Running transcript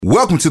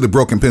Welcome to the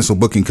Broken Pencil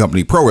Booking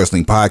Company Pro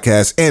Wrestling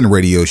Podcast and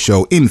radio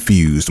show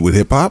infused with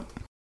hip hop.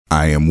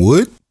 I am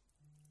Wood.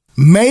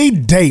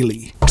 Made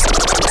daily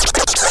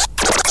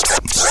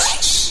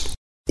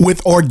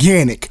with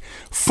organic,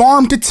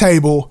 farm to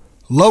table,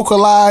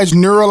 localized,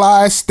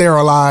 neuralized,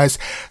 sterilized,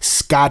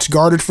 Scotch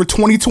guarded for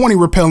 2020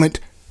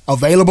 repellent,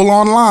 available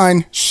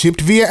online,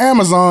 shipped via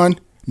Amazon,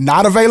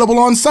 not available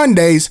on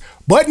Sundays,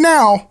 but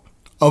now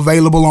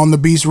available on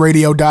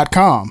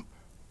thebeastradio.com.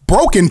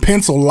 Broken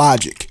Pencil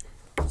Logic.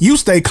 You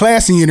stay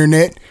classy,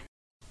 internet.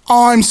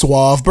 I'm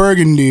Suave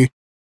Burgundy.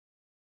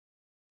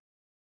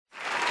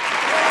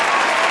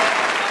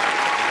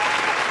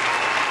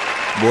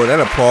 Boy, that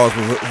applause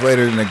was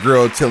later than a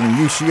girl telling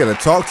you she got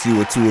to talk to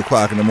you at 2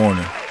 o'clock in the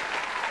morning.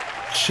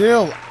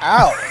 Chill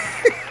out.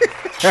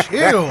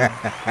 Chill.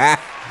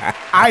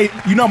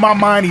 My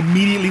mind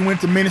immediately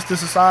went to Minister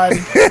Society.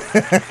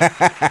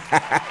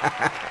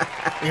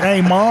 It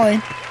ain't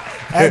mine.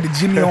 I had the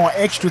Jimmy on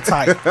extra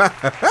tight.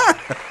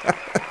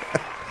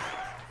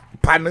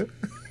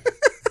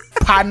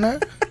 Partner.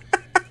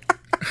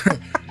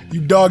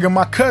 You dogging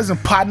my cousin,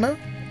 partner.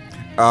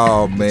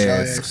 Oh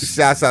man!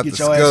 Shouts out to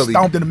Scully.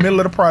 Stomped in the middle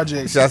of the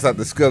project. Shouts out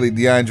to Scully,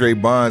 DeAndre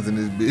Bonds,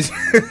 and this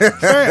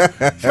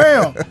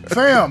bitch.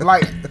 fam.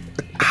 Like,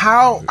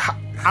 how?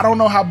 I don't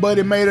know how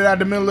Buddy made it out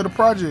the middle of the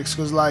projects,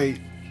 because like,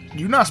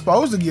 you're not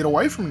supposed to get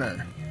away from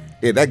there.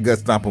 Yeah, that gut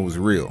stomping was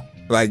real.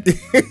 Like,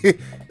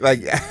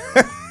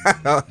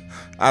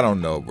 I don't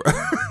know, bro.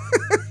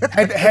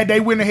 Had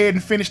they went ahead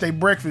and finished their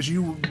breakfast,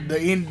 the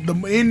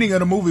ending of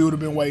the movie would have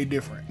been way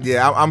different.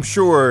 Yeah, I'm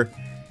sure.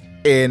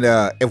 And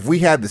if we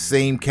had the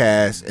same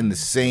cast and the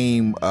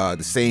same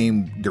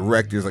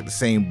directors, like the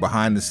same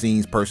behind the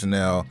scenes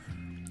personnel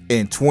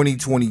in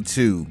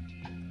 2022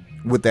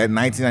 with that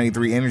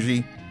 1993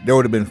 energy, there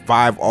would have been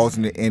 5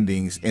 alternate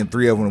endings, and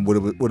 3 of them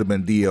would have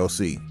been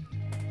DLC.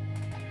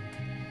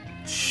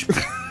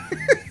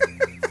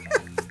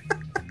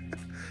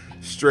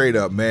 Straight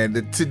up,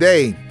 man.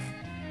 Today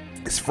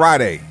is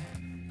Friday,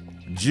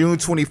 June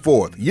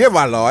 24th. Yeah,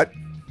 my lord.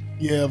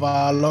 Yeah,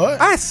 my lord.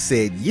 I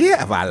said,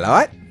 yeah, my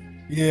lord.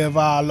 Yeah,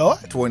 my lord.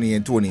 20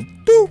 and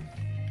 22.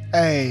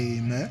 Hey,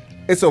 man.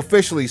 It's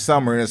officially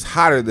summer, and it's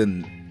hotter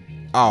than.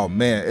 Oh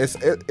man,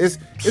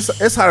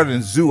 it's hotter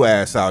than zoo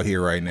ass out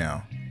here right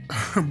now.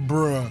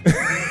 Bruh.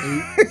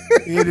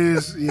 It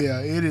is. Yeah,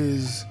 it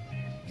is.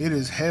 It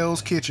is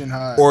Hell's Kitchen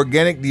hot.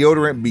 Organic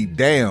deodorant be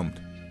damned.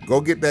 Go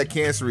get that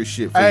cancerous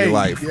shit for your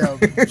life. Yeah.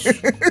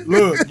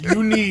 Look,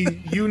 you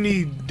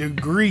need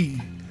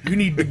degree. You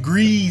need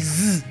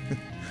degrees.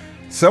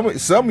 Some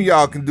of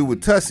y'all can do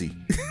with Tussie.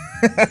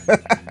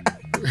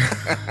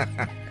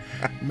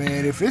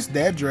 Man, if it's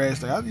that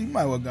drastic, you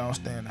might well go and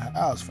stay in the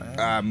house, fam.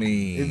 I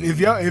mean,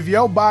 if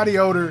your body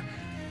odor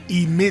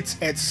emits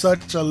at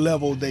such a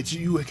level that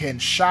you can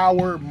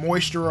shower,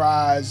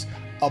 moisturize,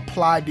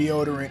 apply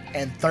deodorant,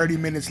 and 30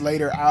 minutes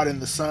later out in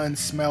the sun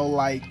smell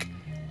like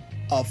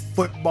a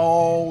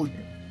football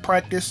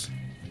practice,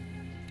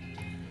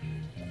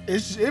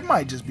 it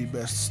might just be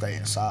best to stay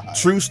inside.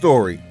 True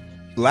story.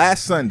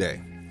 Last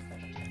Sunday,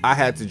 I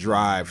had to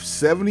drive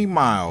 70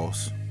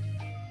 miles.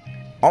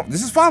 Oh,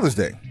 this is Father's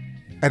Day.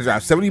 I had to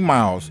drive 70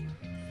 miles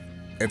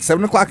at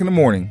 7 o'clock in the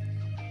morning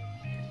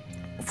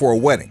for a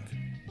wedding.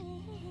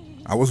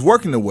 I was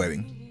working the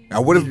wedding. I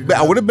would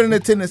have been in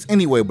attendance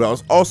anyway, but I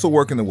was also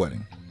working the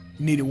wedding.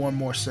 You needed one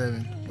more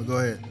 7, but go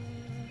ahead.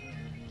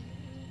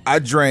 I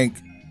drank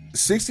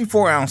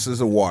 64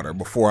 ounces of water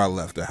before I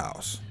left the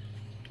house.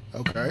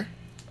 Okay.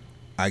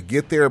 I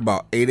get there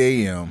about 8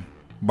 a.m.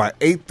 By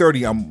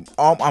 8:30,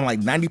 I'm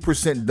like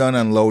 90% done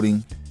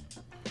unloading,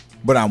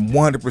 but I'm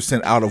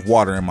 100% out of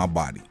water in my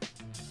body.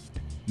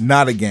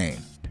 Not a game.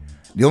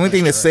 The only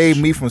thing that saved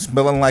me from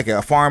smelling like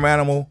a farm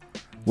animal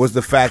was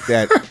the fact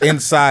that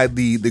inside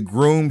the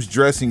groom's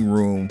dressing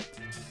room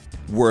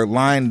were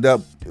lined up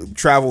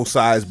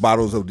travel-sized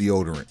bottles of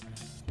deodorant.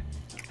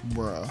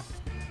 Bruh.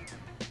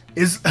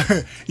 It's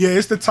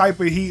the type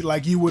of heat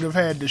like you would have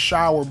had to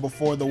shower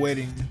before the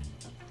wedding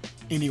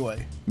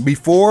anyway.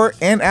 Before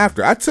and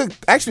after. I took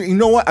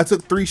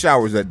 3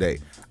 showers that day.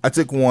 I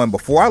took one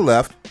before I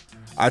left.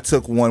 I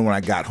took one when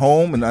I got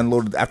home and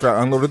after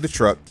I unloaded the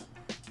truck.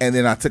 And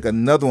then I took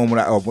another one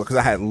because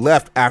I had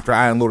left after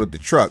I unloaded the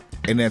truck.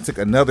 And then I took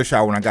another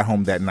shower when I got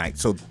home that night.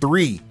 So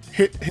 3.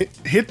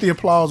 Hit the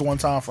applause one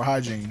time for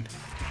hygiene.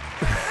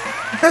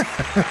 Yeah.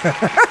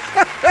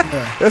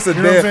 This is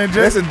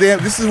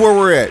where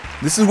we're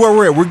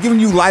at. We're giving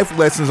you life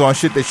lessons on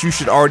shit that you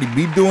should already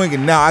be doing,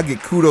 and now I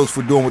get kudos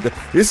for doing what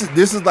this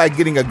is like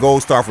getting a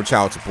gold star for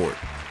child support.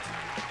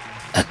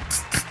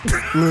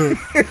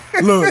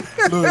 Look.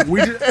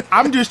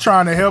 I'm just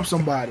trying to help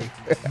somebody,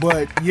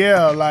 but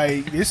yeah,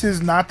 like this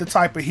is not the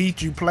type of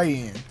heat you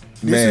play in.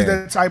 This is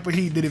the type of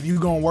heat that if you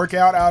gonna work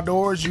out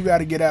outdoors, you got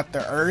to get out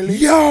there early.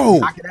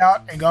 Knock it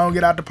out and go and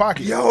get out the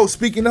pocket.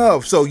 Speaking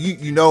of, so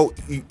you know.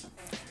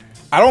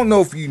 I don't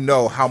know if you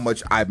know how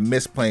much I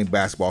miss playing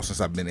basketball since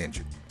I've been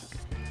injured.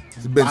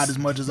 Not as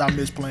much as I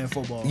miss playing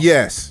football.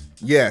 Yes.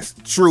 Yes,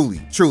 truly.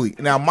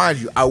 Now, mind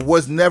you, I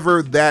was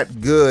never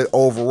that good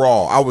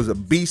overall. I was a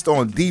beast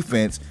on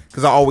defense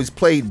because I always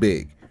played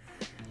big.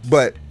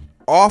 But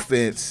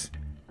offense,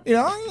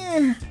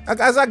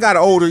 as I got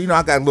older,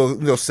 I got a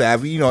little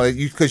savvy,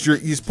 because you're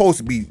supposed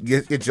to be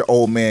get your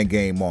old man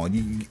game on.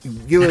 You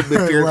get a little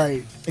bit fearless.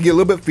 Right. You get a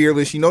little bit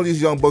fearless.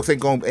 These young bucks ain't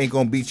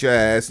gonna beat your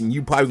ass, and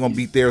you probably gonna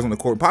beat theirs on the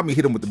court. Probably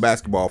hit them with the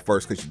basketball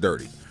first because you're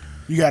dirty.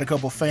 You got a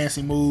couple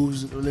fancy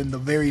moves in the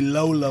very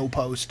low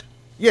post.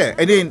 Yeah,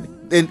 and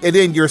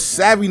then your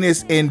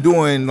savviness in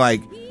doing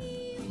like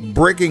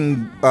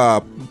breaking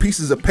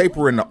pieces of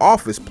paper in the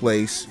office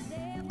place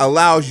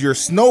allows your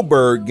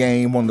snowbird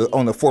game on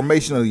the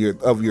formation of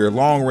your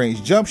long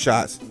range jump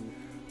shots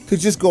to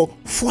just go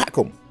thwack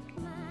them,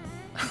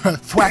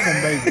 thwack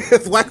them, baby,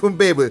 thwack them,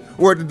 baby.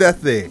 Word to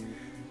death there.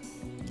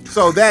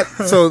 So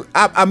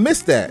I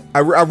missed that. I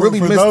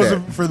really missed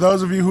that. For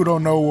those of you who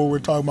don't know what we're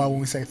talking about when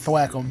we say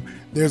thwack them,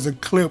 there's a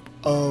clip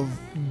of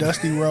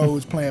Dusty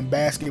Rhodes playing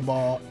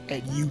basketball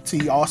at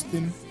UT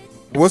Austin.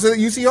 Was it at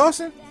UT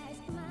Austin?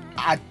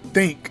 I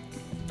think.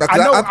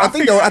 I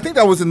think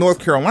that was in North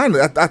Carolina.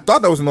 I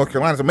thought that was in North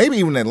Carolina, so maybe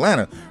even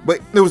Atlanta.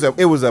 But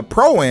it was a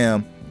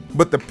pro-am,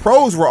 but the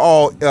pros were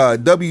all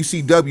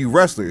WCW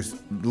wrestlers: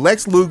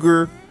 Lex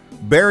Luger,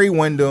 Barry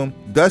Windham,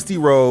 Dusty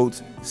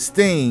Rhodes,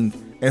 Sting,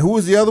 and who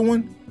was the other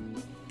one?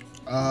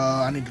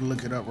 I need to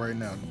look it up right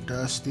now.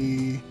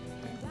 Dusty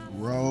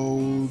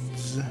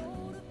Rhodes.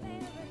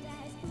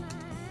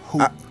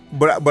 I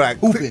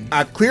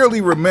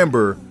clearly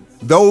remember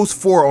those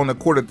four on the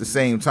court at the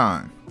same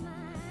time.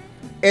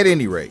 At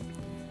any rate,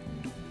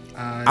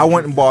 I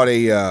went and bought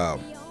a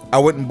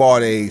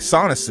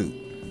sauna suit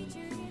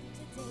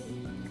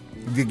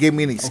to give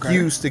me an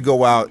excuse to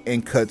go out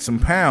and cut some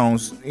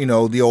pounds,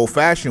 the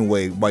old-fashioned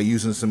way by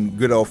using some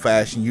good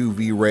old-fashioned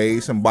UV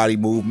rays, some body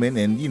movement,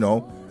 and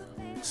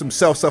some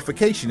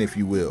self-suffocation, if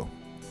you will.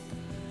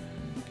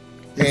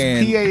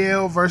 It's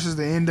PAL versus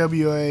the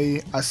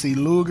NWA. I see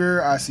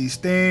Luger. I see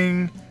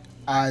Sting.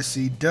 I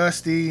see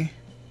Dusty.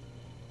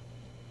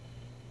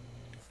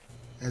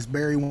 As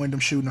Barry Windham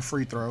shooting a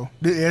free throw.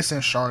 It's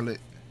in Charlotte.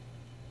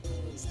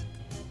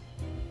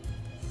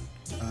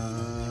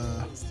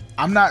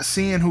 I'm not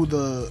seeing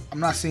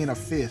a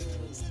fifth.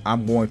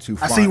 I'm going to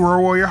I see Road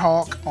Warrior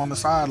Hawk on the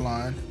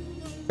sideline.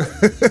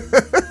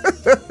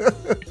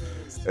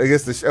 I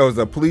guess it was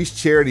a police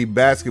charity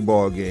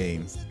basketball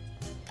game.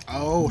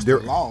 Oh, it's the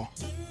law.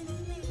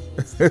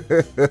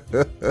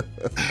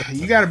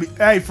 You gotta be,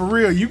 for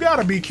real, you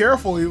gotta be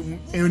careful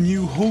when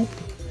you hoop.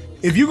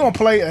 If you're gonna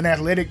play an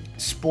athletic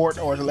sport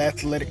or an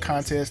athletic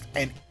contest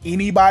and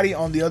anybody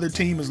on the other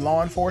team is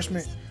law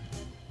enforcement,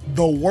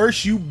 the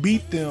worse you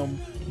beat them,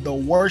 the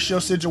worse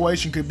your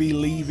situation could be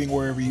leaving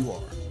wherever you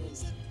are.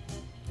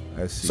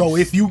 I see. So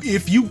if you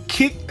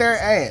kick their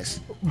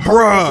ass,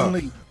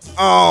 bruh.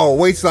 Oh,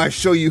 wait till I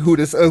show you who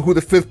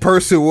the fifth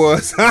person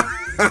was.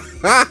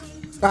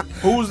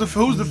 Who's the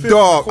fifth?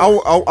 Dog.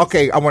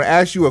 Okay, I want to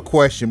ask you a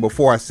question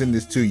before I send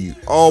this to you.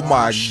 Oh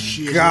my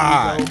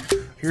God.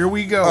 Here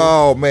we go.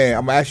 Oh man,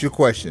 I'm gonna ask you a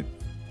question.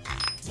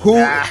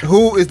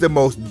 Who is the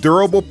most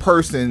durable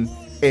person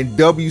in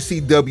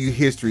WCW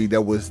history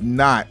that was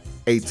not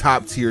a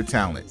top tier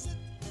talent?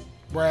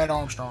 Brad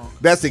Armstrong.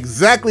 That's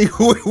exactly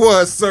who it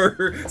was,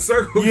 sir.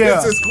 Circle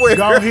gets a square.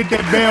 Go hit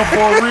that bell for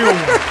a real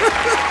one.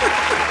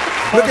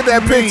 Look at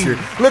that picture.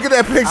 Look at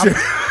that picture.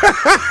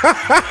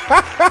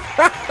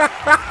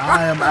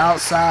 I am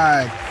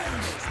outside.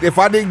 If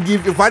I didn't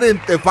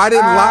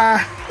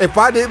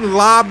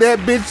lob that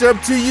bitch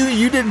up to you,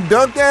 you didn't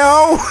dunk that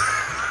hoe.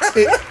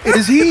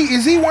 Is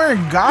he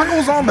wearing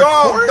goggles on the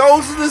court?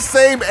 Those are the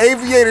same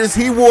aviators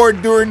he wore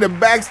during the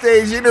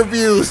backstage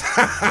interviews.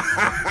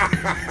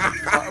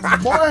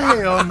 Boy,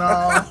 hell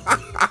no.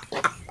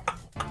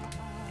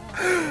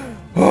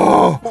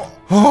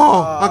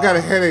 I got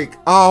a headache.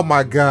 Oh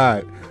my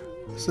God.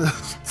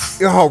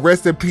 Oh,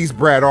 rest in peace,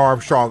 Brad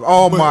Armstrong.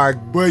 Oh my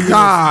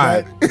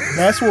God.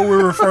 That's what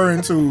we're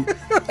referring to.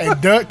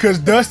 And because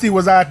Dusty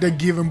was out there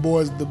giving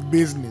boys the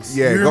business.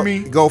 Yeah, you hear me?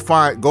 Go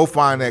find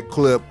that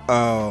clip.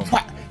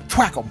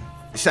 Twack them.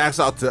 Shouts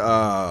out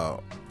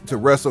to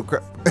Wrestle.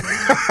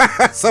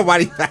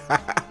 Somebody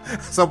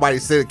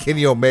said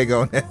Kenny Omega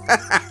on that.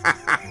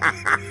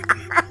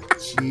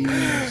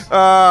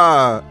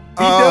 Jeez. He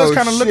does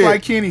kind of look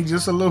like Kenny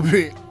just a little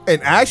bit.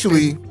 And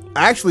actually,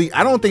 I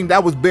don't think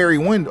that was Barry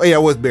Windham. Yeah,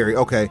 it was Barry.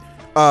 Okay.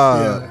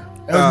 That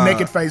was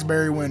naked face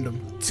Barry Windham.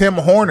 Tim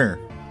Horner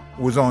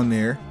was on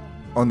there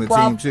on the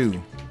team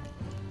too.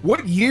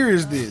 What year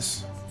is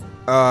this?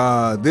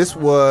 This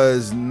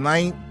was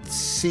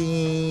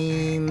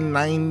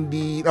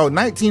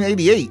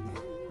 1988.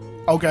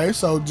 Okay,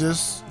 so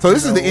this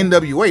is the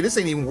NWA. This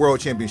ain't even World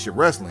Championship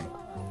Wrestling.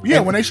 Yeah,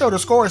 when they show the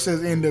score, it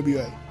says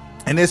NWA.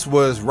 And this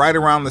was right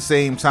around the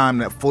same time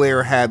that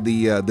Flair had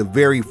the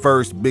very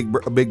first big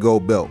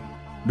gold belt,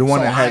 the one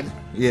that had.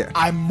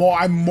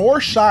 I'm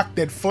more shocked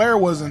that Flair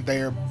wasn't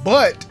there,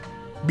 but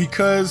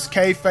because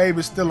kayfabe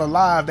is still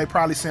alive, they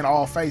probably sent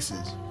all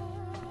faces.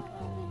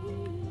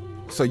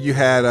 So you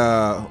had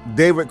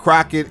David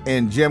Crockett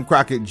and Jim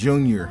Crockett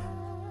Jr.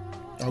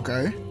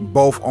 Okay.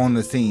 both on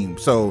the team.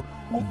 So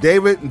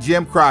David and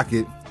Jim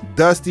Crockett,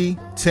 Dusty,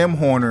 Tim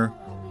Horner,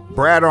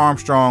 Brad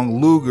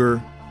Armstrong,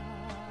 Luger.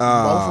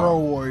 Both Road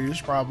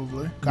Warriors,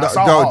 probably.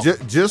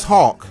 Just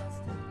Hawk.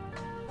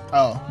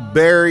 Oh.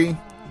 Barry,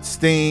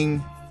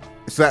 Sting.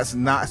 So that's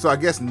not. So I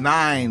guess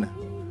nine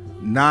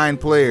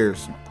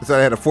players. So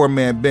I had a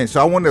 4-man bench.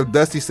 So I wonder if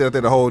Dusty sat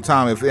there the whole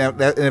time.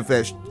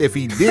 If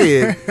he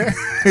did.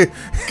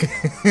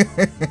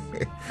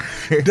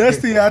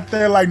 Dusty out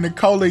there like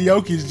Nikola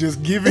Jokic,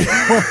 just giving him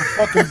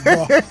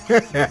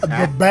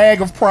the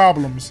bag of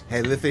problems.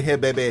 Hey, listen here,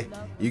 baby.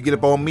 You get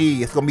up on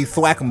me, it's gonna be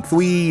thwack 'em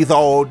threes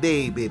all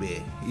day,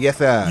 baby. Yes,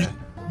 sir.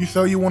 You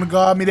sure you want to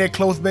guard me that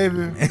close,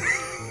 baby?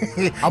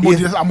 I'm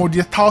gonna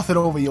just toss it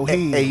over your head.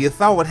 Hey, you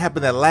saw what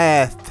happened that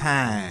last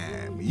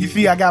time. You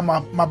see, I got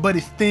my buddy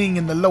Sting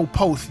in the low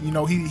post. You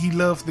know, he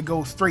loves to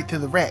go straight to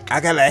the rack. I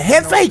got a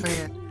head fake,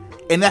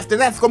 and after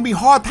that, it's gonna be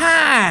hard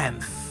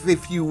times,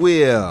 if you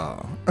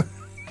will.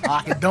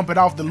 I can dump it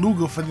off the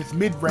Luger for this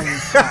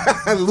mid-range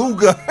shot.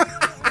 Luger.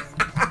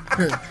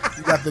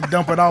 You got to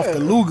dump it off the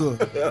Luger.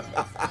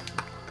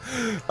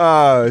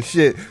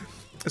 Shit.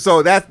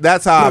 So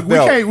that's how I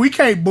felt. We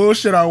can't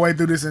bullshit our way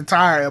through this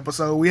entire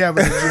episode. We have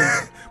an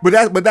agenda.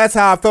 But that's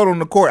how I felt on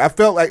the court. I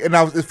felt like, and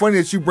it's funny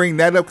that you bring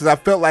that up because I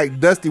felt like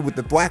Dusty with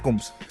the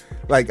thwackums.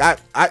 Like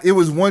it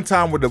was one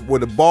time with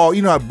the ball.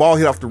 You know how the ball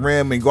hit off the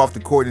rim and go off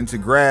the court into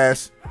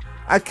grass.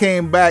 I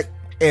came back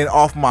and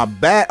off my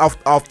bat,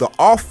 off the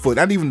off foot,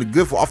 not even the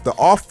good foot, off the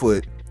off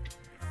foot,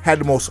 had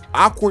the most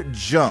awkward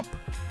jump,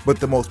 but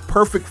the most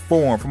perfect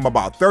form from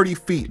about 30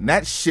 feet, and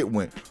that shit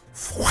went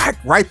whack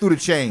right through the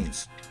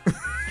chains.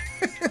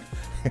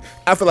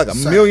 I feel like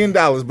 $1 million,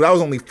 but I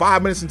was only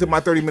 5 minutes into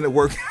my 30-minute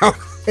workout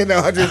in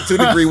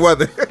 102-degree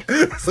weather.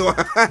 So,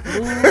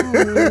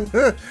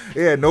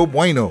 yeah, no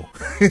bueno.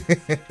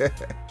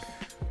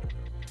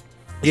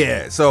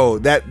 Yeah, so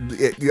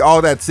all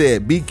that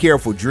said, be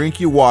careful, drink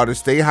your water,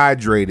 stay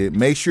hydrated,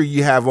 make sure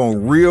you have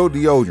on real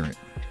deodorant.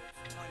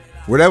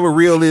 Whatever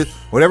real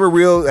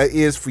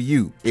is for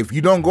you. If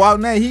you don't go out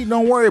in that heat,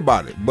 don't worry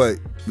about it. But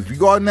if you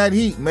go out in that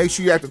heat, make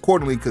sure you act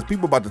accordingly because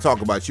people about to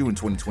talk about you in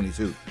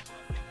 2022.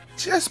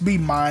 Just be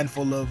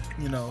mindful of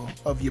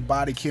your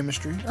body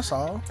chemistry. That's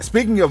all.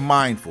 Speaking of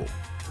mindful,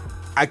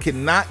 I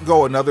cannot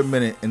go another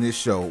minute in this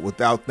show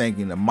without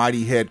thanking the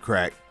mighty head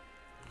crack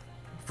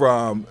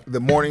from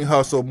the Morning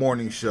Hustle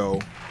Morning Show.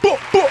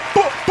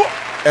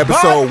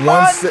 Episode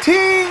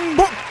 116.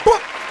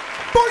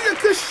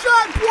 Booyaka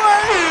shot,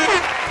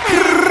 boy.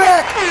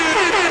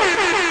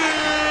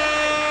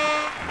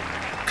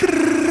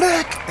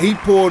 Correct. He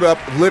pulled up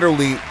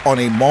literally on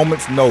a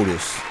moment's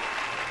notice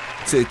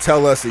to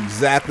tell us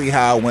exactly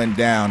how it went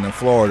down in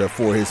Florida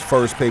for his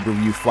first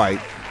pay-per-view fight.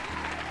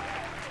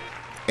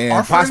 And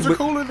our friends are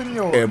cooler than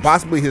yours. And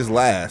possibly his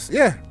last.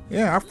 Yeah.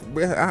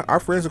 Our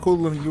friends are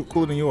cooler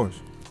than yours.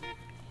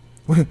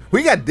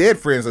 We got dead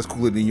friends that's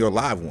cooler than your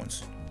live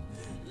ones.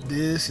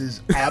 This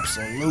is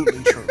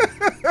absolutely true.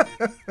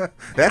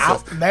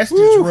 That's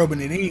just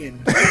rubbing it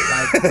in.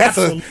 Like,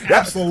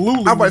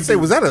 absolutely. I'm about to say,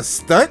 was that a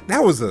stunt?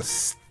 That was a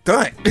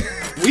stunt.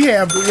 We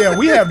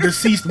have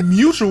deceased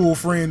mutual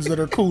friends that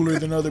are cooler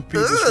than other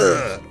people's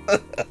friends.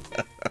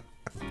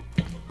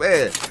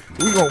 Man,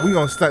 we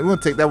gonna stunt. We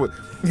gonna take that with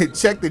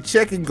check the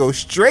check and go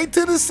straight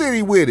to the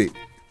city with it.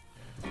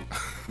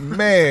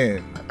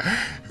 Man.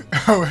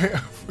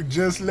 We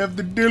just left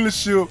the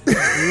dealership.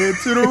 Head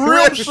to the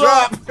rim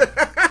shop.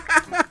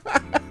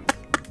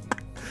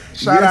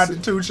 Shout out to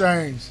 2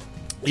 Chainz.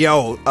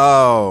 Yo,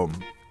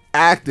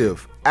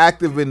 active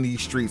in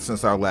these streets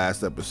since our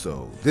last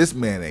episode. This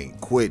man ain't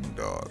quitting,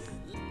 dog.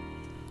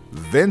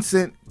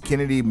 Vincent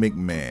Kennedy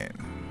McMahon.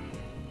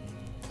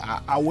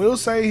 I will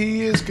say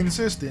he is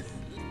consistent.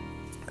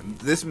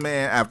 This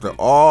man, after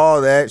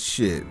all that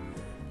shit,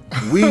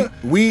 I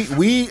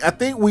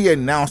think we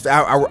announced.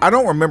 I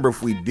don't remember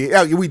if we did.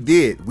 Oh, we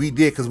did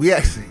because we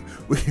actually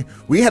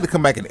we had to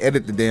come back and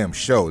edit the damn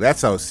show.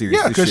 That's how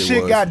serious. Yeah, because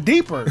shit got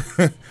deeper.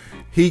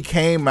 He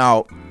came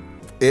out.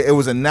 It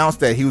was announced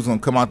that he was gonna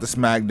come out to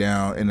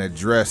SmackDown and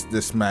address the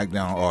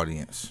SmackDown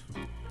audience.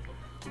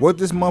 What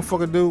this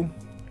motherfucker do?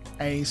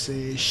 Ain't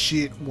said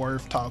shit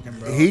worth talking,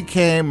 bro. He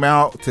came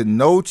out to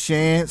No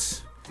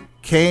Chance,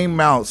 came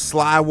out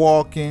sly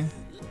walking,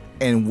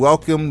 and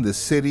welcomed the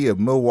city of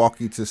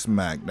Milwaukee to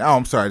SmackDown. Oh,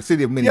 I'm sorry, the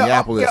city of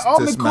Minneapolis to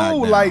SmackDown.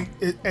 Cool. Like,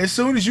 as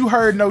soon as you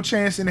heard No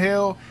Chance in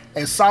Hell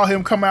and saw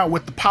him come out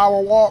with the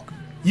power walk,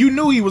 you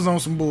knew he was on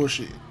some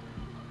bullshit.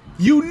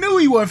 You knew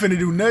he wasn't finna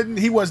do nothing.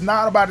 He was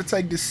not about to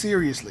take this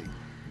seriously.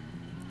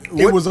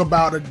 It was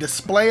about a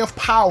display of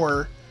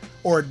power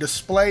or a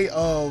display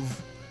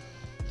of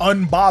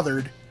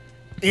unbothered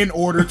in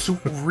order to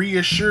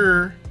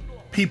reassure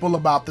people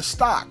about the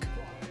stock.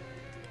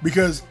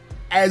 Because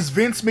as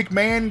Vince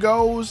McMahon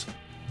goes,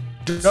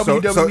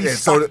 WWE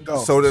stock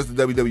goes. So does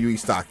the WWE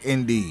stock,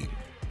 indeed.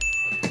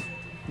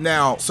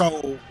 Now,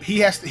 so he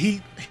has to,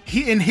 he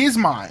in his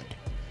mind,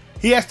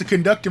 he has to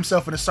conduct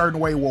himself in a certain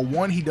way where,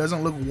 one, he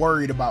doesn't look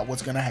worried about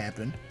what's going to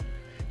happen.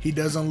 He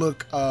doesn't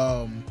look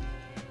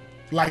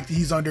like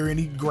he's under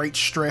any great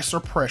stress or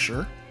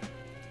pressure,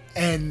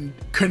 and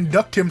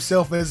conduct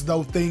himself as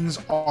though things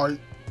are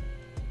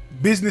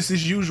business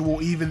as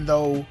usual, even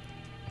though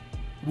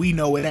we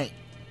know it ain't.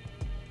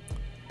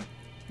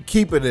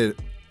 Keeping it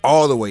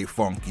all the way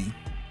funky,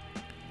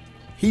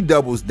 he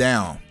doubles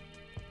down,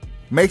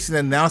 makes an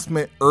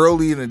announcement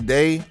early in the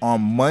day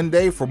on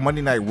Monday for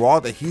Monday Night Raw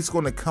that he's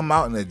going to come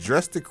out and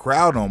address the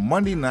crowd on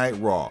Monday Night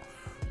Raw.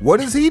 What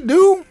does he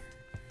do?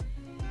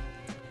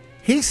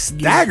 He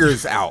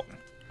staggers out.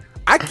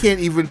 I can't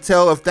even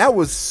tell if that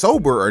was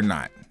sober or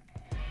not.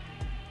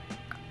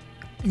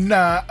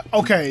 Nah,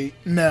 okay,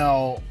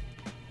 now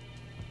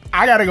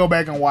I gotta go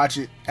back and watch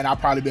it, and I'll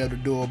probably be able to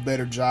do a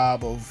better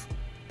job of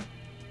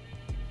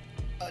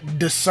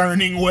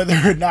discerning whether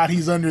or not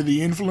he's under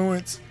the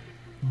influence.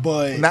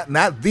 But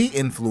not the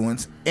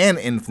influence, an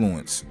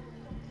influence.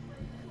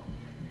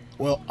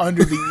 Well,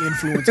 under the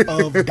influence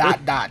of ...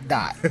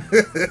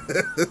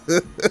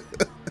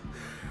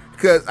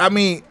 Because I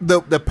mean,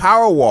 the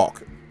power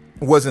walk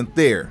wasn't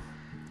there.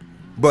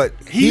 But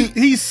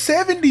he's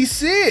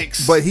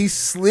 76. But he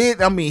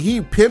slid. I mean,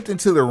 he pimped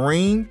into the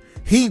ring.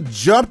 He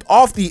jumped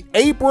off the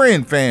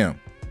apron, fam.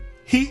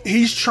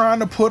 He's trying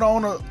to put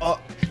on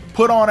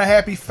a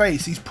happy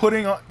face. He's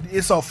putting on.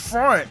 It's a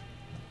front.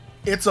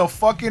 It's a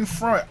fucking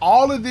front.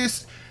 All of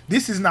this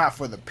is not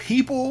for the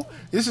people.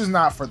 This is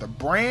not for the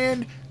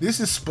brand.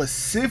 This is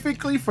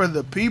specifically for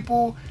the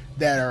people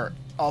that are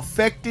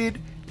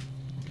affected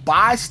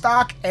by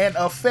stock and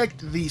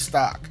affect the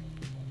stock.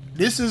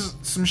 This is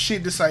some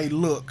shit to say,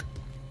 look,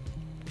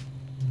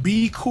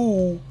 be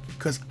cool,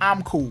 because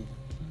I'm cool.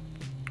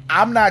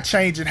 I'm not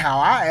changing how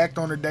I act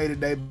on a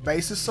day-to-day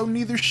basis, so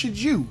neither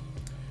should you.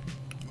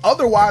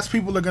 Otherwise,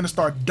 people are going to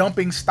start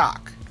dumping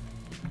stock.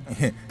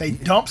 They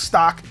dump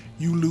stock,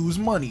 you lose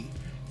money.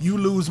 You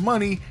lose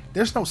money,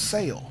 there's no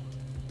sale.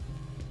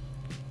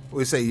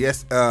 We say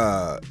yes.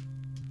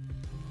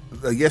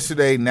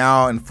 Yesterday,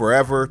 now, and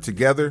forever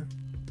together.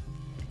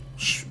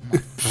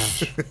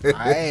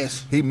 My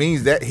ass. He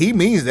means that. He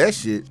means that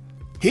shit.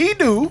 He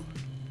do.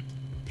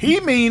 He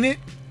mean it.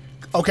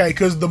 Okay,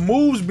 because the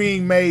moves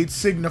being made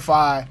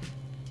signify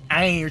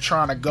I ain't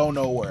trying to go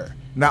nowhere.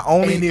 Not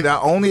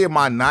only am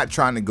I not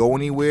trying to go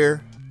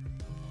anywhere,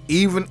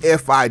 even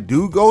if I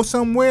do go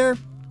somewhere,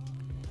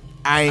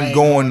 I ain't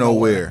going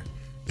nowhere.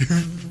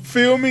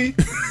 Feel me?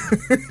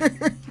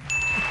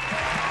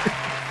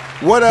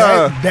 What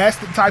that's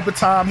the type of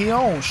time he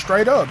owns.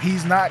 Straight up,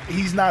 he's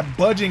not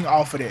budging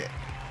off of that.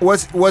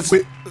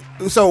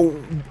 So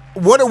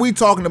what are we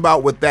talking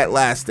about with that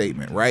last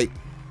statement, right?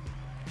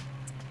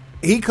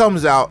 He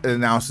comes out and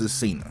announces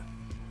Cena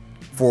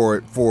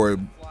for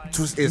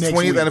his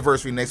 20th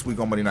anniversary next week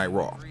on Monday Night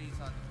Raw,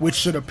 which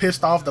should have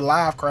pissed off the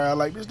live crowd.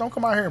 Like, bitch, don't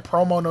come out here and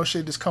promo no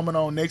shit that's coming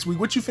on next week.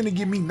 What you finna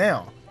give me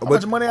now? How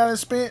much money I done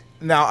spent?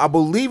 Now, I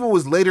believe it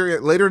was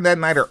later that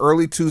night or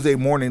early Tuesday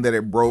morning that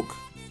it broke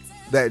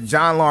that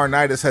John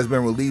Laurinaitis has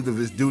been relieved of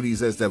his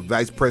duties as the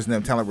Vice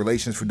President of Talent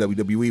Relations for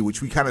WWE,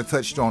 which we kind of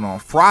touched on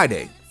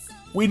Friday.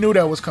 We knew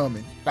that was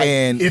coming. Like,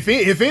 and if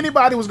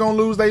anybody was going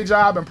to lose their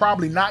job and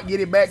probably not get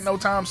it back no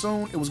time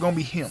soon, it was going to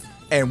be him.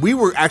 And we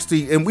were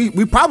actually, and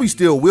we probably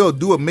still will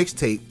do a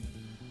mixtape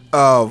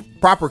of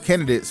proper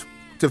candidates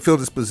to fill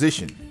this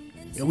position.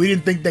 And we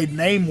didn't think they'd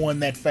name one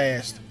that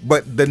fast.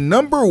 But the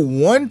number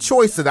one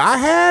choice that I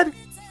had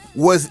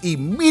was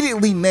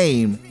immediately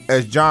named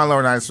as John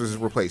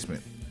Laurinaitis'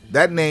 replacement.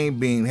 That name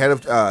being head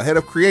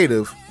of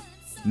creative,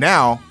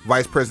 now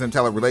Vice President of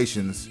Talent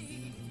Relations,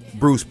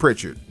 Bruce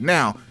Pritchard.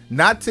 Now,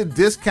 not to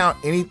discount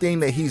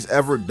anything that he's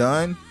ever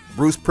done,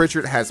 Bruce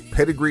Pritchard has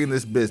pedigree in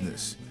this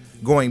business,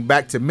 going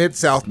back to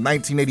Mid-South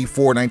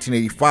 1984,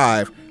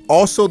 1985.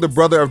 Also the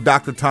brother of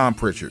Dr. Tom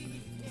Pritchard.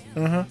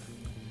 Mm-hmm.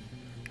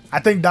 I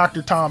think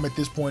Dr. Tom at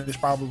this point has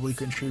probably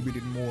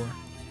contributed more,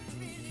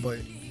 but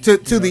to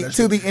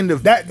the end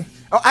of that.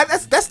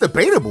 That's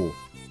debatable.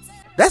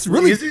 Is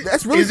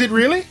it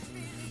really?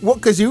 Well,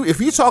 because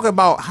if you talk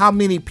about how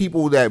many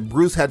people that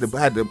Bruce had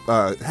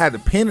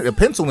a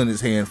pencil in his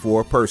hand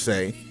for per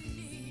se,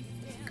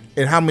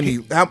 and how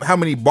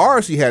many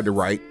bars he had to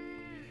write.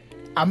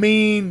 I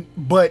mean,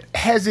 but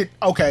has it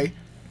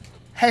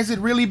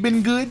really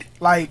been good?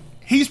 Like,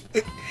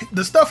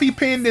 the stuff he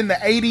penned in the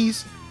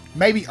 80s,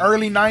 maybe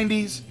early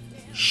 90s,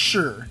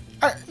 sure.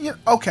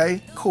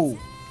 Okay, cool.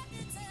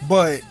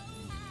 But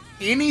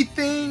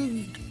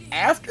anything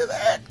after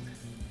that?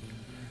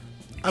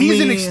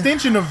 He's an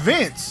extension of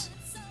Vince.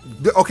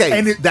 Okay,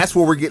 and that's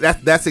where we're getting.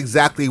 That's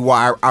exactly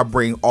why I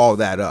bring all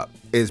that up.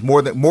 Is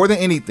more than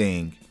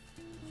anything,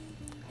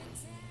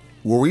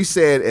 where we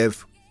said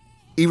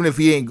even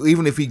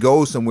if he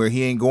goes somewhere,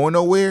 he ain't going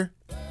nowhere.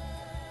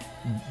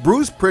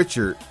 Bruce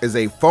Pritchard is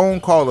a phone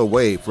call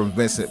away from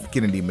Vincent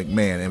Kennedy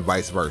McMahon and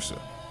vice versa.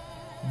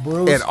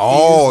 At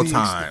all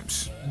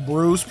times,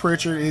 Bruce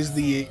Pritchard is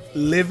the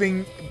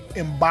living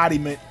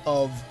embodiment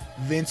of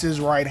Vince's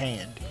right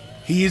hand.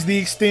 He is the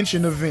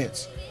extension of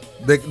Vince.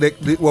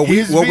 What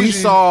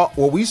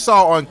we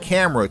saw on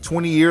camera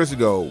 20 years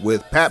ago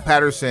with Pat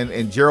Patterson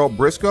and Gerald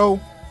Briscoe,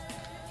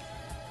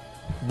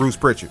 Bruce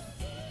Pritchard.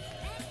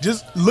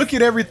 Just look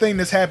at everything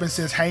that's happened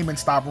since Heyman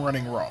stopped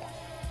running Raw.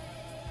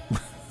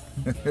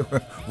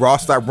 Raw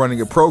stopped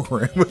running a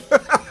program.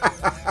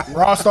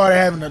 Raw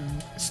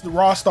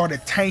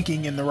started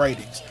tanking in the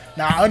ratings.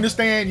 Now I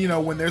understand,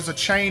 when there's a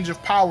change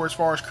of power as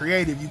far as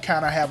creative, you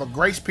kind of have a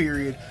grace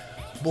period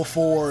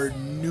before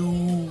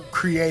new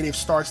creative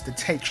starts to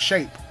take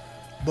shape.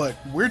 But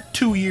we're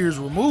 2 years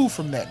removed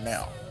from that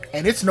now.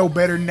 And it's no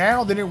better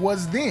now than it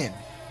was then.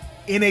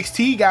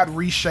 NXT got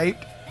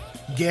reshaped.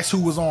 Guess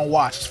who was on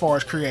watch as far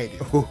as creative?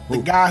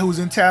 The guy who's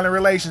in talent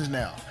relations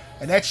now.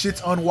 And that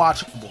shit's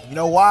unwatchable. You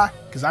know why?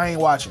 Because I ain't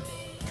watching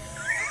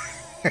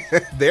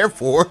it.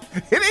 Therefore,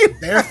 it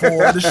ain't.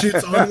 Therefore, the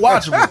shit's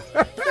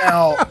unwatchable.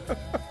 Now,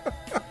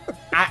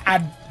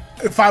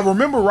 if I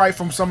remember right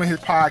from some of his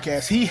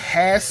podcasts, he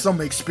has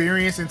some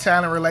experience in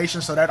talent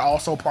relations, so that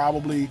also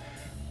probably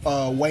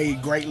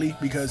weighed greatly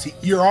because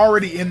you're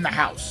already in the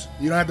house.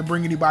 You don't have to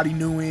bring anybody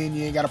new in.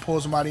 You ain't got to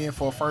pull somebody in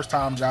for a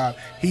first-time job.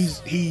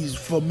 He's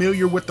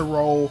familiar with the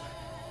role.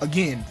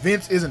 Again,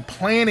 Vince isn't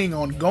planning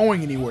on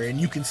going anywhere, and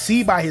you can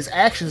see by his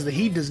actions that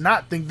he does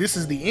not think this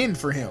is the end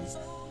for him.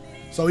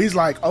 So he's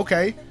like,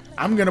 okay,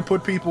 I'm going to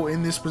put people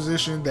in this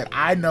position that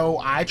I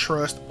know, I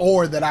trust,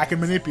 or that I can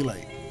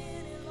manipulate.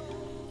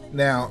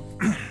 Now,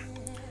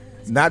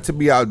 not to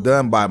be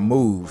outdone by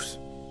moves,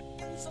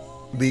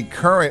 the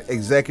current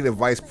executive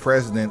vice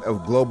president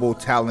of global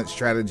talent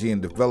strategy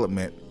and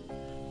development,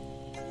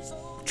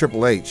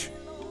 Triple H,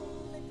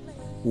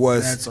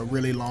 was... That's a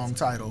really long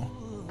title.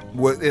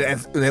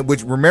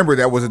 Which, remember,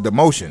 that was a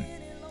demotion.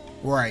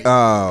 Right.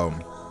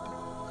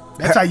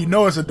 That's how you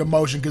know it's a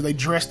demotion, because they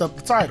dressed up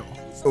the title.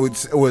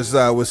 It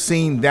was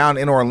seen down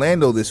in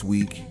Orlando this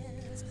week,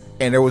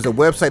 and there was a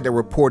website that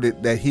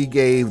reported that he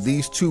gave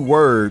these 2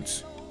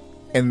 words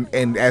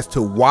and as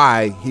to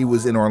why he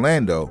was in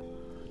Orlando.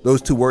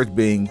 Those 2 words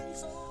being,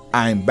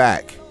 "I'm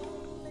back."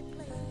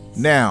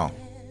 Now,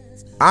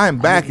 "I'm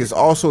back" is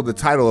also the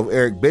title of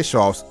Eric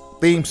Bischoff's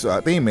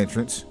theme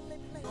entrance,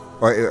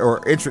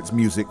 or entrance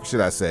music,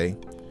 should I say,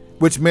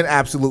 which meant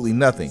absolutely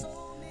nothing.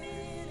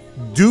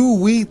 Do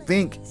we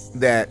think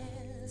that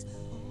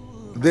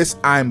this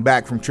 "I'm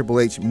back" from Triple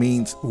H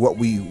means what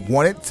we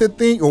want it to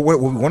think, or what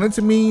we want it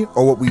to mean,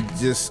 or what we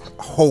just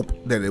hope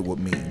that it would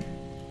mean?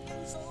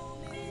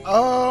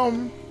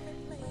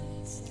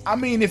 I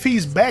mean, if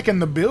he's back in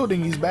the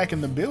building, he's back in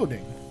the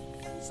building.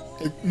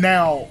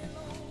 Now,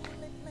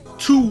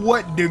 to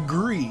what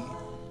degree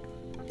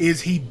is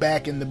he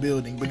back in the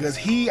building? Because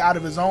he, out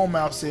of his own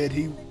mouth, said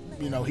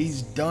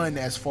he's done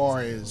as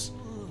far as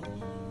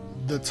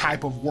the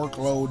type of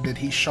workload that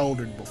he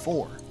shouldered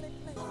before.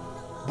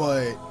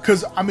 But,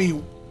 because, I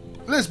mean,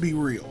 let's be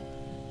real.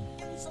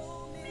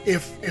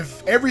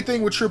 If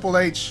everything with Triple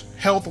H,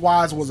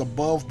 health-wise, was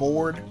above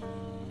board,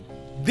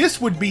 this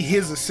would be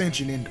his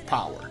ascension into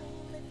power.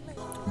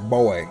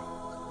 Boy.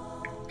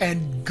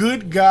 And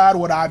good God,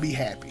 would I be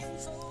happy.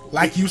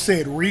 Like you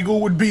said, Regal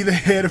would be the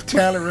head of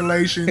talent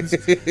relations.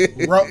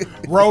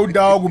 Road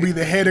Dogg would be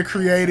the head of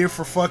creative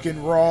for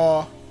fucking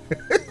Raw.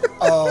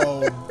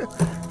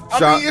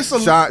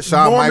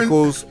 Shawn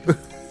Michaels.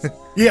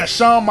 Yeah,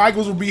 Shawn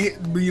Michaels would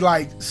be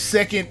like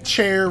second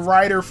chair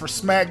writer for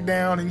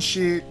SmackDown and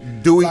shit.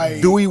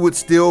 Dewey would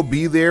still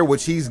be there,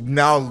 which he's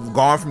now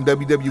gone from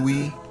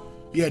WWE.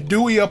 Yeah,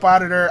 Dewey up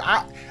out of there.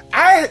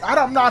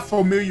 I'm not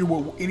familiar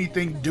with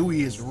anything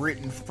Dewey has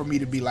written for me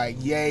to be like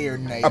yay or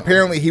nay.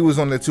 Apparently, he was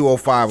on the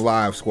 205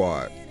 Live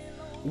squad,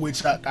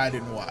 which I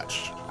didn't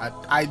watch.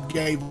 I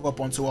gave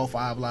up on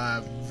 205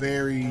 Live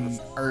very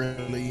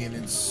early in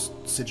its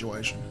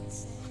situation.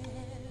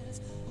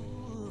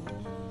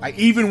 Like,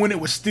 even when it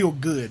was still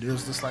good, it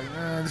was just like,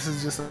 this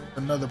is just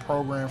another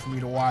program for me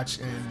to watch.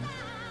 And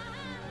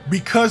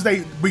because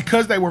they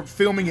were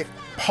filming it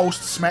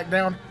post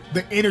SmackDown,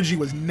 the energy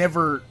was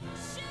never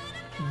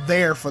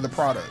there for the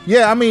product.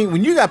 Yeah, I mean,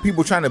 when you got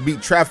people trying to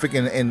beat traffic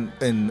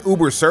and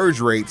Uber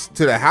surge rates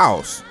to the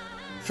house.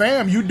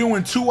 Fam, you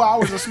doing 2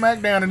 hours of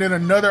SmackDown and then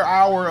another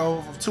hour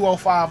of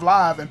 205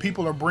 Live, and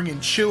people are bringing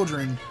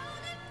children.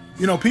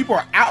 People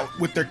are out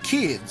with their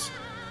kids.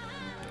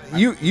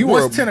 You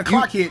were 10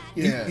 o'clock hit.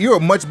 Yeah. You were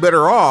much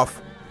better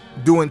off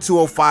doing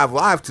 205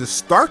 Live to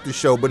start the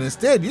show, but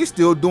instead you're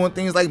still doing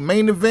things like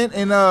Main Event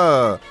and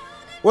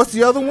what's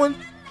the other one?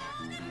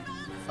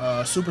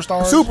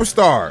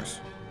 Superstars.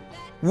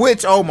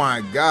 Which, oh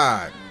my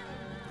God,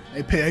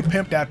 they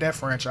pimped out that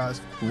franchise.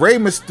 Rey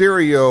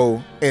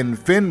Mysterio and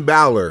Finn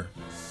Balor,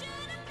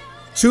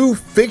 2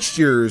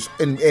 fixtures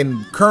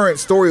in current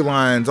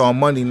storylines on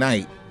Monday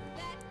night,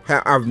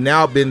 have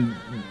now been,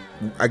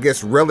 I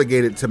guess,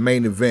 relegated to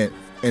Main Event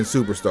and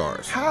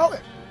Superstars.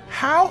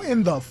 How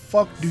in the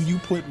fuck do you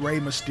put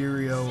Rey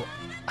Mysterio?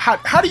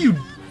 How do you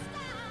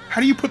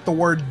put the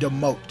word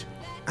demote?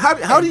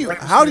 How do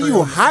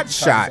you hot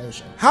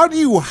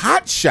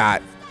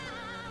shot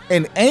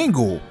an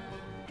angle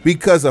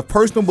because of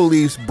personal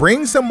beliefs,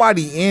 bring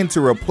somebody in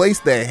to replace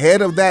the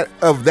head of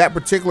that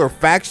particular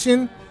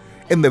faction,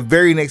 and the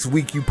very next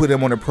week you put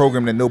them on a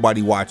program that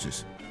nobody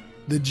watches.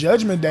 The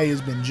Judgment Day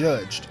has been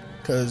judged,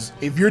 because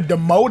if you're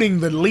demoting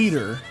the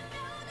leader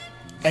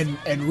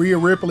and Rhea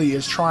Ripley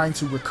is trying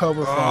to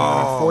recover from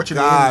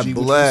unfortunate energy,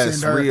 God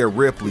bless Rhea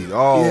Ripley.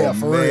 Oh yeah,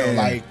 for real.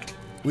 Like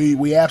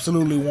we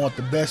absolutely want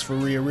the best for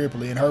Rhea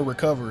Ripley and her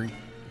recovery.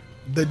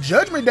 The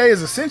Judgment Day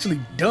is essentially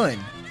done.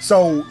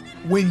 So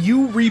when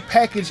you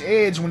repackage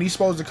Edge when he's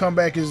supposed to come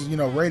back as,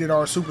 rated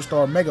R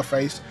superstar mega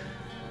face,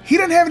 he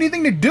doesn't have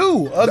anything to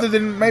do other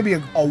than maybe a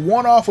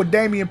one-off with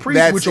Damian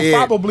Priest, which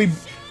will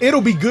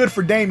it'll be good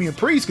for Damian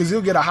Priest because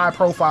he'll get a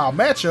high-profile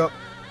matchup.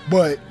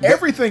 But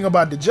everything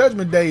about the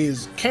Judgment Day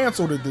is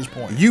canceled at this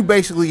point. You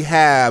basically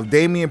have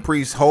Damian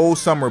Priest's whole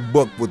summer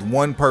booked with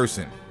one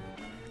person,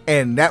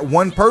 and that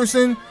one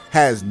person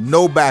has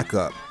no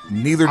backup.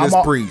 Neither does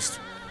Priest.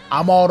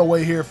 I'm all the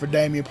way here for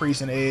Damian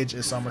Priest and Edge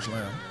at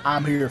SummerSlam.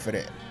 I'm here for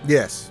that.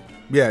 Yes.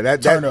 Yeah,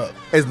 Turn up.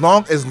 As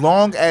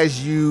long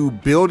as you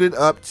build it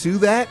up to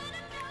that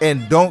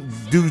and don't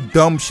do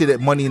dumb shit at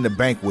Money in the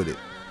Bank with it.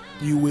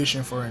 You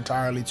wishing for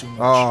entirely too much.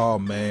 Oh,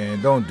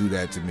 man. Don't do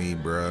that to me,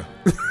 bruh.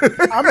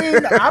 I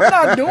mean, I'm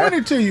not doing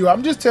it to you.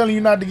 I'm just telling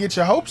you not to get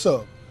your hopes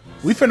up.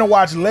 We finna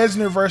watch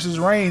Lesnar versus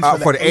Reigns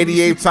for the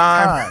 88th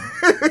time.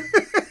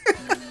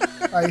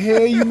 Like,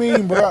 hell you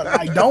mean, bro?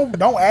 Like, don't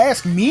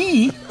ask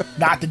me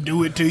not to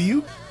do it to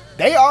you.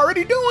 They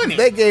already doing it.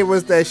 They gave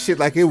us that shit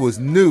like it was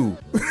new.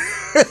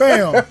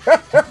 Fam,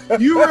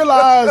 you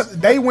realize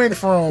they went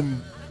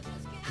from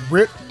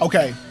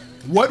okay,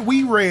 what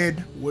we read,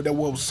 what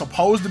was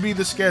supposed to be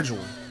the schedule,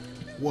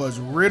 was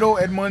Riddle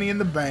at Money in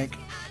the Bank,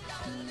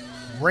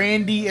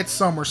 Randy at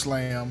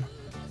SummerSlam,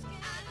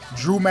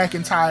 Drew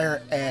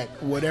McIntyre at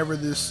whatever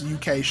this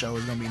UK show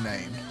is going to be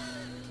named.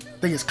 I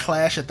think it's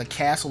Clash at the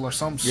Castle or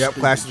something. Yep,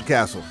 Clash at the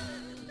Castle.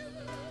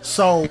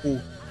 So,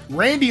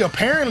 Randy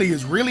apparently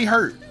is really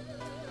hurt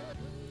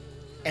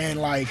and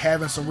like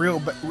having some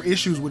real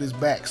issues with his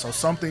back. So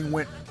something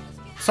went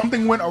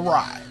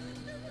awry.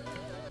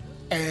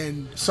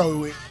 And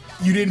so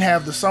you didn't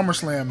have the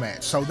SummerSlam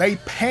match. So they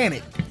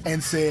panicked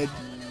and said,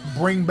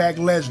 bring back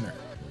Lesnar.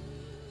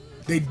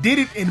 They did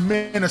it in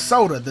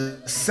Minnesota the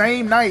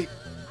same night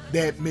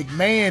that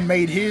McMahon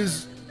made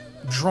his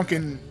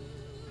drunken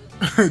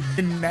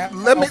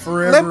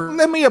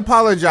let me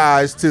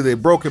apologize to the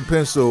Broken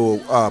Pencil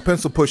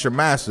Pusher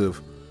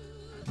Massive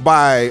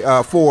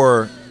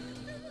for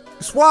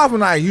Suave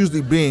and I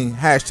usually being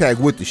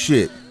 #with the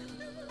shit.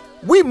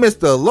 We missed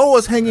the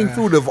lowest hanging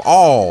fruit of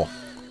all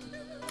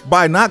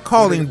by not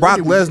calling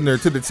Brock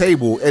Lesnar to the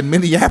table in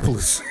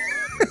Minneapolis.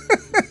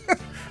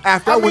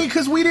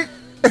 Because we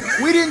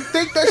didn't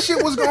think that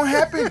shit was gonna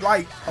happen.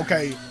 Like,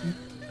 okay.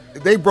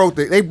 They broke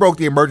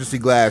the emergency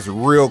glass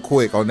real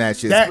quick on that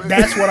shit.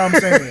 That's what I'm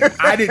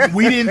saying.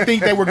 We didn't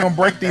think they were gonna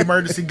break the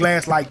emergency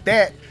glass like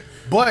that.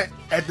 But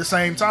at the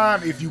same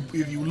time, if you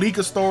leak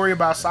a story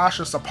about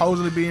Sasha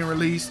supposedly being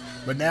released,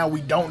 but now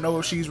we don't know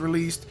if she's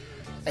released,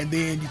 and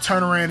then you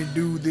turn around and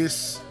do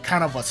this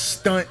kind of a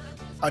stunt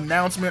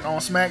announcement on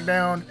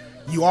SmackDown,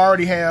 you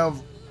already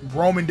have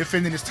Roman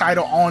defending his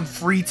title on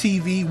free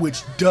TV,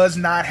 which does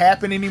not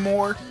happen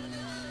anymore.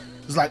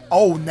 It's like,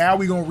 oh, now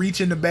we're going to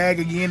reach in the bag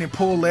again and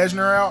pull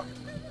Lesnar out.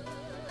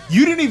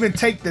 You didn't even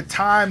take the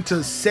time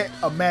to set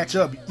a match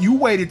up. You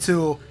waited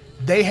till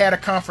they had a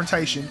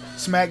confrontation,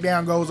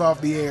 SmackDown goes off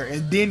the air,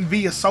 and then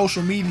via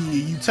social media,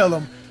 you tell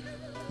them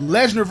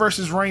Lesnar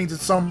versus Reigns at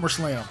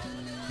SummerSlam.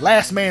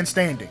 Last man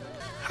standing.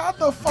 How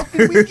the fuck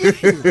did we get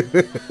here?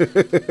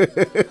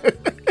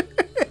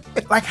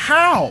 Like,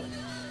 how?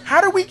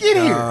 How did we get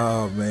here?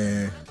 Oh,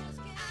 man.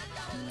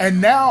 And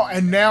now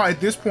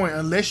at this point,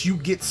 unless you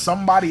get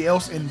somebody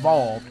else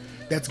involved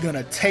that's going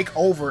to take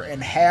over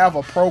and have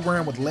a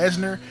program with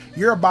Lesnar,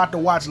 you're about to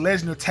watch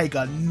Lesnar take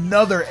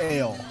another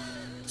L.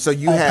 So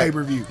you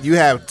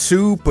have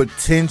two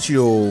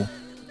potential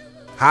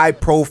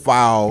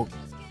high-profile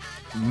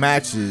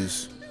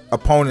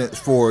opponents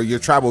for your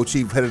tribal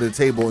chief head of the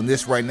table, and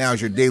this right now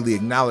is your daily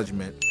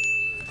acknowledgement.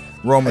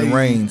 Roman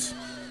Reigns.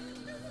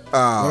 What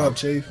up,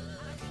 Chief?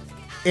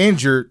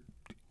 Injured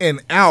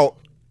and out.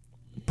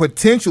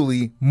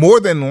 Potentially, more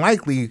than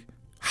likely,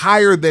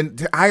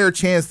 higher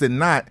chance than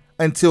not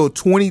until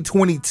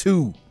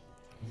 2022.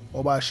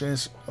 What about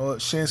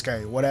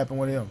Shinsuke? What happened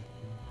with him?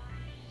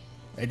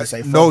 They just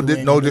say no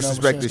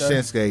disrespect to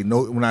Shinsuke.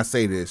 No, when I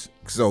say this,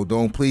 so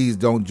please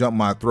don't jump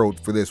my throat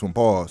for this one.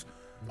 Pause.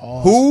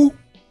 Who?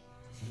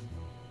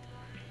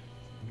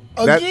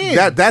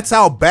 Again, that's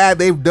how bad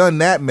they've done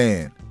that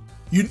man.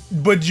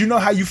 But you know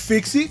how you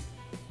fix it?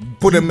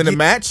 Put him in a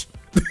match.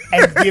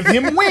 And give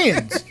him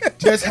wins.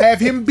 Just have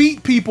him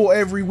beat people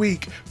every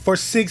week for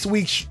 6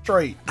 weeks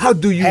straight. How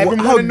do you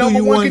want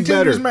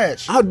better?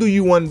 Match. How do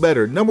you want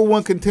better? Number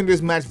one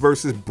contenders match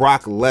versus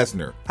Brock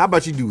Lesnar. How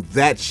about you do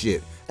that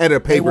shit at a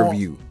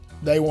pay-per-view?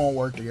 They won't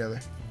work together.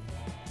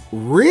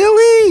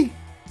 Really?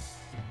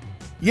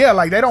 Yeah,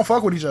 like they don't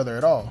fuck with each other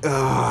at all.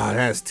 Ah,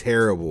 that's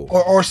terrible.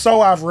 Or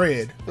so I've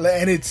read,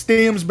 and it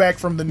stems back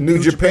from the New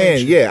Japan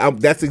shit. Yeah,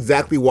 that's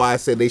exactly why I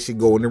said they should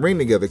go in the ring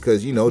together,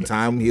 because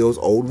time heals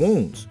old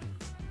wounds.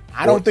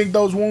 I don't think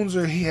those wounds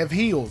have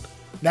healed.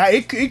 Now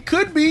it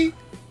could be.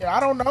 I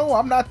don't know.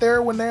 I'm not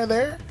there when they're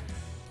there.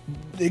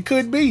 It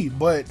could be,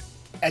 but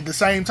at the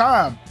same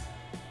time,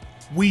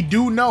 we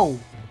do know.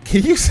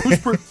 Can you say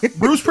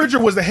Bruce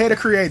Pritchard was the head of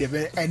creative,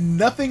 and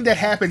nothing that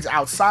happens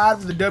outside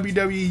of the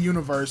WWE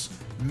universe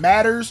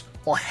matters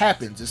or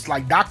happens. It's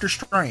like Doctor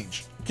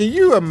Strange. Can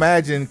you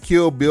imagine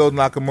Kill Bill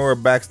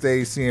Nakamura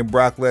backstage seeing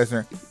Brock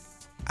Lesnar?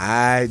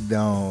 I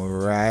don't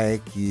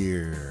like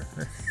you.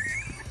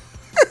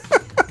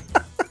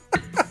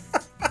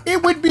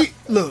 It would be,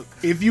 look,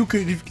 if you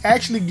could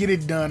actually get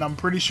it done, I'm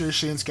pretty sure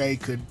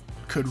Shinsuke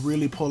could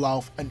really pull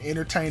off an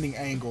entertaining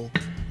angle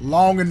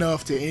long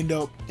enough to end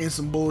up in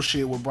some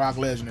bullshit with Brock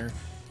Lesnar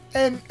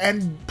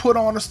and put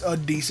on a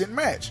decent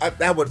match.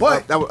 That would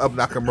up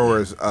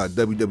Nakamura's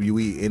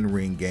WWE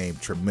in-ring game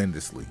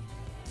tremendously.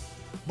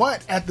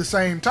 But at the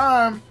same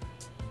time,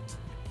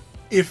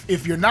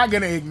 if you're not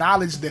going to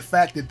acknowledge the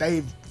fact that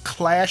they've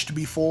clashed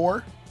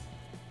before,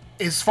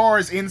 as far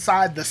as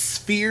inside the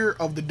sphere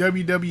of the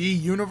WWE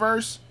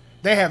universe,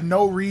 they have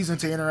no reason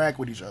to interact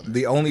with each other.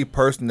 The only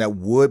person that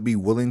would be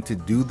willing to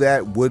do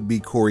that would be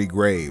Corey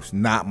Graves,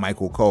 not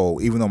Michael Cole.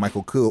 Even though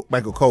Michael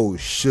Cole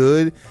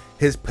should,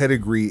 his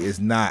pedigree is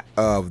not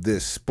of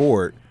this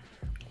sport.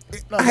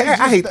 No,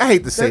 I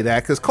hate to say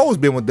that, because Cole's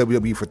been with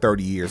WWE for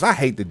 30 years. I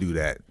hate to do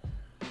that.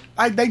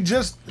 They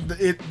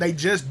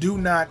just do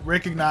not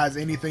recognize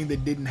anything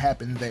that didn't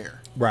happen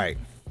there. Right.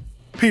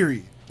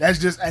 Period.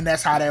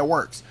 That's how that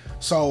works.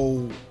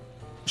 So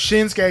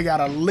Shinsuke got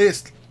a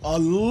list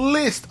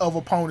of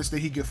opponents that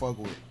he could fuck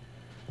with.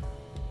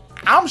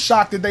 I'm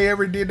shocked that they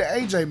ever did the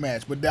AJ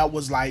match, but that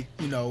was like,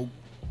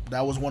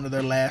 that was one of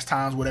their last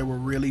times where they were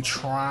really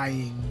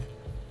trying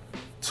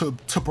to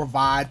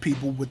provide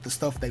people with the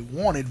stuff they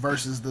wanted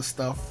versus the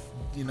stuff,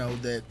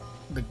 that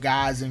the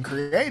guys in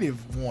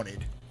creative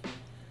wanted.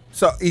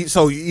 So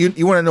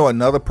you want to know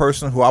another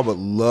person who I would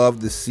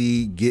love to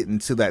see get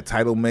into that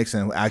title mix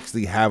and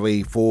actually have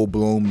a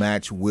full-blown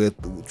match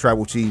with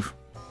Tribal Chief?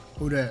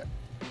 Who that?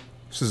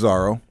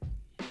 Cesaro.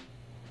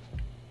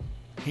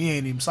 He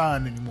ain't even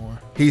signed anymore.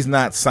 He's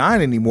not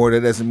signed anymore.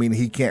 That doesn't mean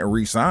he can't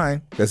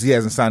re-sign, because he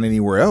hasn't signed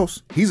anywhere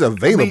else. He's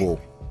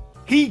available.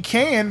 He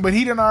can, but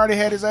he done already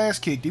had his ass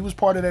kicked. He was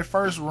part of that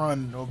first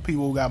run of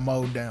people who got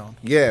mowed down.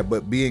 Yeah,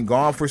 but being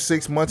gone for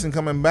 6 months and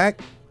coming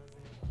back,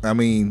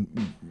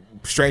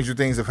 stranger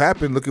things have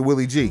happened. Look at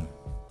Willie G.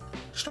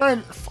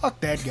 Fuck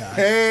that guy.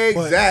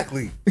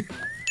 Exactly.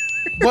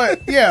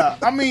 But yeah,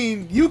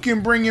 you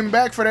can bring him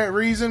back for that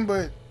reason,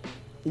 but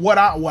what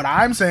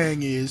I'm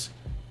saying is,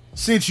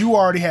 since you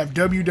already have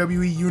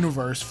WWE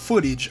Universe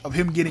footage of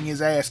him getting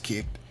his ass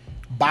kicked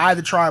by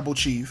the Tribal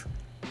Chief,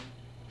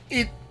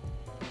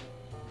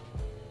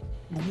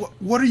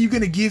 what are you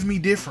going to give me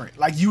different?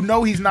 Like,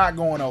 he's not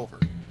going over.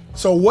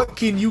 So what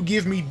can you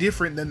give me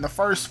different than the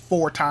first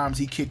 4 times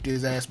he kicked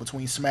his ass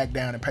between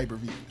SmackDown and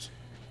pay-per-views?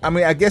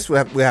 I guess we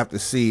have to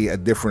see a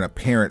different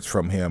appearance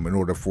from him in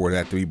order for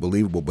that to be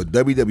believable. But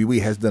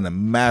WWE has done a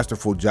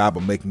masterful job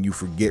of making you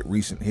forget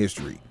recent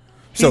history.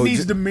 He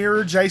needs to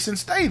mirror Jason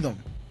Statham.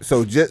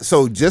 So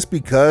just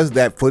because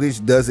that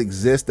footage does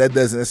exist, that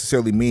doesn't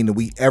necessarily mean that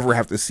we ever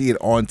have to see it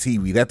on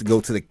TV. They have to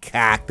go to the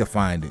CAC to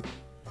find it.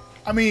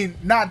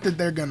 Not that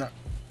they're gonna,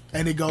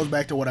 and it goes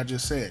back to what I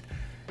just said.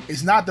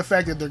 It's not the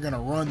fact that they're gonna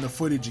run the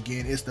footage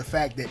again. It's the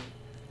fact that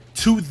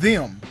to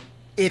them,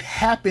 it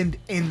happened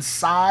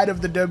inside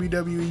of the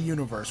WWE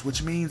universe,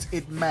 which means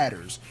it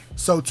matters.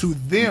 So to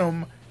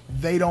them,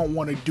 they don't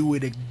want to do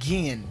it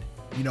again.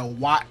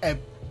 Why?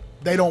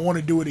 They don't want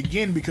to do it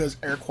again because,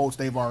 air quotes,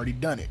 they've already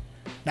done it.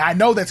 Now, I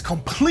know that's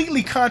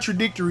completely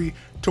contradictory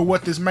to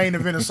what this main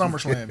event of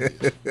SummerSlam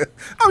is.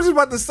 I was just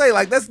about to say,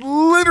 that's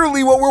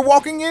literally what we're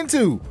walking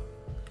into.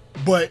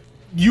 But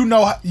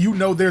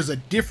there's a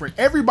difference.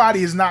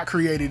 Everybody is not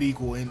created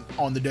equal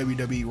on the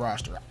WWE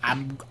roster.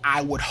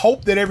 I would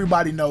hope that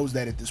everybody knows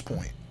that at this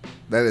point.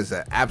 That is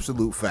an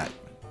absolute fact.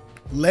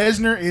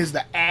 Lesnar is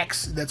the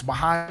axe that's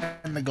behind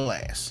the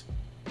glass.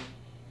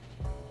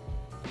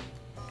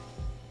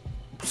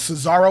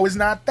 Cesaro is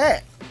not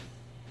that.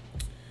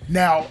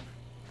 Now,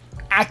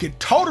 I could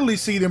totally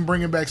see them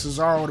bringing back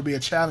Cesaro to be a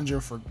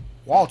challenger for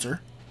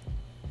Walter.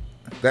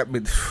 That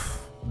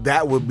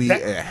would be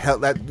a hell.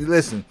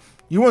 Listen,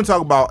 you want to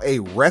talk about a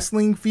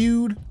wrestling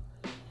feud?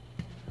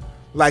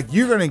 Like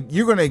you're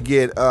gonna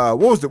get what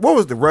was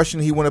the Russian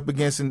he went up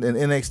against in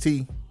NXT?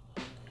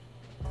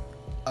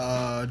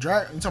 You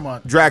talking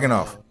about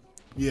Dragunov?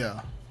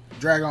 Yeah,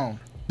 Dragon.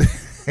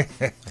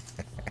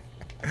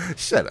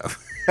 Shut up.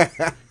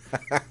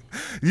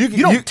 You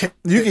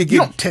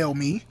don't tell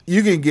me.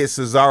 You can get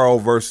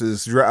Cesaro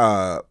versus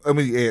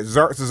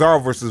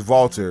Cesaro versus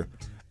Walter,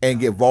 and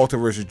get Walter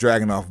versus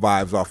Dragunov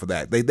vibes off of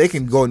that. They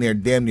can go in there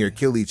and damn near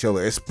kill each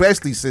other,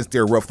 especially since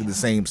they're roughly the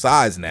same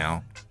size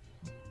now.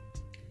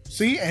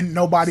 See, and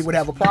nobody would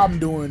have a problem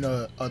doing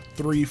a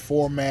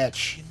 3-4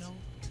 match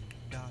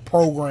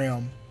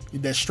program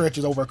that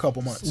stretches over a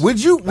couple months.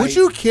 Would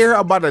you care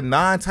about a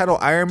non-title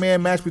Iron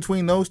Man match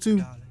between those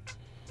two?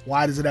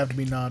 Why does it have to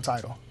be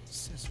non-title?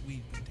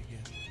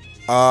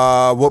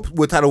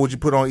 What title would you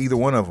put on either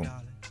one of them?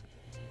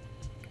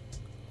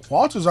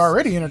 Walter's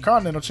already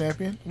Intercontinental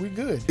Champion. We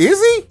good. Is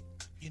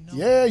he?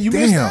 Yeah, you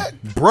missed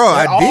that, bro.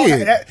 I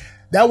did.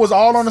 That was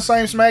all on the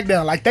same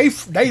SmackDown. Like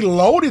they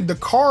loaded the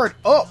card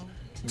up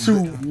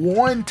to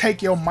one,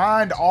 take your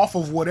mind off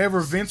of whatever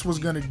Vince was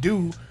gonna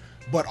do,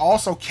 but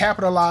also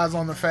capitalize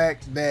on the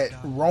fact that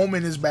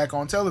Roman is back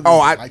on television.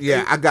 Oh,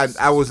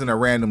 I was in a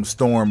random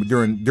storm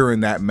during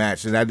that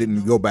match, and I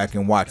didn't go back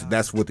and watch it.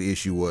 That's what the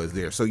issue was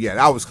there. So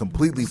yeah, I was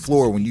completely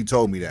floored when you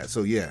told me that.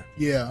 So yeah,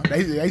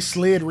 they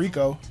slid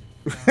Rico.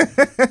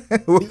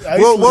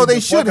 well, they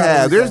should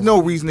have. There's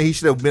no reason that he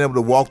should have been able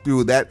to walk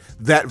through that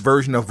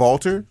version of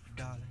Walter.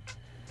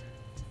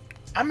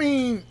 I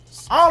mean,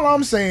 all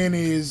I'm saying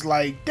is,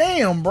 like,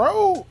 damn,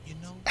 bro.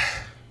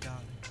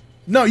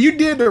 No, you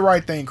did the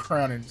right thing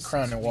crowning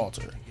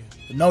Walter.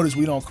 Notice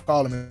we don't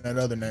call him that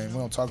other name. We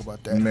don't talk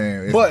about that.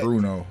 Man, it's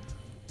Bruno.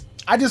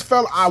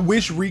 I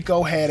wish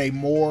Rico had a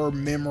more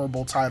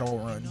memorable title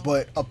run,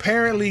 but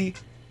apparently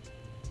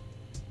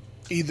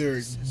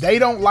either they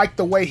don't like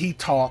the way he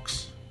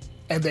talks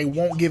and they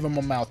won't give him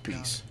a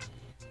mouthpiece.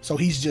 So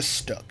he's just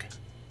stuck.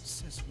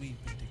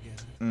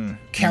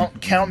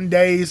 Counting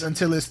days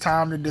until it's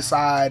time to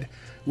decide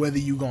whether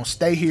you're going to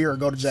stay here or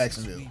go to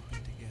Jacksonville.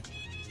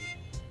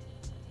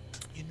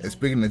 And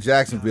speaking of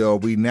Jacksonville,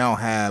 we now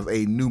have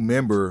a new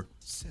member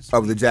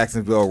of the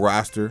Jacksonville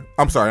roster.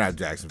 I'm sorry, not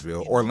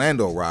Jacksonville,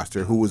 Orlando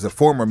roster, who was a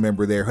former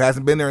member there, who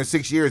hasn't been there in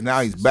 6 years.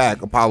 Now he's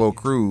back, Apollo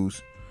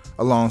Crews,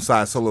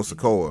 alongside Solo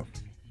Sikoa.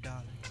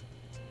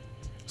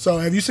 So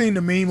have you seen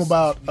the meme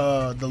about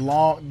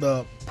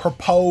the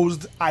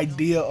proposed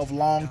idea of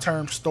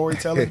long-term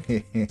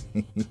storytelling?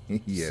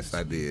 Yes,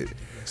 I did.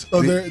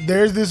 So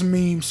there's this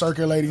meme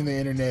circulating the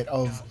internet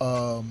of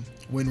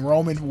when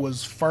Roman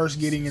was first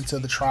getting into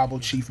the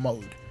tribal chief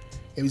mode.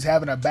 He was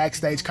having a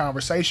backstage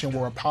conversation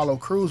where Apollo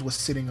Crews was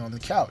sitting on the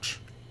couch.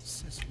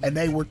 And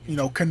they were,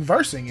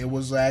 conversing. It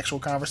was an actual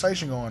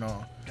conversation going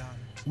on,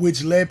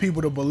 which led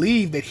people to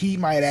believe that he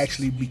might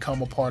actually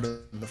become a part of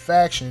the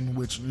faction,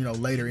 which,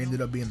 later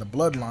ended up being the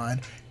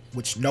Bloodline,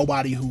 which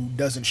nobody who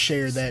doesn't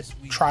share that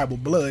tribal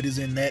blood is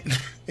in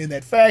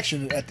that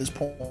faction at this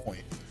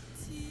point.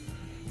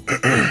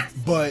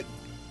 But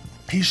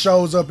he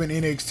shows up in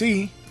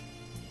NXT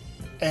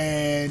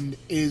and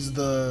is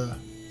the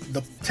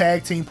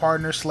tag team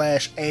partner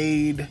 /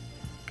 aide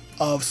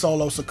of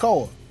Solo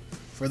Sikoa.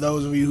 For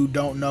those of you who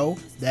don't know,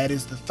 that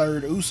is the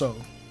third Uso.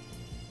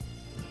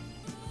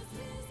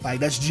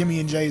 Like, that's Jimmy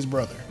and Jay's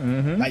brother.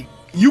 Mm-hmm. Like,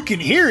 you can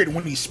hear it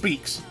when he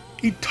speaks.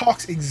 He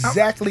talks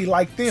exactly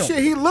like them.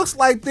 Shit, he looks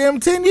like them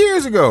 10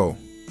 years ago.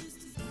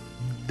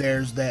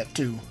 There's that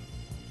too.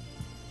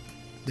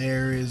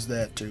 There is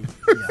that too.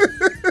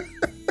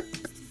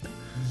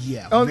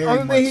 Yeah. Only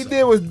thing he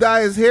did was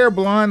dye his hair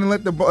blonde and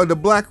let the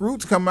black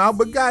roots come out.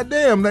 But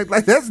goddamn,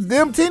 like that's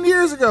them 10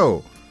 years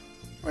ago.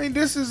 I mean,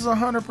 this is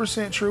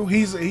 100% true.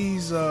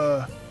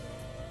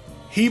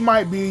 He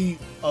might be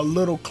a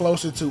little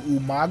closer to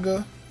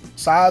Umaga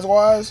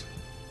size-wise,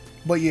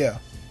 but yeah,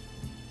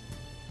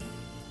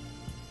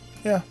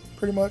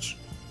 pretty much.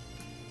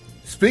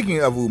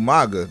 Speaking of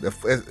Umaga,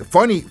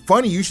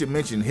 funny you should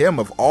mention him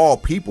of all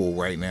people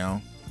right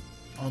now.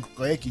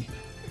 Uncle Eki.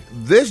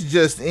 This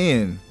just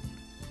in.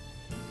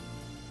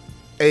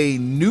 A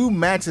new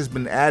match has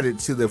been added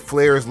to the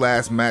Flair's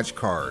last match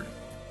card.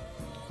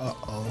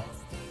 Uh-oh.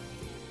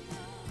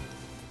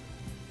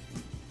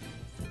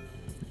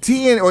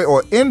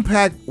 or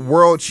Impact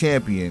World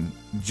Champion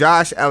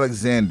Josh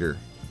Alexander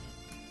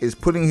is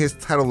putting his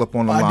title up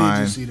on the line. I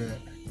did just see that.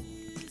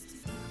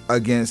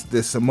 Against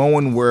the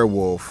Samoan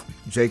Werewolf,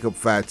 Jacob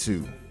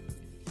Fatu.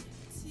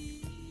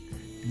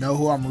 You know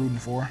who I'm rooting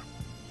for?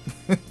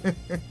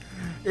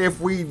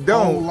 If we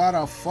don't, a whole lot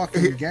of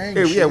fucking gang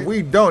shit. If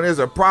we don't, there's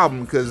a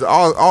problem because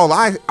all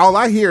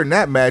I hear in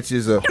that match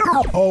is a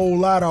whole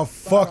lot of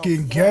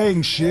fucking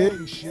gang shit.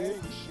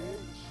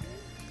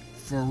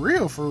 For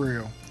real.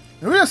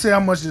 And we'll see how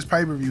much this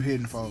pay-per-view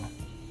hitting for.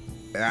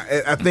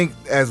 I think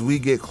as we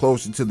get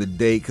closer to the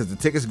date, because the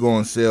tickets go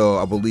on sale,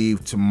 I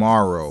believe,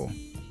 tomorrow.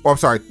 Oh, I'm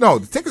sorry. No,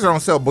 the tickets are on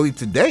sale, I believe,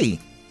 today.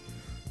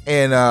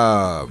 And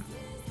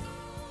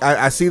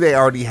I see they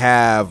already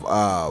have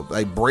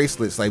like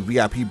bracelets, like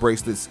VIP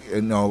bracelets,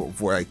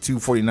 for like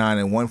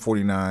 $249 and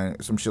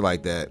 $149, some shit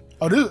like that.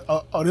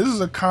 This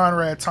is a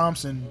Conrad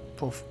Thompson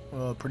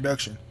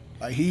production.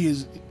 Like, he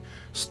is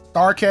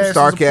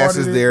Starcast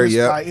is there.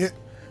 Yeah. Like,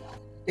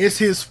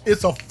 it's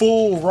a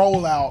full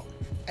rollout,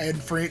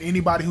 and for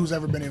anybody who's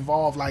ever been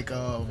involved, like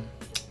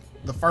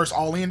the first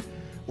All In,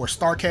 where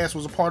Starcast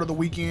was a part of the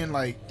weekend.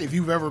 Like, if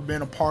you've ever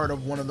been a part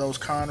of one of those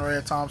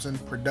Conrad Thompson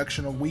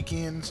production of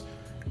weekends,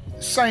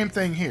 same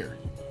thing here.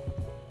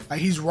 Like,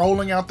 he's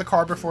rolling out the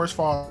carpet for his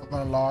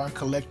father-in-law and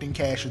collecting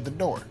cash at the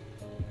door.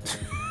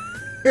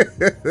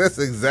 That's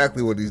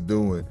exactly what he's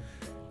doing.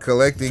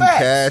 Collecting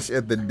Facts. cash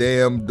at the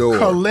damn door.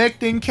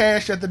 Collecting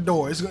cash at the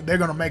door. They're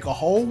going to make a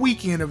whole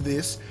weekend of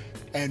this.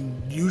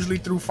 And usually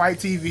through Fight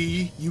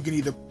TV, you can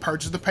either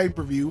purchase the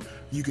pay-per-view,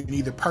 you can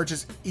either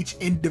purchase each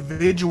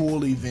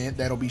individual event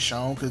that'll be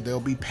shown, because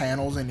there'll be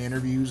panels and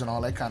interviews and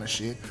all that kind of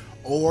shit,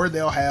 or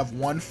they'll have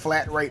one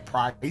flat rate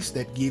price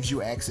that gives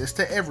you access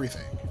to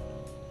everything.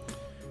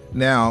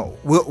 Now,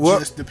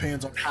 just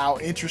depends on how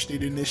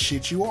interested in this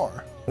shit you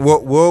are.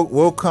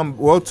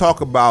 We'll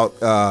talk about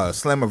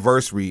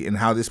Slammiversary and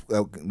how this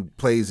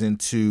plays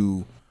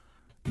into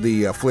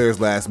the Flair's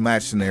last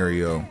match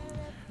scenario.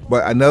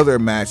 But another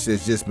match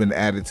that's just been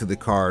added to the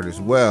card as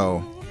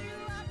well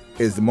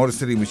is the Motor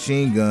City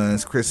Machine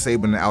Guns, Chris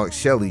Sabin and Alex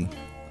Shelley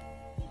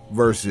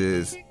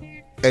versus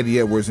Eddie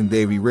Edwards and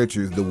Davey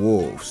Richards, the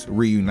Wolves,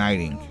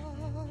 reuniting.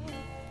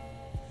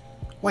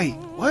 Wait,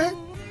 what?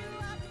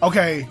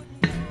 Okay.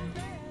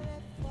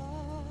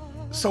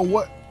 So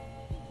what?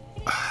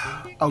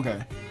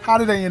 Okay. How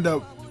did they end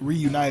up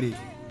reunited?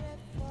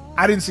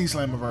 I didn't see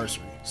Slammiversary.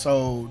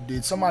 So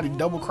did somebody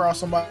double cross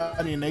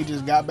somebody and they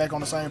just got back on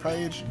the same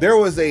page? There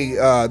was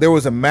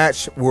a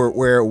match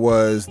where it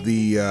was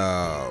the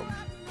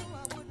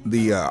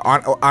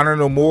Honor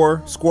No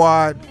More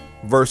squad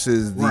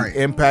versus the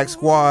Impact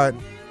squad.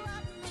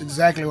 That's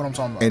exactly what I'm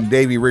talking about. And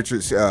Davey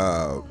Richards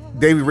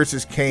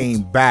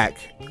came back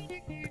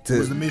to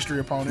was the mystery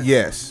opponent.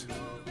 Yes.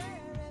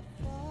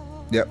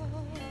 Yep.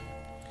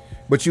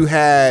 But you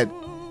had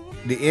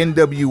the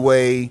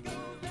NWA,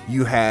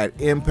 you had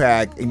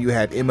Impact, and you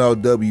had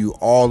MLW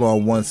all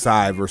on one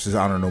side versus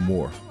Honor No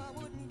More.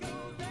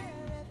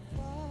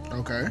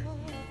 Okay.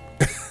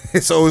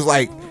 So it was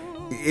like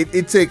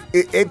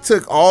it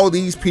took all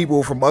these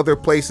people from other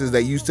places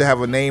that used to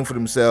have a name for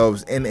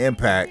themselves in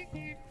Impact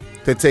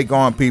to take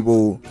on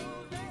people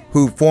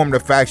who formed a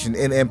faction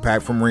in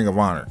Impact from Ring of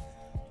Honor.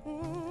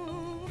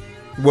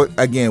 What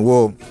again?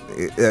 Well,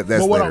 that's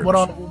but later.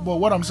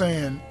 what I'm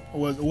saying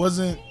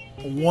wasn't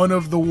one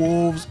of the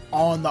Wolves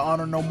on the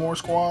Honor No More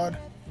squad?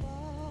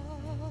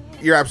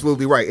 You're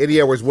absolutely right. Eddie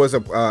Edwards was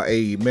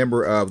a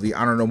member of the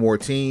Honor No More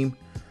team,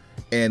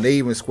 and they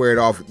even squared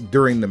off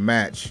during the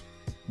match.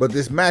 But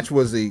this match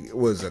was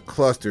a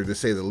cluster, to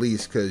say the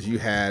least, because you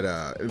had,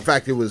 in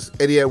fact, it was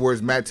Eddie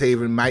Edwards, Matt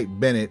Taven, Mike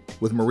Bennett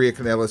with Maria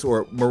Kanellis,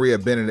 or Maria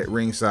Bennett at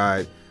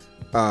ringside,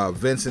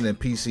 Vincent and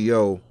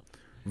PCO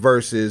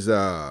versus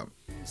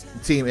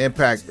Team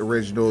Impact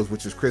Originals,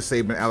 which is Chris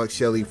Sabin, Alex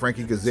Shelley,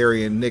 Frankie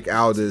Kazarian, Nick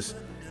Aldis,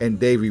 and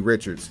Davey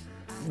Richards.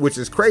 Which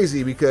is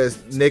crazy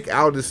because Nick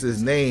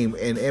Aldis's name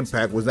in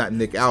Impact was not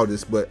Nick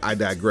Aldis, but I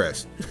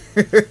digress.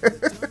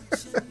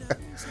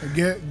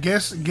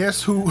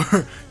 Guess who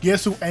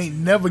ain't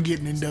never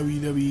getting in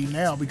WWE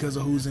now because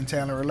of who's in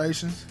talent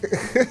relations?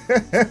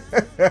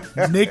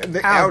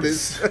 Nick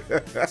Aldis.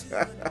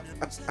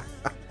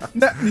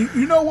 Now,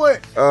 you know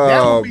what?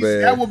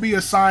 That would be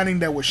a signing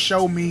that would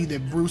show me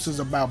that Bruce is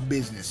about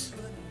business.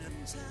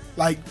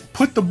 Like,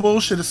 put the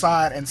bullshit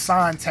aside and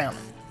sign talent.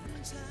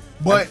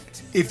 But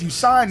if you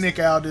sign Nick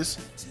Aldis,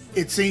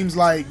 it seems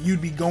like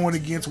you'd be going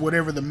against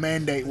whatever the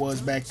mandate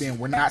was back then.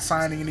 We're not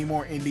signing any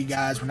more indie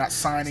guys. We're not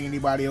signing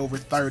anybody over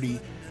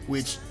 30,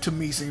 which to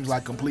me seems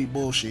like complete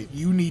bullshit.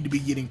 You need to be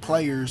getting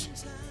players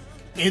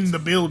in the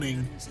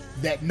building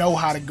that know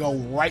how to go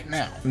right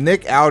now.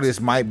 Nick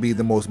Aldis might be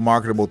the most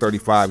marketable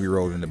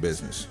 35-year-old in the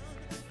business.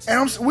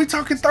 And we're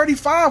talking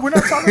 35. We're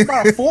not talking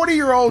about a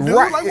 40-year-old dude.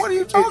 Right. Like, what are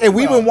you talking about? And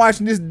we've been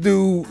watching this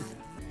dude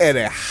at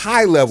a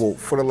high level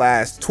for the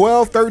last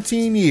 12,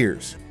 13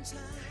 years.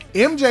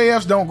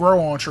 MJFs don't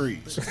grow on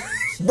trees.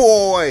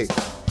 Boy.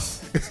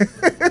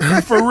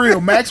 For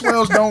real,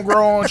 Maxwell's don't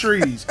grow on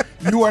trees.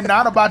 You are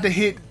not about to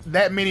hit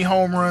that many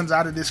home runs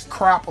out of this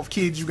crop of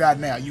kids you got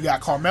now. You got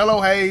Carmelo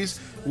Hayes,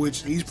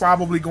 which he's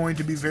probably going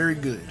to be very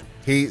good.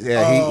 He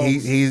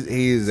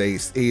is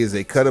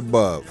a cut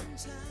above.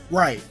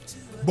 Right.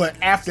 But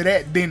after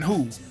that, then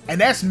who?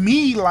 And that's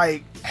me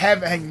like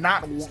having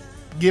not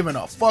given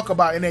a fuck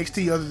about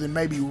NXT other than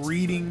maybe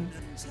reading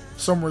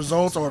some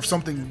results or if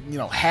something,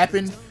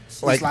 happened.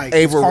 Like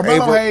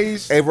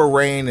Ava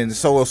Rain and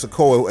Solo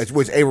Sikoa,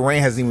 which Ava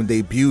Rain hasn't even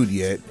debuted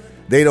yet.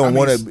 They don't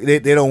want to. They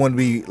don't want to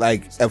be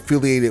like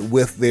affiliated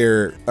with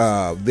their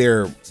I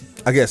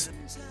guess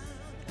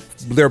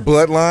their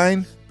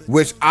bloodline,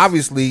 which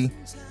obviously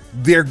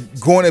they're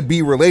going to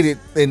be related.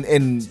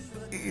 And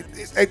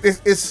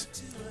it's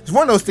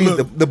one of those things.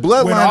 Look, the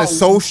bloodline is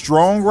so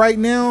strong right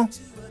now.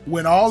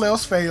 When all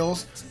else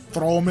fails,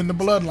 throw them in the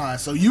bloodline.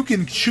 So you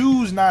can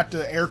choose not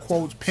to, air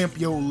quotes, pimp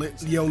your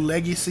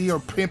legacy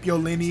or pimp your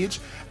lineage.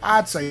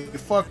 I'd say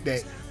fuck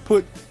that.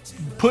 Put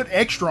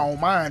extra on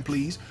mine,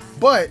 please.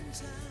 But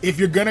if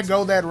you're gonna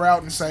go that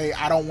route and say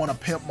I don't want to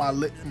pimp my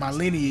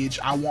lineage,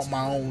 I want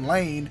my own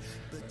lane,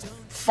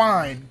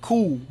 fine,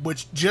 cool.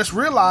 But just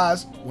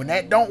realize when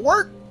that don't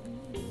work,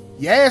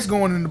 your ass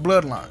going in the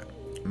bloodline.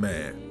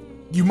 Man,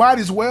 you might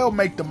as well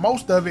make the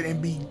most of it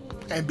and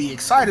be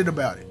excited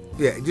about it.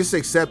 Yeah, just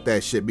accept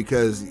that shit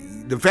because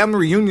the family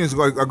reunions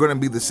are going to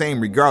be the same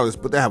regardless,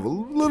 but they have a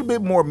little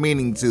bit more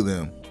meaning to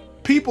them.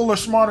 people are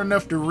smart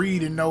enough to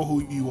read and know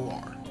who you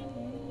are.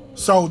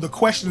 So the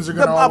questions are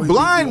going to A always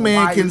blind be,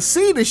 man can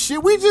see the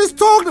shit. We just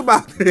talked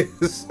about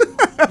this.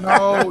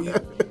 No,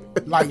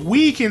 like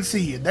we can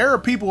see it. There are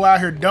people out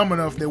here dumb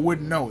enough that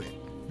wouldn't know it.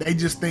 They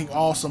just think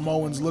all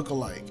Samoans look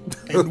alike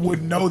and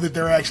wouldn't know that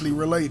they're actually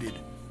related.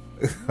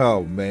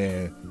 Oh,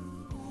 man.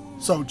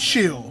 So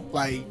chill.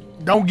 Like,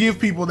 don't give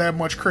people that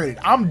much credit.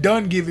 I'm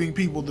done giving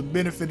people the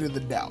benefit of the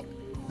doubt.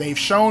 They've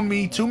shown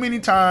me too many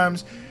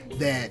times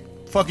that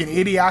fucking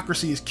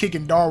idiocracy is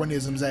kicking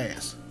Darwinism's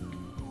ass.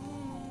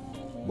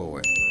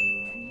 Boy.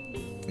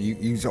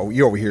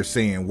 You over here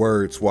saying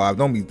words, Suave.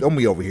 Don't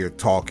be over here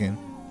talking.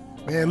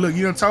 Man, look,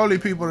 you done told these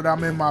people that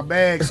I'm in my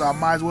bag, so I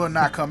might as well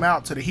not come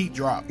out to the heat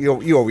drop.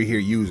 You over here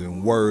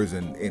using words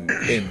and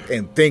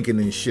thinking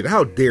and shit.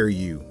 How dare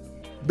you?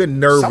 The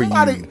nerve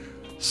of you.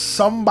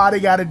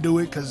 Somebody got to do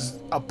it because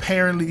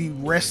apparently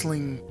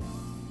wrestling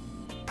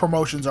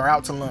promotions are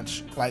out to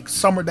lunch. Like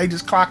summer, they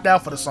just clocked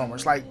out for the summer.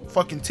 It's like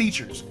fucking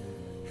teachers.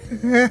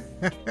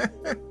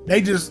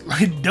 They just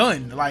like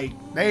done. Like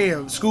they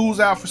have school's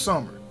out for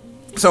summer.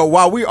 So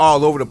while we're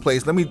all over the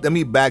place, let me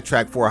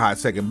backtrack for a hot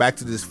second. Back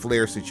to this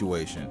Flair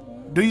situation.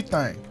 Do you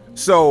think?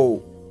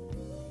 So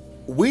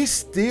we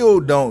still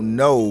don't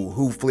know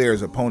who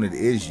Flair's opponent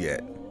is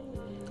yet.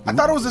 I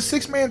thought it was a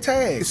 6-man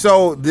tag.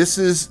 So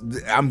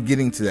I'm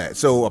getting to that.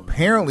 So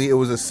apparently it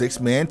was a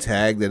 6-man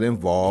tag that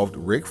involved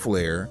Ric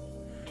Flair.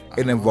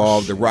 It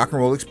involved the Rock and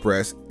Roll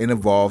Express. It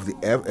involved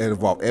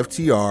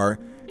FTR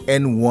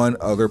and one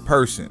other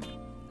person.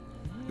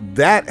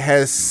 That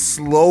has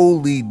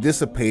slowly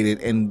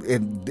dissipated, and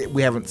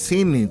we haven't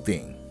seen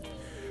anything.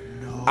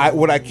 No.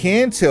 What I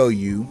can tell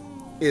you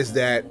is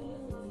that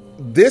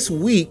this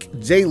week,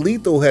 Jay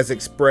Lethal has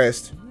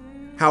expressed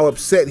how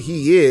upset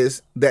he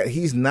is that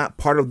he's not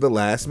part of the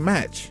last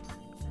match.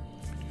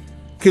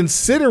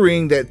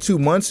 Considering that 2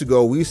 months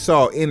ago we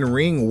saw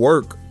in-ring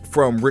work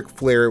from Ric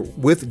Flair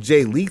with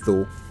Jay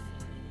Lethal,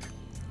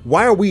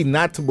 why are we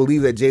not to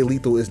believe that Jay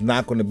Lethal is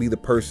not going to be the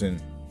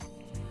person?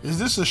 Is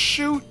this a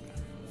shoot?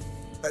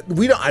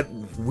 We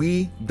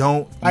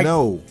don't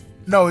know.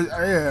 No,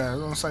 yeah, I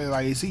was gonna say,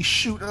 like, is he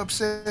shoot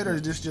upset or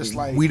is this just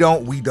like we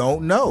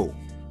don't know?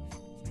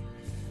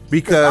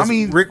 Because I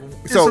mean,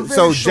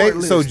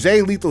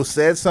 Jay Lethal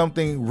said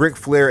something, Ric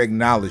Flair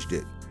acknowledged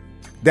it.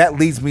 That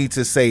leads me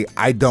to say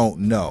I don't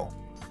know.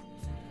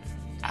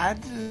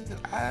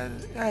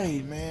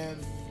 Hey man,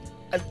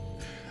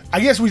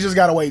 I guess we just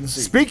gotta wait and see.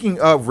 Speaking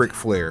of Ric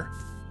Flair,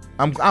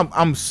 I'm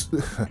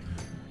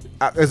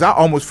as I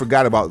almost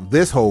forgot about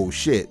this whole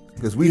shit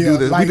because we do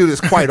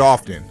this quite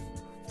often.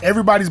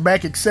 Everybody's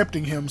back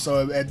accepting him,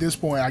 so at this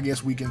point, I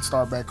guess we can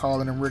start back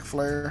calling him Ric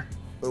Flair.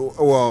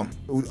 Well,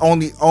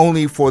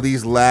 only for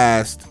these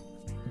last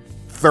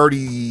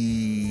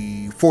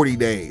 30, 40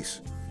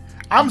 days.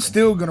 I'm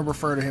still gonna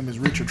refer to him as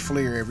Richard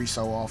Flair every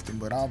so often,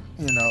 but I'm,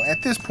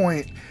 at this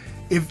point,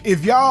 if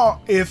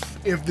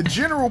the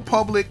general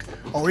public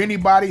or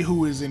anybody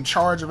who is in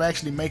charge of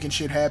actually making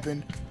shit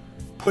happen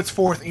puts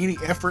forth any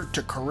effort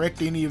to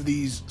correct any of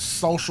these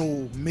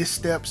social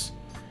missteps,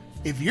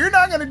 if you're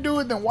not gonna do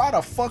it, then why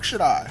the fuck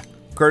should I?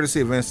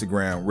 Courtesy of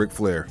Instagram, Ric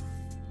Flair.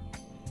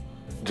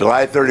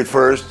 July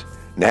 31st,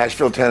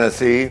 Nashville,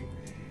 Tennessee,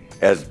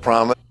 as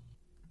promised,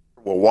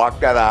 we'll walk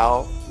that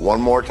aisle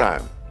one more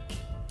time.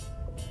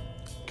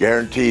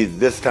 Guaranteed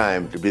this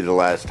time to be the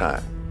last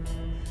time.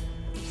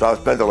 So I've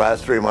spent the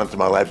last 3 months of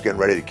my life getting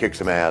ready to kick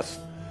some ass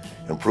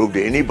and prove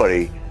to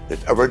anybody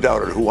that's ever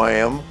doubted who I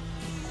am,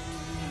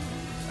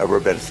 ever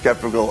been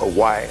skeptical of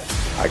why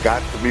I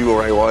got to be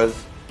where I was,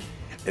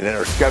 and then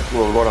are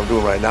skeptical of what I'm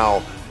doing right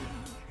now,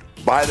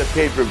 buy the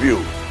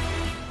pay-per-view.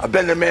 I've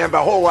been the man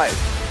my whole life.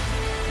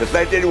 Since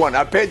 1981,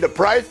 I paid the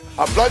price,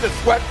 I've blood and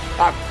sweat,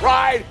 I've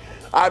cried,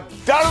 I've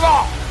done it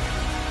all.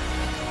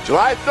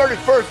 July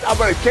 31st, I'm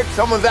gonna kick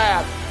someone's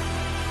ass.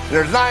 And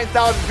there's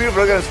 9,000 people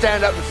that are gonna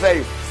stand up and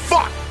say,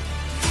 fuck!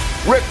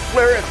 Ric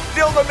Flair is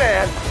still the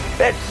man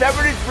at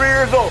 73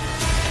 years old.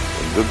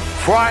 And to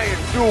try and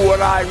do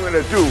what I'm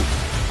gonna do,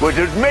 which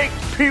is make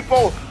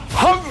people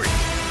hungry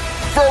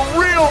for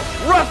real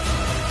wrestling.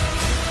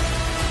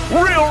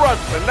 Real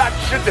wrestling, not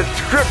shit that's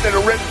scripted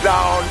or written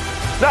down,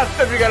 not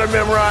stuff you gotta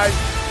memorize.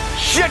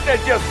 Shit that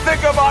you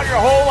think about your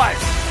whole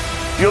life.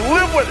 You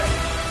live with it.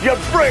 You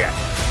bring it.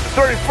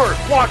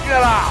 31st, walking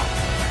it out.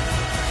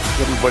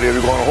 Everybody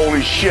will be going,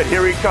 holy shit,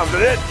 here he comes.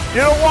 And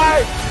you know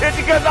why? It's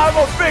because I'm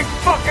a big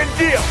fucking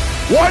deal.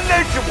 One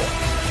nation,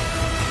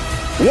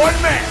 one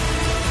man,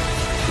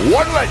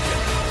 one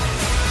legend,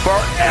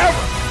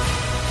 forever.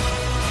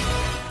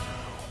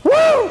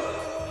 Woo!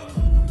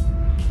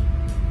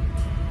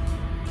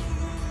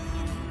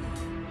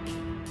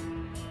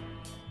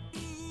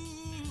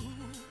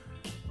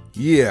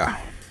 Yeah.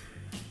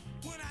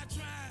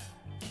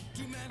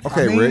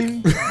 Okay,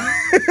 Rick.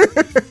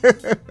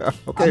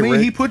 Okay,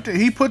 Rick. he put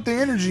the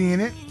energy in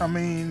it. I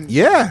mean,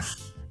 yeah.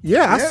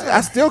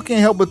 I still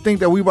can't help but think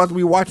that we about to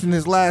be watching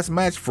this last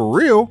match for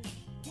real.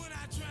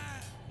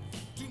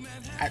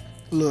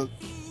 Look,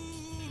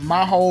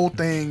 my whole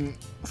thing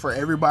for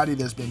everybody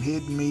that's been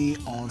hitting me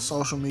on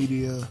social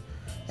media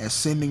and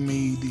sending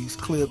me these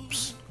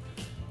clips.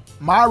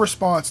 My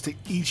response to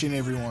each and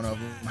every one of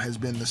them has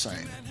been the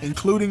same,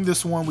 including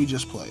this one we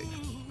just played.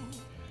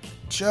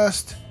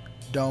 Just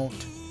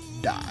don't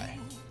die.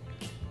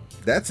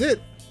 That's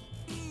it.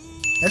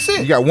 That's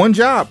it. You got one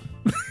job.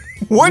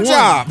 one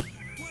job.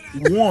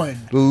 One.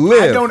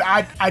 Live.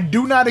 I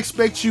do not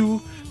expect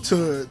you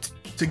to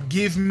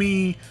give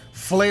me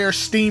Flair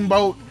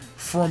Steamboat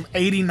from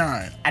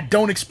 '89. I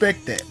don't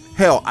expect that.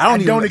 Hell, I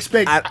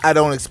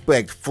don't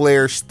expect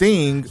Flair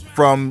Sting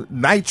from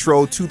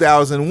Nitro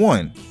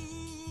 2001.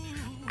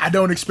 I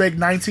don't expect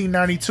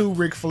 1992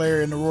 Ric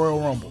Flair in the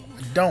Royal Rumble.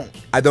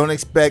 I don't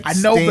expect. I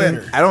know Sting,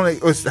 better. I don't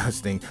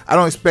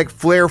expect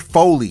Flair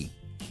Foley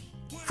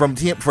for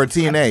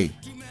TNA.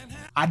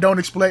 I don't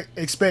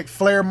expect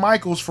Flair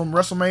Michaels from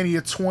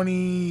WrestleMania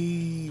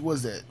 20.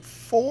 Was that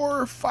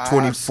 4, 5,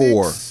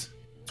 24? 6?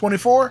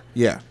 24?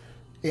 Yeah.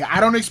 Yeah, I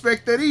don't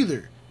expect that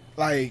either.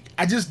 Like,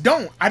 I just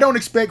don't. I don't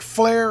expect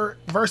Flair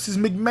versus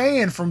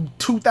McMahon from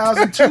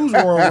 2002's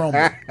Royal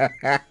Rumble.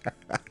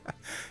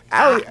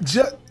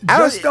 Just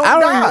don't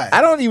die.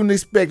 I don't even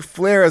expect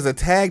Flair as a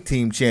tag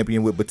team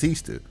champion with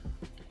Batista.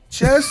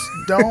 Just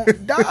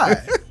don't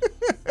die.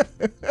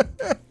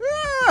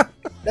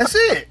 That's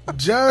it.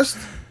 Just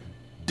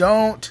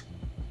don't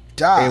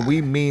die. And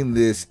we mean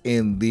this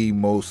in the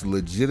most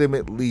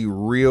legitimately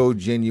real,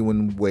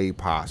 genuine way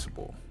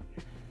possible.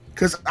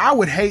 Because I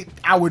would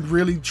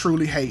really,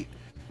 truly hate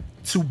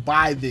to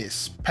buy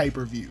this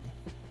pay-per-view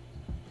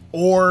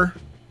or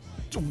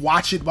to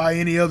watch it by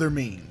any other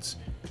means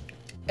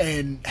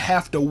and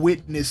have to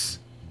witness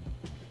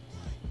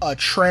a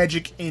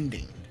tragic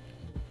ending.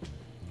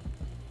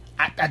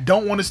 I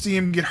don't want to see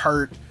him get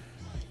hurt.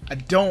 I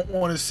don't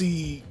want to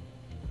see...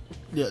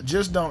 Yeah,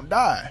 just don't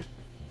die.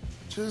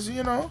 Just,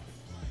 your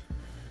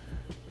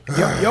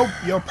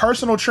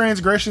personal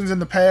transgressions in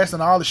the past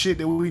and all the shit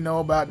that we know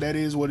about, that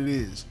is what it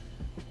is.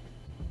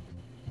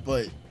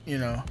 But,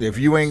 if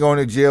you ain't going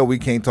to jail, we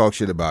can't talk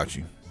shit about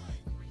you.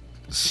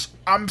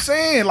 I'm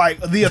saying, like,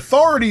 the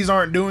authorities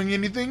aren't doing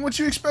anything. What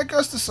you expect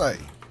us to say?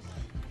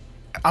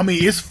 I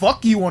mean, it's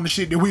fuck you on the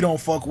shit that we don't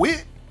fuck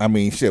with. I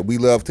mean, shit, we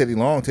love Teddy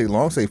Long. Teddy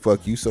Long say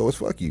fuck you, so it's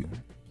fuck you.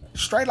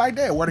 Straight like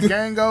that. Where the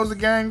gang goes, the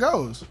gang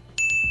goes.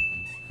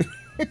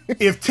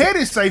 If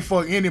Teddy say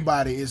fuck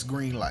anybody, it's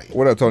green light.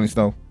 What up, Tony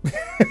Snow?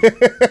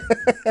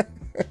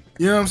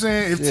 You know what I'm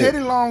saying? If Teddy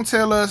Long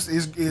tell us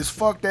is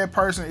fuck that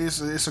person,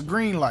 it's a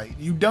green light.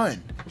 You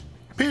done.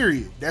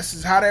 Period. That's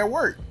just how that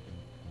works.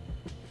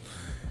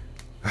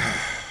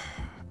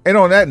 And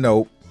on that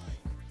note,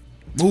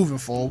 moving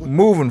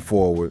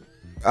forward,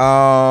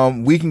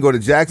 we can go to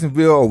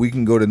Jacksonville or we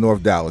can go to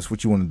North Dallas.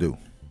 What you want to do?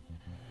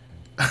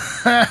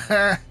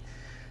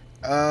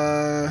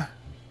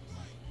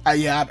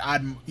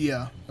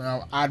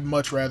 I'd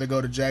much rather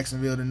go to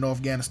Jacksonville than North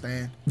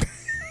Afghanistan.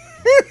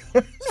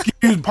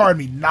 Pardon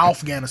me, North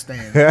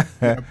Afghanistan.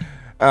 All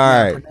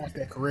right, pronounce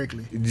that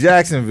correctly.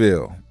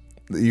 Jacksonville.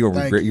 You're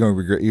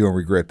gonna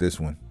regret this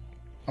one.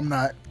 I'm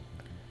not.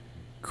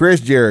 Chris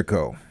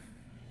Jericho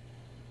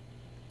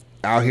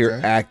out here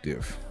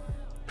active,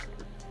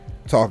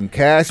 talking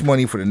cash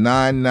money for the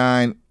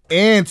 9-9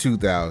 and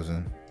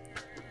 2000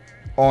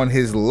 on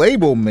his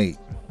label mate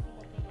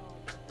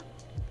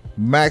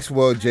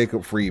Maxwell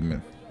Jacob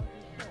Friedman.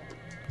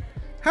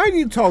 How do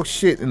you talk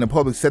shit in a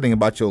public setting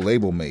about your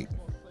label mate?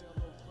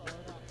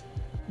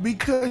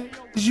 Because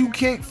you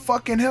can't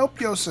fucking help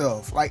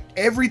yourself. Like,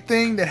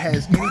 everything that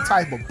has any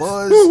type of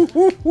buzz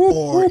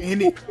or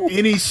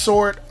any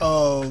sort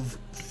of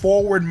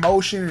forward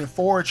motion and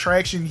forward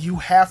traction, you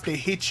have to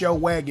hit your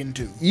wagon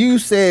to. You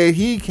said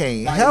he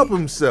can't help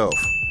himself.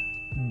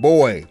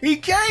 Boy. He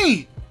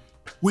can't.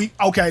 Let's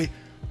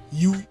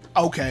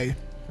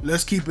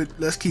keep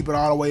it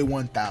all the way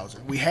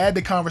 1,000. We had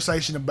the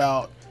conversation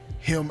about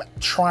him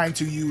trying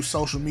to use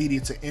social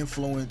media to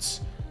influence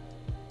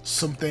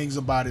some things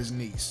about his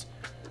niece.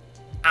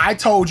 I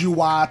told you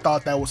why I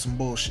thought that was some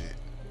bullshit.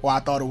 Why I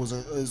thought it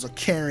was a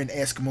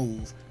Karen-esque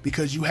move.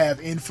 Because you have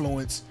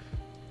influence,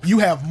 you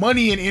have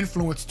money and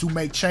influence to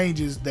make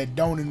changes that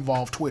don't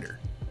involve Twitter.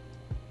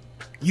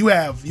 You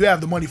have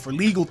the money for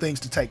legal things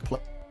to take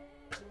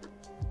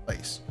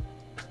place.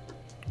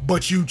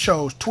 But you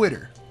chose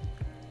Twitter.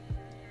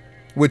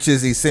 Which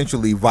is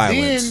essentially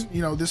violence.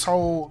 Then, this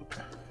whole...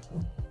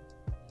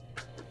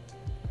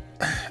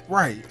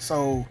 Right,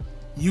 so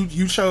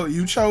you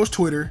chose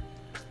Twitter,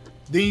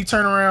 then you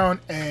turn around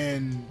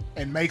and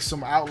make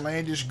some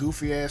outlandish,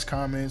 goofy ass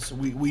comments.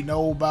 We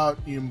know about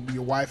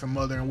your wife and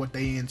mother and what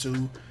they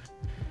into,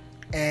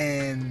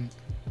 and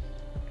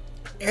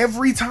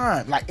every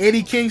time, like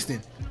Eddie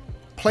Kingston,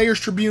 Players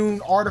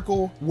Tribune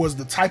article was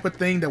the type of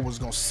thing that was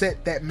gonna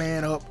set that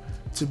man up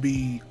to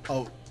be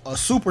a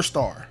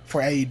superstar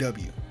for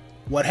AEW.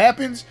 What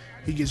happens?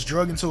 He gets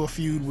drugged into a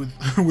feud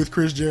with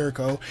Chris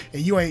Jericho,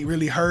 and you ain't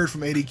really heard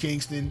from Eddie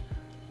Kingston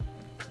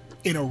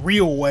in a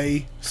real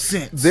way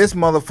since. This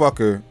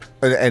motherfucker,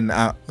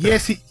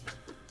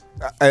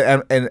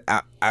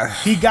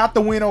 He got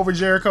the win over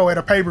Jericho at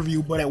a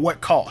pay-per-view, but at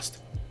what cost?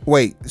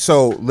 Wait,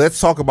 so let's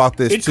talk about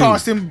this too.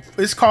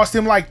 It's cost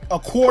him like a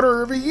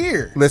quarter of a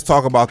year. Let's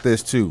talk about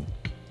this too.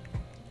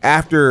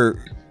 After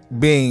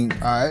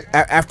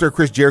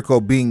Chris Jericho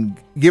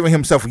giving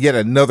himself yet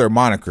another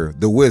moniker,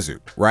 the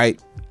Wizard,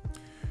 right?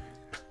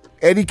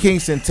 Eddie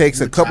Kingston takes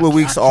a couple of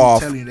weeks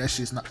off. Telling you that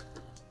shit's not.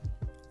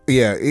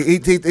 Yeah,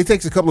 it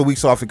takes a couple of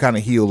weeks off to kind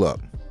of heal up.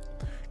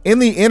 In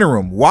the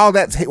interim, while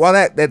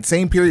that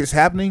same period is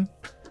happening,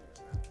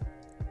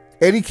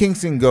 Eddie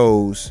Kingston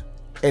goes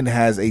and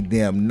has a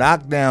damn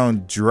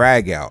knockdown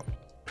drag out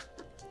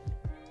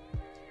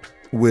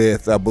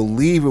with, I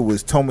believe it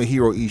was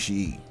Tomohiro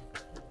Ishii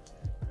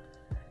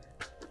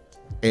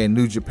in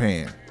New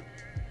Japan.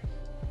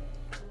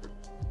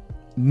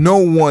 No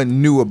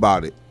one knew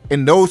about it,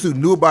 and those who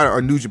knew about it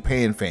are New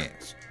Japan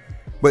fans.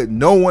 But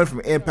no one from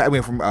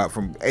Impact, from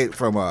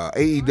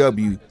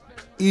AEW,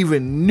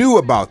 even knew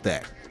about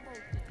that.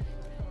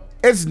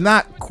 It's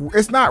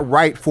not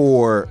right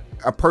for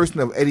a person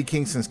of Eddie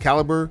Kingston's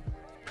caliber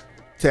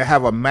to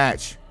have a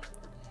match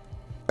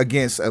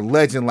against a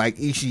legend like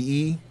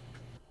Ishii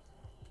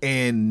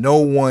and no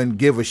one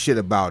give a shit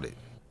about it.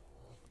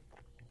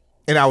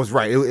 And I was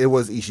right. It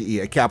was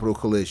Ishii at Capital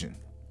Collision.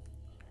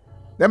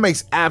 That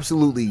makes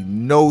absolutely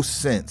no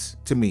sense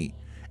to me.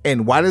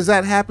 And why does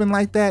that happen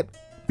like that?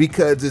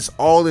 Because it's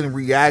all in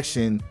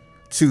reaction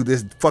to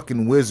this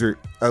fucking Wizard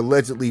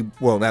allegedly,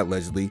 well, not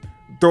allegedly,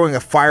 throwing a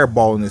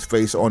fireball in his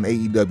face on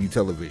AEW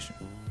television.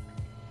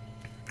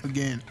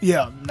 Again,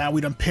 yeah, now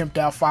we done pimped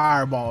out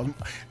fireballs.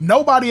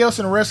 Nobody else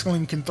in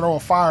wrestling can throw a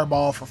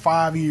fireball for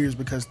 5 years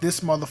because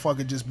this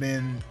motherfucker just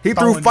been... He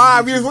threw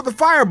 5 years worth of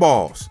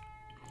fireballs.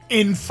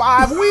 In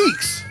 5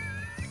 weeks.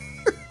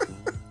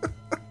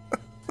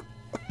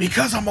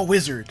 Because I'm a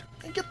wizard.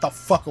 Get the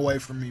fuck away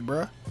from me,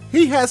 bruh.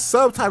 He has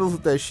subtitles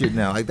with that shit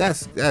now. Like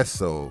that's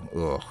so.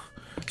 Ugh.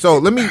 So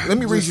let me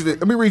read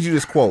you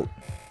this quote,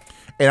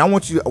 and I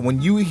want you,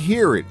 when you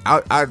hear it,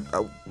 I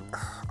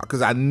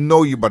because I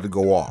know you're about to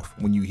go off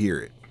when you hear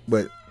it,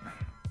 but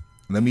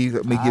let me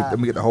get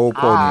the whole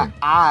quote in.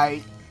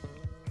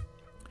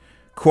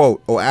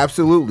 Quote, oh,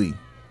 absolutely.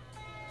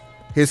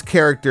 His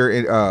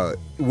character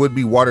would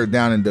be watered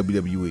down in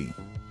WWE.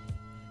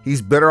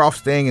 He's better off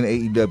staying in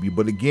AEW,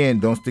 but again,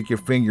 don't stick your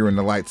finger in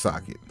the light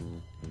socket.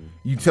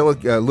 You tell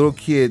a little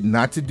kid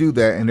not to do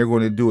that, and they're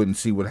going to do it and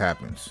see what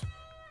happens.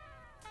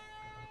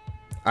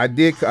 I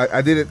did it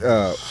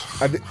to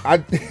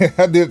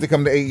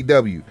come to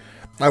AEW.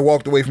 I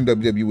walked away from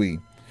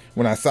WWE.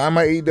 When I signed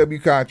my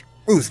AEW contract,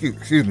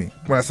 excuse me.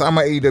 When I signed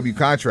my AEW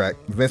contract,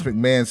 Vince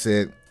McMahon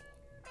said,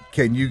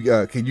 "Can you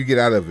get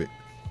out of it?"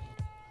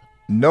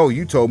 No,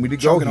 you told me to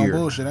go here.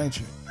 On bullshit, ain't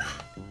you?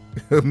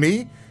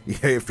 Me? Yeah,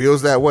 it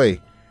feels that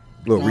way.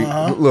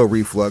 Little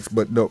reflux,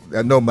 but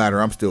no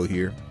matter. I'm still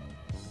here.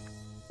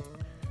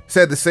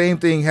 Said the same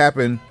thing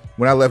happened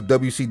when I left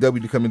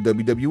WCW to come to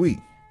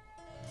WWE.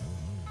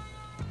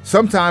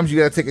 Sometimes you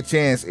got to take a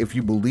chance. If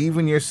you believe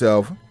in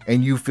yourself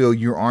and you feel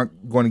you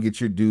aren't going to get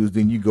your dues,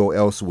 then you go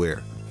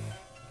elsewhere.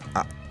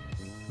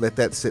 Let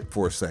that sit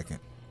for a second.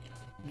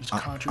 You just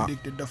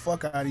contradicted the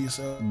fuck out of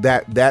yourself.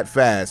 That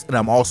fast. And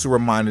I'm also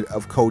reminded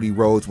of Cody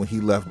Rhodes when he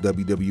left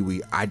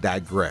WWE. I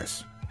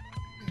digress.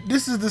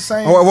 This is the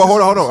same. Oh, well,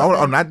 hold on.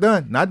 I'm not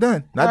done. Not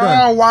done.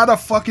 Why the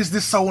fuck is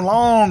this so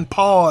long?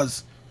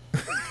 Pause.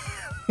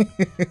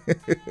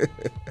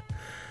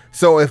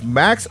 So if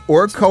Max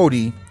or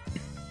Cody,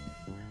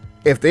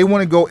 if they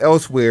want to go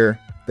elsewhere,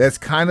 that's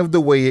kind of the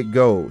way it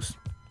goes.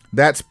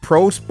 That's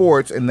pro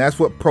sports, and that's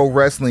what pro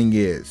wrestling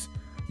is.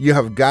 You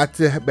have got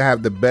to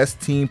have the best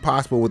team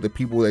possible with the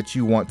people that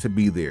you want to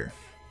be there.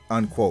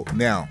 Unquote.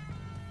 Now,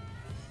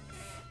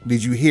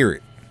 did you hear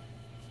it?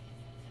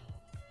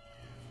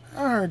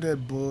 I heard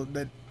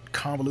that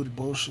convoluted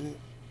bullshit.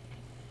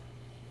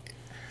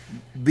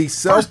 The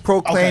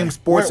self-proclaimed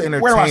sports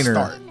entertainer. Where do I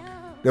start?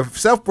 The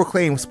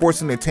self-proclaimed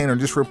sports entertainer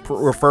just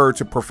referred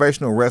to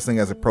professional wrestling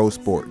as a pro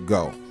sport.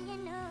 Go.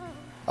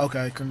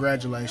 Okay,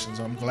 congratulations.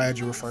 I'm glad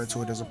you referred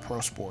to it as a pro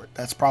sport.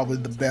 That's probably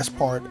the best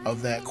part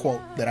of that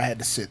quote that I had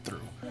to sit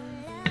through.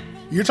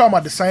 You're talking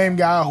about the same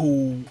guy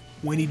who,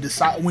 when he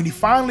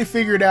finally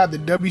figured out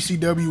that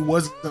WCW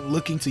wasn't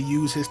looking to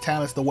use his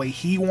talents the way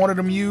he wanted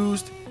them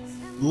used,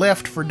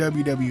 left for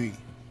WWE.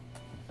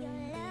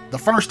 The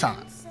first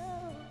time.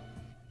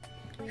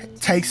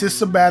 Takes his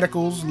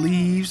sabbaticals,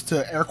 leaves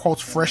to air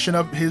quotes freshen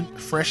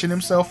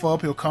himself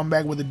up. He'll come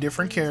back with a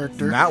different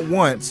character. Not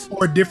once.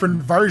 Or a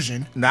different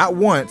version. Not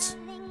once.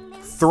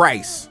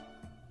 Thrice.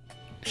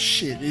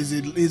 Shit, is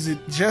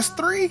it just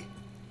 3?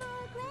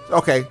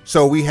 Okay,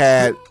 so we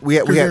had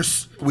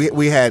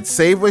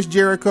Save Us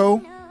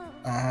Jericho.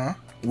 Uh-huh.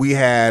 We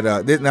had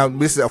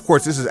this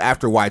is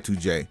after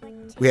Y2J.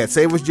 We had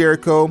Save Us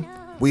Jericho.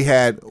 We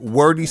had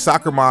Wordy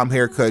Soccer Mom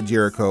Haircut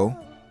Jericho.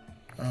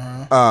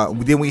 Uh-huh.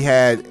 Then we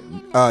had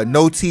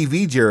No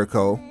TV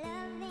Jericho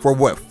for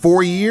what,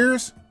 4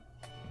 years?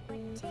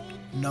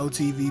 No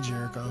TV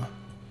Jericho.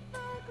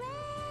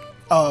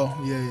 Oh,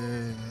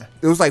 yeah.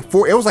 It was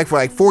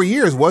for 4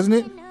 years, wasn't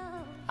it?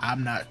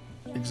 I'm not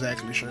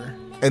exactly sure.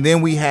 And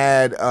then we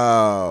had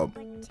The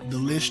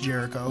List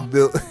Jericho.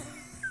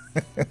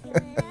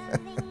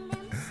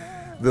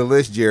 The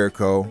List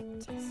Jericho.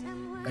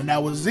 And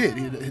that was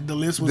it. The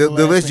List was the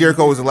List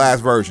Jericho was the last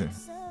version.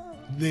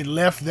 Then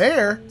left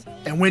there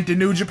and went to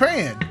New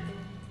Japan.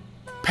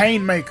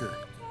 Painmaker.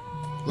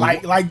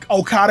 Like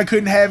Okada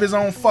couldn't have his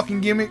own fucking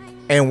gimmick.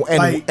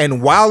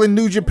 And while in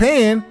New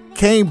Japan,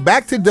 came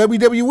back to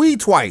WWE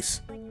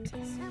twice.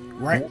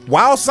 Right.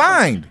 While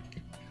signed.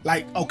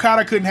 Like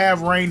Okada couldn't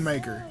have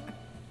Rainmaker.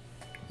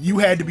 You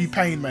had to be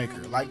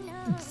Painmaker. Like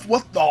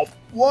what?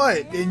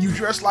 And you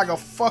dressed like a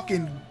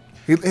fucking.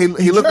 He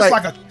looked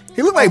like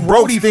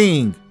Broke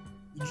Sting.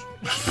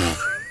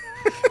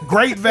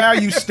 Great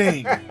Value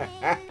Sting.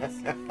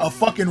 A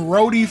fucking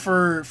roadie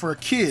for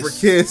Kiss. For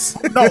Kiss.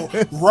 No,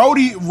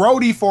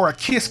 roadie for a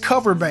Kiss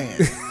cover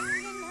band.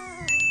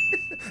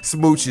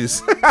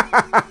 Smooches.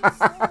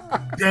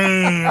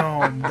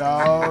 Damn,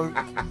 dog.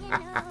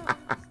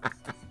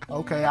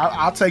 Okay,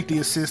 I'll take the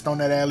assist on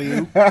that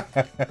alley-oop.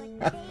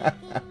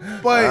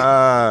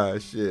 But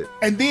shit.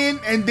 And then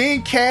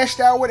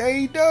cashed out with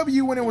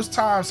AEW when it was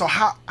time. So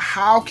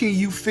how can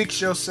you fix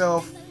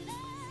yourself?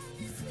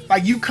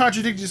 Like, you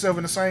contradict yourself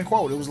in the same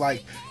quote. It was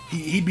like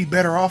he'd be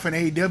better off in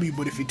AEW,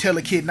 but if you tell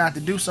a kid not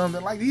to do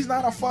something, like, he's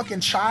not a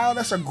fucking child.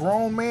 That's a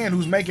grown man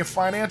who's making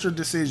financial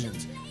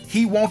decisions.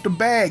 He want the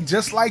bag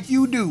just like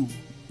you do.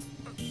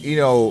 You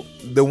know,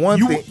 the one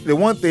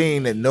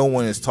thing that no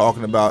one is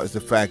talking about is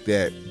the fact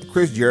that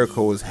Chris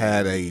Jericho has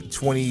had a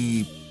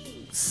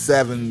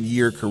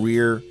 27-year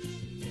career,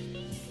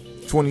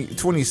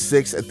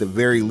 26 at the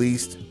very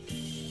least,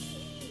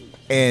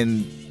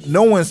 and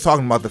no one's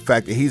talking about the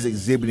fact that he's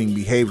exhibiting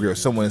behavior of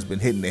someone that's been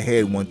hit in the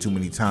head one too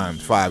many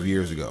times 5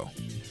 years ago.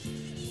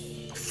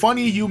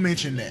 Funny you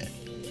mentioned that.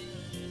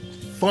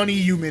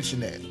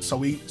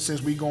 So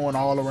since we going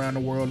all around the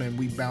world and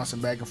we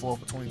bouncing back and forth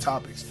between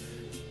topics,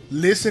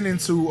 listening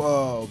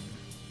to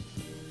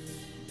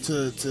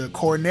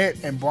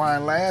Cornette and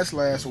Brian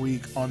last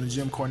week on the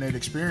Jim Cornette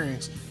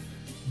Experience,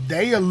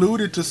 they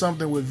alluded to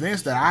something with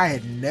Vince that I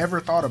had never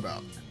thought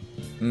about.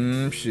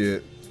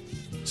 Shit.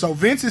 So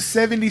Vince is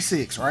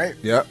 76, right?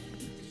 Yep.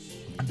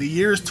 The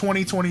year is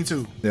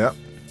 2022. Yep.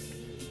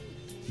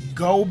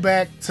 Go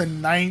back to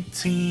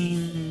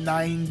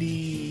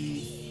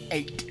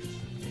 1998.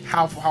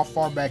 How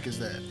far back is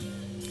that?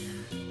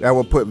 That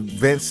would put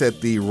Vince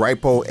at the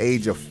ripe old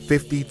age of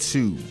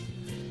 52.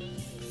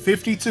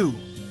 52.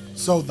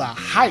 So the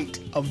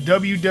height of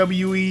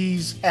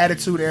WWE's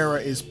Attitude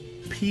Era is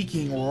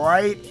peaking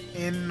right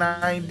in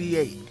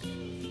 98.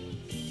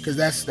 Because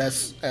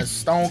that's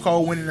Stone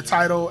Cold winning the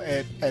title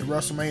at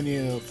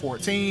WrestleMania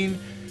 14.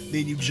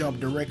 Then you jump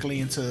directly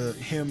into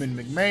him and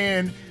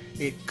McMahon.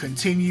 It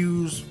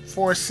continues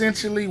for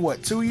essentially,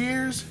 2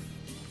 years?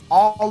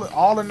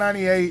 All of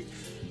 98,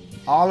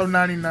 all of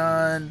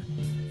 99,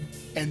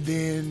 and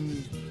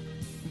then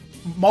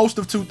most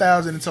of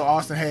 2000 until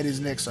Austin had his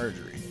neck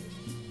surgery.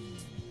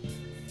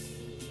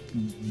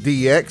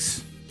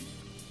 DX?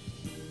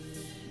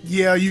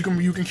 Yeah, you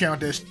can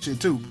count that shit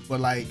too. But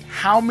like,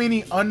 how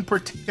many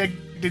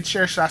unprotected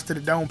chair shots to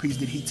the dome piece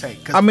did he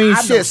take? I mean,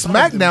 shit,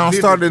 SmackDown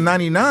started in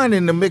 99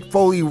 and the Mick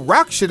Foley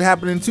Rock shit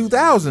happened in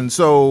 2000.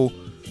 So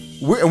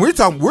we're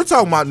talking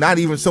about not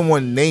even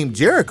someone named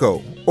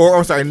Jericho, or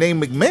I'm sorry,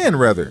 named McMahon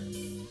rather.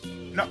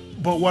 No,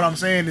 but what I'm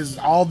saying is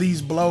all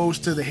these blows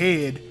to the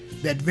head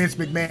that Vince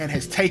McMahon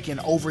has taken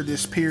over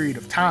this period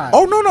of time.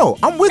 Oh no,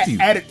 I'm with you.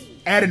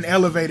 At an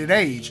elevated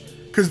age,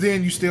 because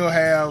then you still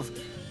have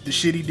the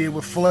shit he did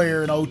with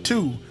Flair in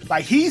 2002.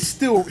 Like,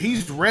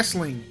 he's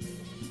wrestling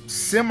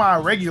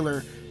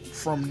semi-regular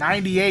from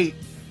 98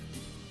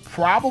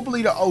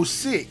 probably to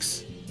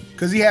 2006,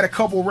 because he had a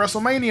couple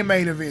WrestleMania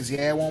main events. He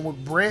had one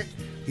with Brett,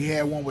 he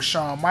had one with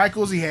Shawn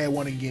Michaels, he had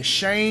one against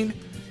Shane.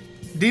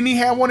 Didn't he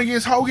have one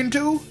against Hogan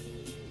too?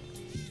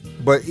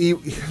 But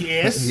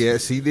yes,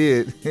 yes, he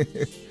did.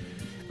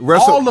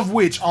 All of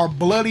which are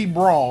bloody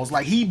brawls.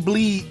 Like, he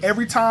bleed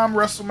every time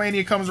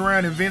WrestleMania comes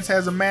around and Vince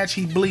has a match.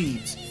 He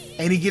bleeds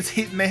and he gets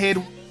hit in the head.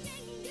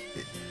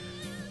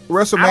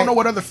 I don't know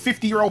what other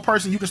 50-year-old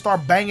person you can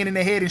start banging in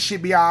the head and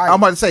shit be all right. I'm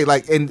about to say,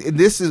 like, and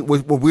this is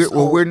what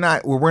we're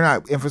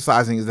not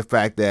emphasizing is the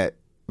fact that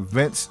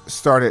Vince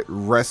started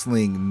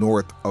wrestling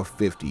north of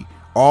 50.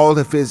 All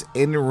of his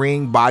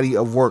in-ring body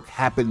of work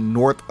happened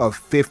north of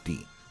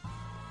 50.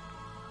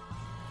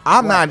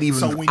 I'm not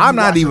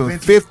even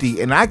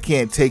 50, and I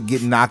can't take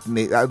getting knocked in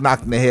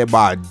the head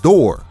by a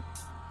door.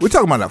 We're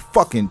talking about a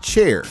fucking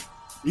chair.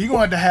 You're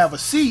going to have a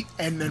seat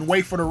and then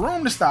wait for the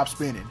room to stop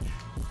spinning.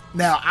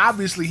 Now,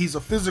 obviously, he's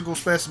a physical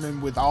specimen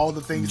with all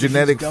the things.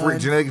 Genetic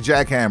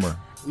jackhammer.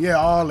 Yeah,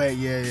 all that.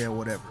 Yeah,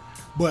 whatever.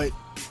 But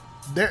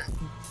the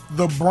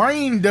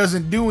brain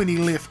doesn't do any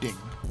lifting.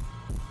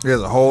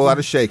 There's a whole lot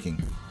of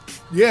shaking.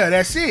 Yeah,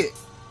 that's it.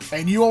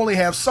 And you only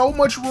have so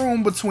much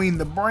room between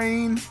the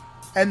brain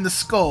and the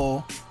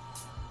skull,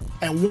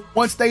 and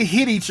once they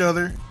hit each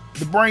other,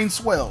 the brain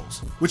swells,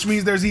 which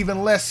means there's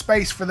even less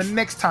space for the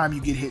next time you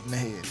get hit in the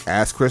head.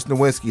 Ask Chris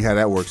Nowinski how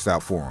that works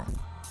out for him.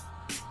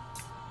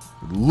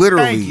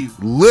 Literally.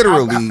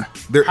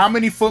 How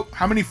many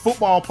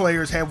football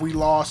players have we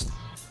lost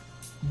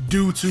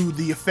due to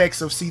the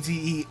effects of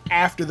CTE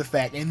after the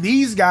fact? And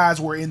these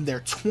guys were in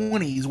their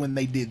 20s when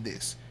they did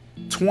this.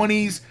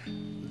 20s,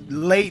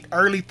 late,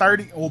 early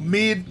 30s, or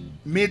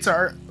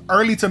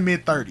early to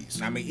mid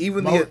 30s. I mean,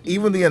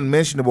 even the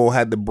unmentionable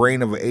had the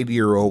brain of an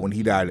 80-year-old when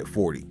he died at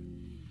 40.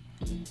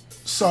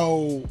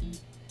 So,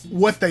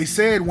 what they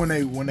said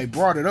when they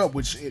brought it up,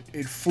 which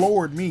it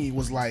floored me,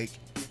 was like,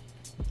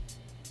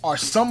 are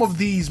some of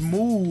these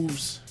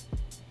moves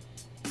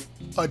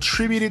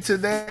attributed to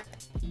that?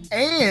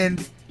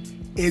 And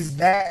is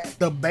that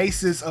the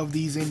basis of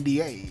these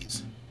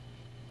NDAs?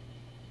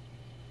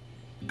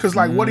 Because,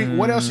 like,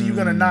 what else are you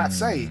going to not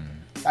say?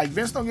 Like,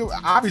 Vince don't give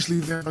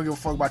a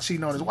fuck about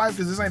cheating on his wife,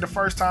 because this ain't the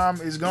first time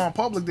it's gone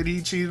public that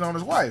he cheated on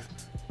his wife.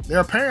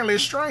 They're apparently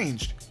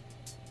estranged.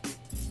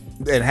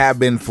 And have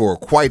been for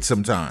quite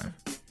some time.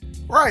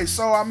 Right,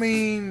 so, I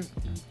mean,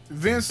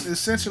 Vince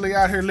essentially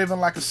out here living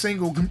like a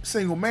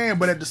single man,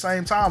 but at the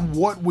same time,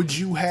 what would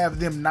you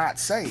have them not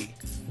say?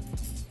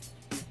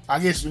 I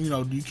guess,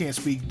 you can't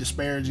speak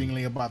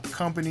disparagingly about the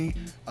company.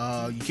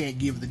 You can't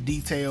give the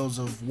details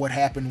of what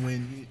happened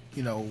when,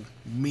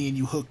 me and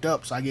you hooked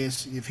up. So I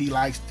guess if he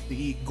likes to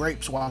eat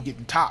grapes while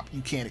getting topped,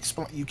 you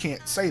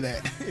can't say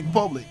that in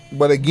public.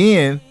 But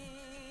again,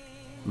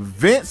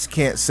 Vince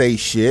can't say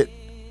shit.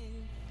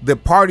 The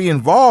party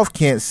involved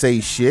can't say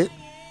shit.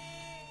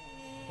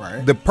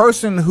 Right. The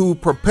person who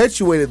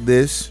perpetuated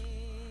this,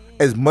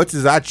 as much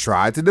as I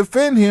tried to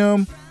defend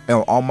him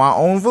and on my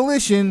own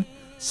volition,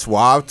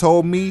 Suave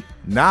told me,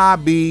 nah,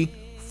 B,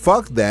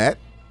 fuck that.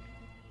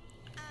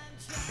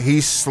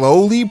 He's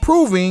slowly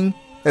proving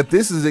that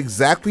this is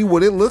exactly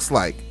what it looks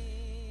like.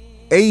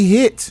 A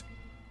hit.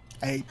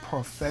 A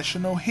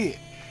professional hit.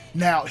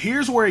 Now,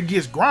 here's where it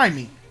gets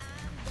grimy.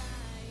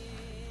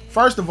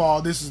 First of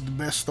all, this is the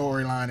best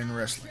storyline in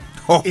wrestling.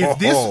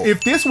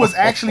 If this was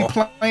actually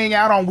playing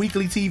out on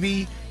weekly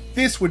TV,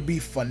 this would be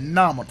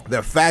phenomenal.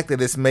 The fact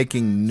that it's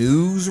making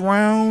news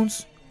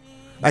rounds,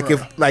 let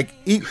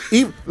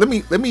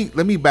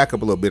me back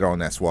up a little bit on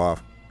that,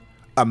 Suave.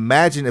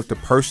 Imagine if the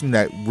person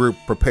that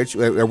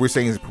we're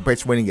saying is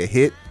perpetuating a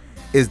hit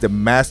is the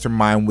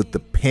mastermind with the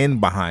pen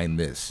behind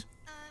this.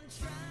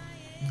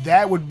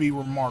 That would be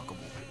remarkable.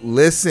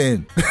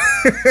 Listen.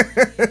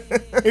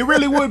 It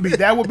really would be.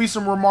 That would be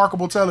some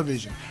remarkable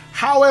television.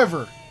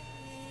 However,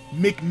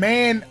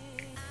 McMahon,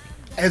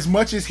 as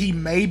much as he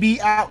may be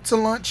out to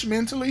lunch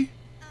mentally,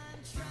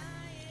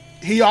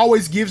 he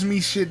always gives me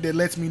shit that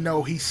lets me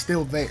know he's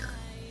still there.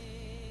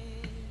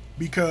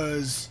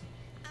 Because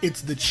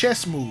it's the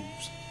chess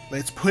moves.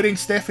 It's putting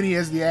Stephanie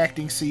as the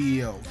acting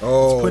CEO.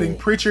 Oh. It's putting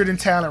Pritchard in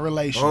talent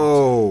relations.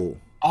 Oh.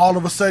 All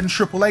of a sudden,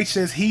 Triple H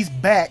says he's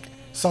back.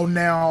 So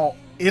now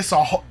it's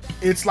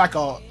like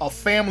a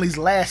family's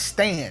last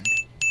stand.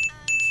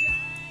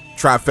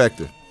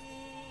 Trifecta.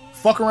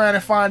 Fuck around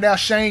and find out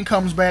Shane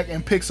comes back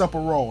and picks up a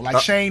role. Like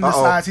Shane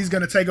decides he's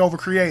going to take over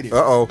creative.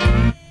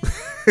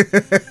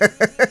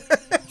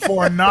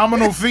 For a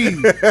nominal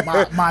fee,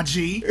 my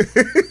G.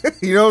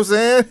 You know what I'm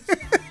saying?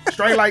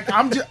 Straight like,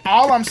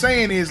 all I'm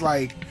saying is,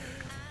 like,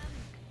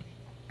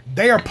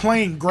 they are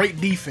playing great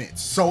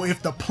defense. So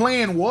if the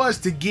plan was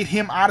to get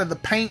him out of the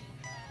paint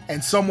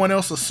and someone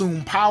else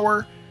assume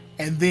power,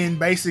 and then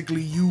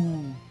basically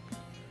you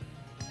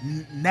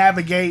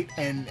navigate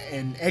and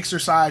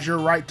exercise your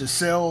right to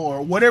sell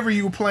or whatever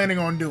you were planning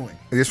on doing.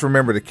 Just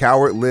remember, the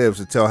coward lives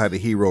to tell how the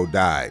hero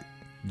died.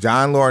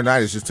 John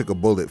Laurinaitis just took a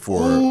bullet for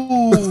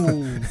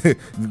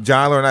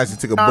John Laurinaitis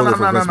just took a bullet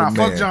for Vince McMahon.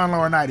 Fuck John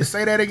Laurinaitis.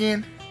 Say that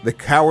again. The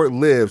coward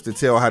lives to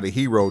tell how the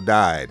hero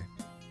died.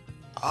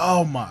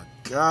 Oh my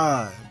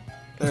God.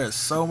 There's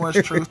so much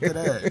truth to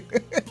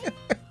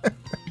that.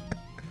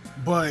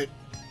 But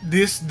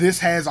this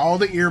has all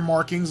the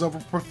earmarkings of a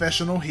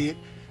professional hit,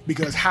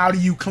 because how do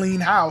you clean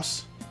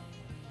house?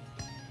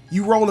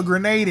 You roll a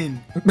grenade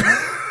in.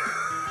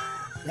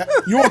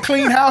 You want to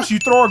clean house, you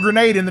throw a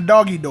grenade in the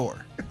doggy door.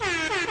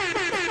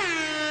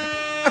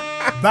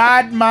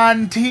 Bad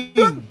man team.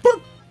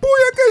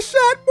 Booyaka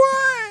shot,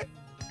 boy.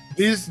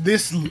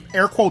 This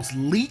air quotes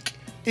leak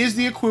is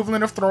the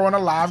equivalent of throwing a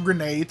live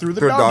grenade through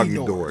the doggy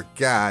door.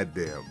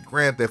 Goddamn.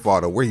 Grand Theft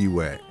Auto, where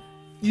you at?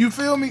 You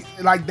feel me?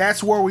 Like,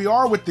 that's where we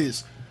are with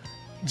this.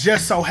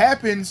 Just so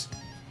happens,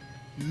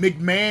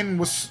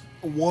 McMahon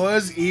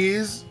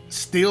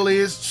still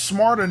is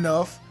smart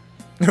enough.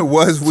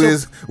 Will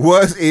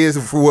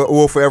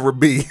forever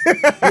be.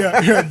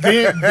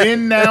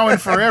 Then, now,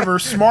 and forever,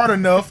 smart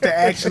enough to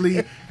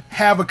actually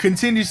have a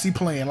contingency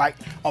plan. Like,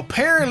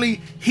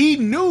 apparently, he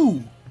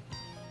knew.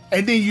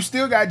 And then you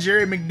still got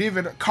Jerry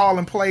McDevitt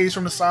calling plays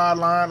from the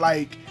sideline,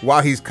 like,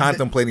 while he's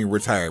contemplating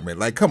retirement.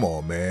 Like, come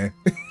on, man.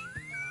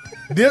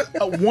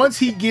 Once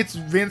he gets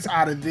Vince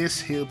out of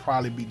this, he'll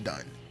probably be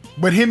done.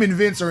 But him and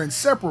Vince are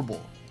inseparable.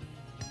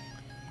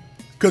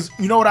 Because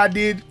you know what I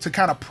did to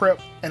kind of prep,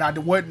 and I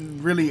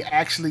wasn't really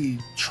actually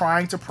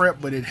trying to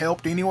prep, but it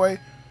helped anyway?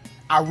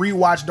 I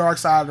rewatched Dark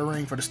Side of the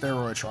Ring for the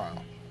steroid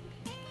trial.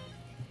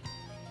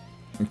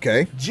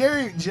 Okay.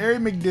 Jerry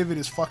McDevitt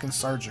is fucking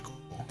surgical.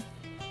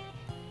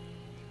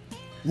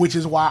 Which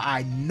is why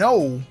I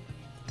know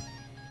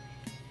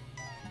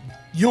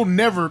you'll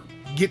never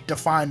get to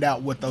find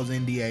out what those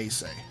NDAs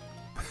say.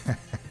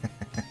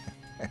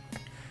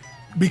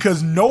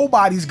 Because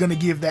nobody's going to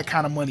give that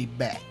kind of money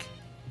back.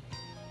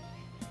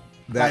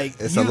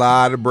 It's a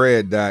lot of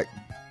bread, Doc.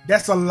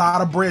 That's a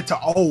lot of bread to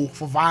owe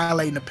for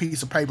violating a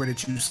piece of paper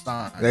that you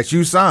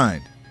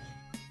signed.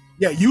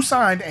 Yeah, you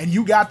signed and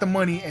you got the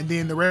money, and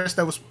then the rest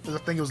that was, I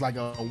think it was like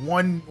a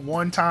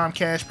one-time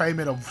cash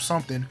payment of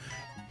something.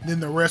 Then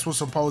the rest was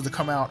supposed to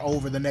come out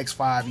over the next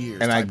 5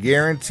 years. And I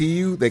guarantee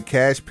you the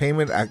cash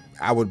payment,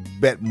 I would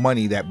bet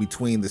money that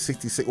between the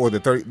 66 or the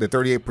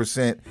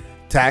 38%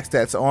 tax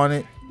that's on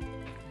it,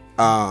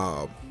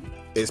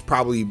 is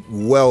probably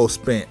well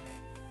spent.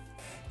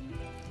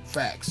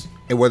 Facts.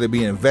 And whether it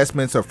be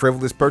investments or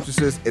frivolous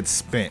purchases, it's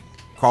spent.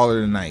 Call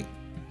it a night.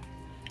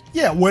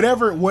 Yeah,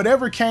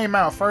 whatever came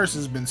out first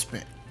has been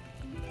spent.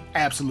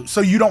 Absolutely.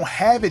 So you don't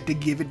have it to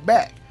give it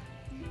back.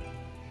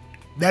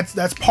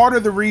 That's part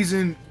of the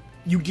reason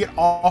you get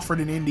offered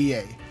an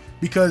NDA,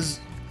 because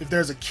if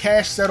there's a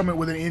cash settlement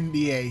with an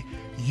NDA,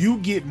 you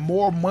get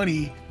more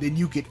money than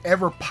you could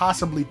ever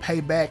possibly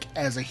pay back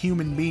as a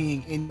human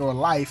being in your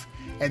life,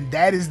 and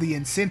that is the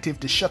incentive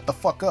to shut the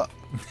fuck up.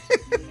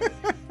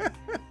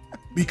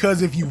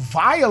 Because if you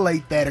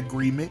violate that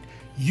agreement,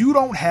 you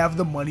don't have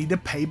the money to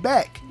pay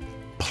back,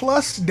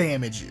 plus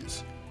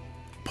damages,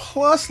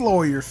 plus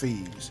lawyer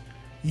fees.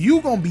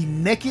 You gonna be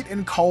naked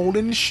and cold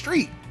in the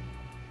street.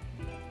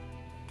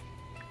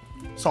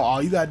 So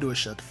all you gotta do is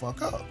shut the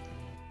fuck up.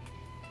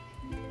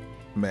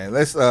 Man,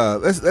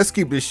 let's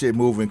keep this shit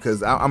moving,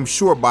 because I'm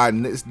sure by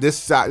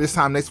this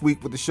time next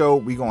week with the show,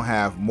 we gonna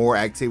have more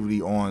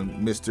activity on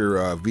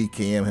Mr.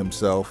 VKM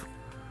himself.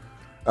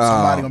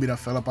 Somebody gonna be done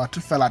fell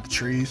out the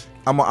trees.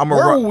 Where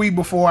were we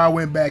before I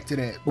went back to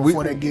that?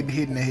 Before that getting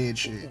hit in the head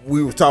shit.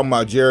 We were talking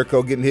about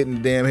Jericho getting hit in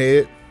the damn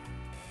head.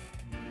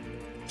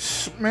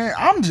 Man,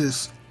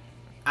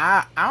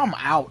 I'm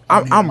out.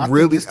 I'm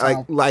really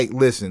like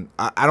listen,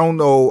 I don't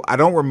know, I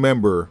don't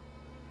remember,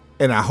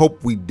 and I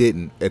hope we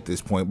didn't at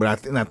this point, but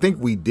I think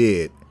we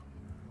did.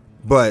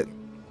 But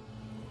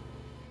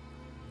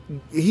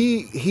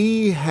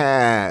he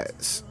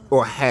has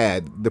or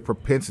had the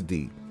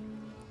propensity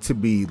to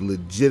be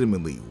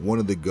legitimately one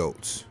of the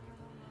GOATs.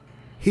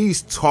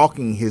 He's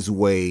talking his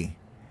way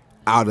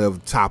out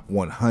of top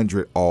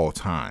 100 all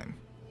time.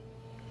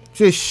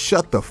 Just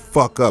shut the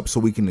fuck up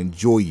so we can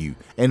enjoy you.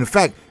 And in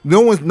fact,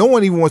 no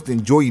one even wants to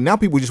enjoy you. Now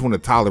people just want to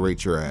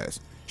tolerate your ass.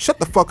 Shut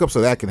the fuck up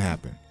so that can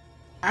happen.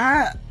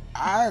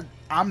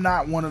 I'm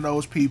not one of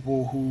those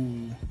people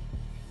who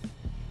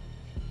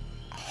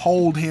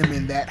hold him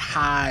in that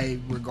high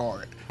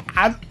regard.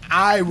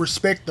 I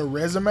respect the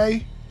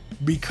resume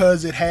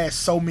because it has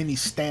so many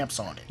stamps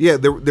on it. Yeah,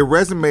 the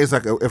resume is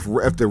like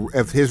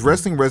if his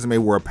wrestling resume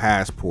were a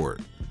passport.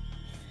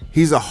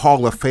 He's a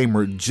Hall of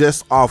Famer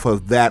just off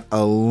of that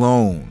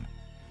alone.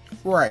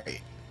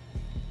 Right.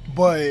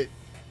 But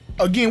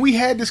again, we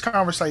had this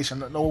conversation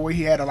where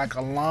he had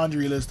a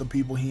laundry list of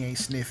people he ain't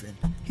sniffing.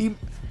 He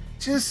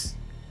just,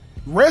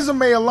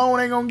 resume alone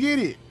ain't gonna get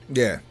it.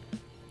 Yeah.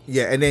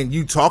 Yeah, and then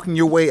you talking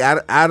your way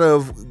out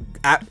of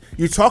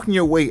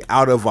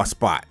a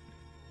spot.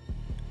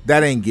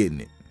 That ain't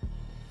getting it.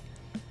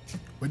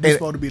 But this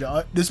supposed to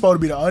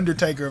be the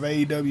Undertaker of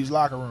AEW's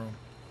locker room.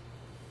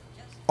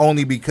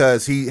 Only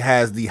because he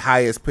has the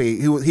highest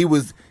paid. He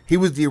was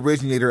the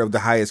originator of the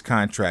highest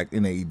contract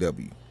in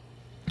AEW.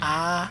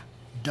 I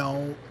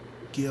don't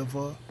give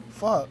a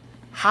fuck.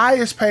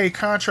 Highest paid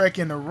contract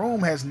in the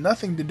room has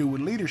nothing to do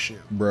with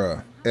leadership,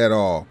 bruh, at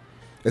all.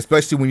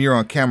 Especially when you're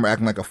on camera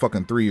acting like a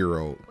fucking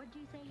 3-year-old.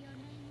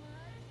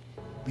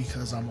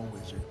 Because I'm a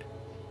wizard.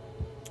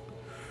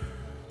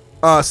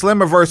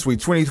 Slammiversary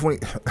 2020.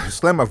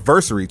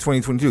 Slammiversary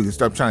 2022.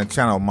 Stop trying to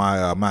channel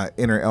my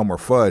inner Elmer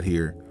Fudd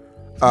here.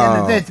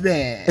 That's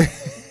bad.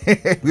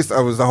 This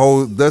was the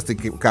whole Dustin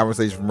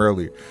conversation from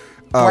earlier.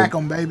 Whack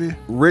 'em, baby.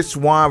 Rich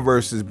Swann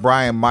versus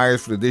Brian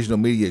Myers for the Digital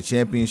Media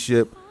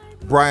Championship.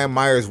 Brian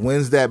Myers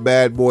wins that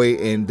bad boy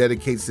and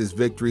dedicates his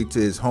victory to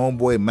his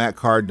homeboy Matt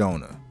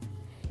Cardona.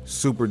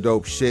 Super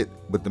dope shit,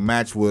 but the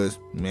match was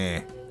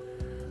meh.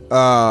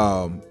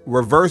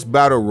 Reverse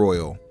Battle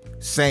Royal,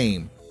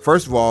 same.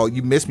 First of all,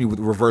 you missed me with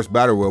the Reverse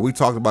Battle Royal. We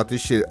talked about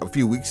this shit a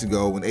few weeks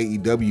ago when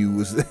AEW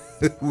was.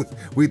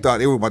 We thought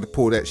they were about to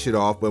pull that shit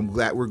off, but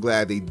we're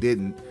glad they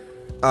didn't.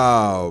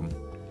 The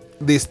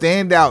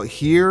standout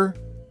here,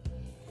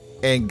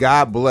 and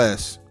God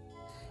bless,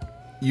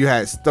 you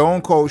had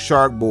Stone Cold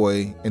Shark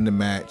Boy in the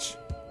match.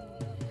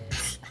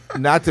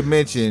 Not to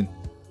mention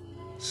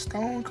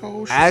Stone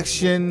Cold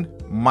Action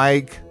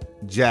Mike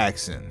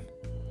Jackson.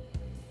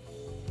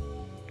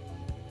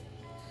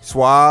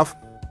 Suave.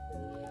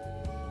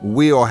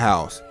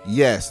 Wheelhouse.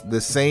 Yes, the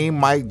same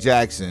Mike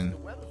Jackson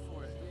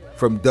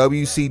from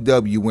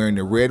WCW wearing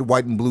the red,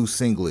 white, and blue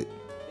singlet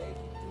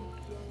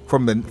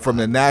from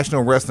the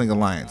National Wrestling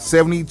Alliance.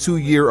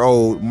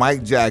 72-year-old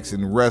Mike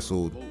Jackson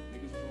wrestled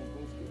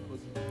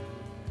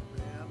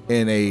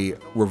in a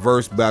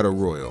reverse battle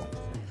royal.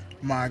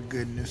 My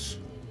goodness.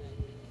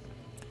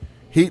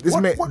 This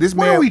What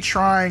man are we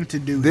trying to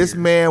do? This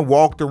here? man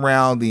walked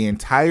around the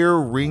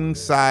entire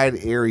ringside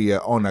area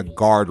on a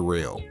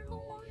guardrail.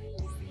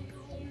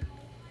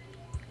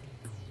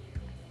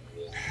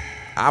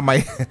 I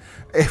might,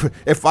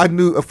 if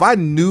I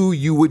knew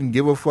you wouldn't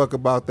give a fuck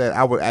about that,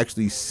 I would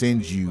actually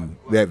send you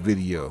that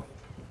video.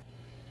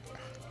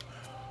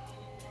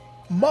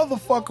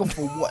 Motherfucker,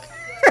 for what?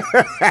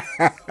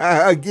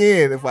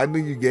 Again, if I knew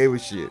you gave a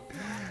shit.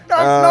 No,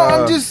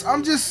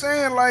 I'm just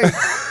saying, like,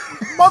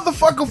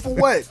 motherfucker, for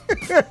what?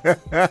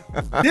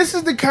 This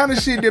is the kind of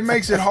shit that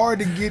makes it hard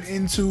to get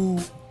into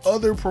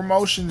other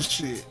promotions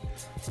shit.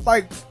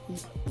 Like,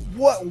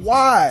 what?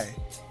 Why?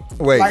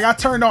 Wait. Like, I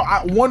turned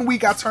on 1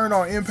 week. I turned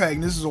on Impact.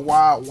 And this is a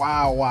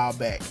while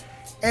back,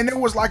 and there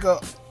was like an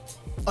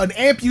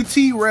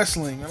amputee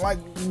wrestling. And like,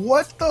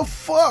 what the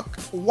fuck?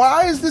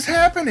 Why is this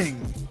happening?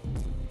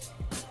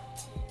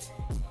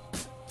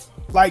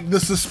 Like, the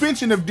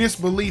suspension of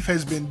disbelief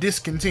has been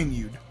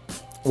discontinued.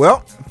 Well,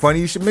 funny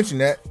you should mention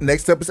that.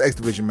 Next up is X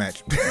Division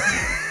match.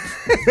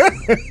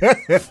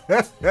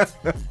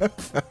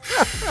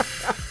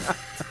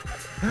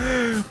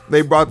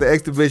 They brought the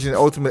X Division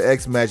Ultimate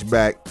X match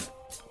back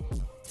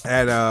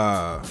at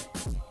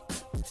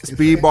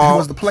Speedball. It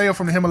was the player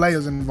from the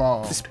Himalayas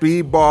involved.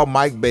 Speedball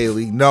Mike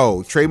Bailey.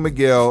 No, Trey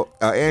Miguel,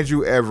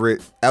 Andrew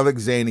Everett,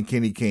 Alex Zane, and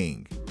Kenny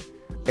King.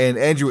 And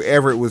Andrew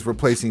Everett was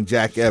replacing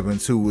Jack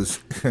Evans, who was,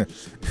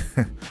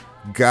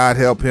 God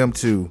help him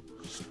too,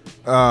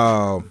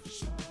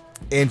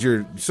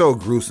 injured so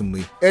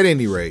gruesomely. At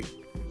any rate,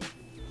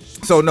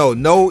 so no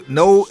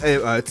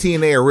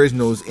TNA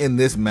originals in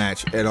this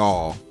match at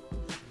all.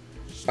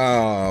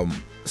 Only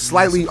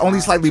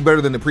slightly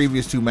better than the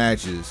previous two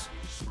matches,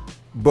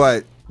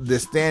 but the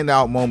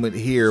standout moment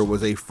here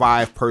was a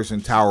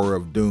 5-person Tower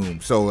of Doom.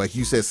 So, like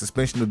you said,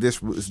 suspension of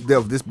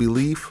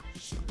disbelief.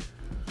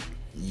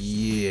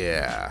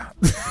 Yeah.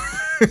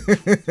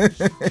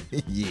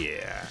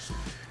 Yeah.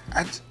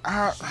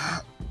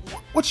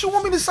 What you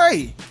want me to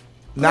say?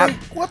 Not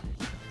like, what?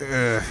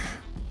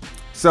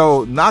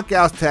 So,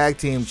 Knockouts Tag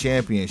Team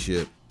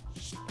Championship.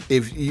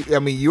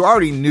 You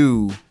already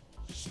knew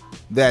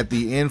that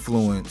the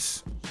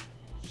Influence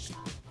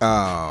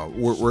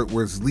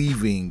was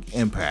leaving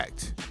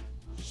Impact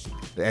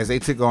as they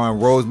took on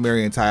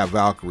Rosemary and Taya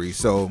Valkyrie.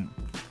 So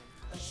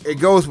it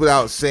goes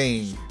without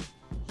saying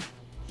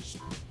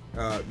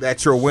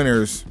that your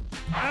winners,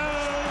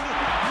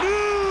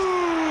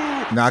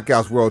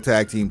 Knockouts World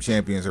Tag Team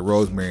Champions, are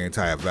Rosemary and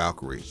Taya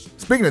Valkyrie.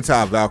 Speaking of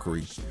Taya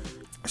Valkyrie,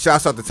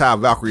 shouts out to Taya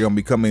Valkyrie on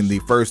becoming the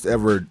first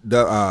ever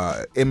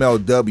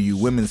MLW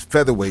Women's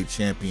Featherweight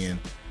Champion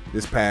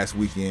this past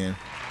weekend.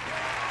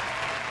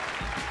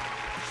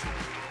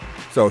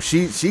 So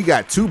she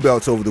got 2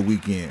 belts over the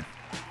weekend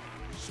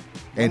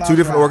and 2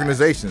 different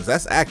organizations.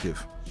 That's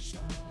active.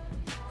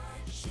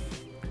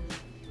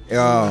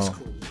 That's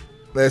cool.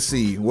 Let's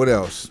see what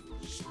else.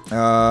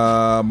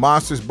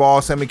 Monsters Ball,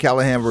 Sami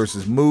Callihan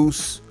versus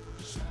Moose.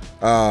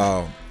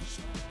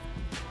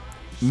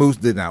 Moose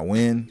did not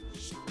win.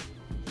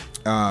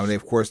 They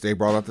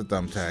brought out the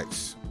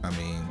thumbtacks. I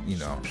mean, you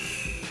know.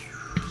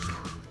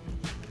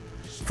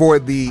 For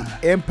the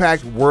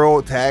Impact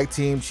World Tag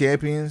Team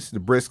Champions, the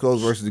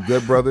Briscoes versus the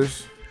Good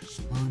Brothers.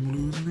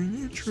 I'm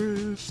losing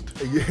interest.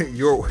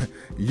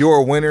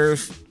 Your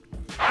winners.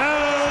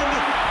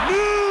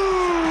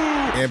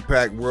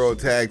 Impact World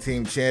Tag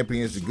Team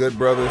Champions, the Good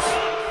Brothers.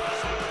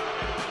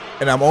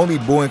 And I'm only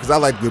booing because I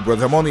like Good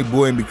Brothers. I'm only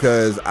booing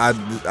because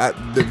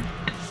the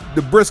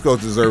Briscoes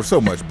deserve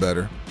so much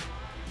better.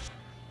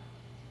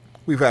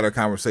 We've had our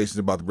conversations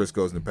about the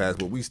Briscoes in the past,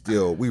 but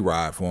we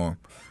ride for them.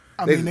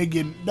 I mean,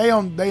 they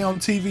on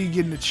TV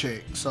getting a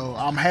check, so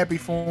I'm happy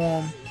for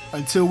them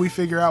until we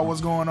figure out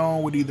what's going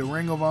on with either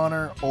Ring of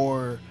Honor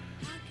or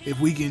if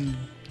we can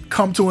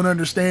come to an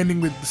understanding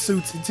with the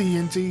suits and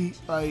TNT.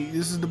 Like,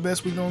 this is the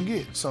best we're gonna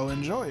get, so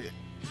enjoy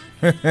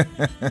it.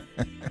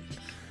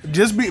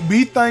 Just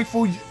be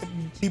thankful,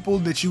 people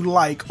that you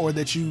like or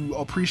that you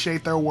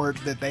appreciate their work,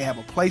 that they have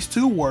a place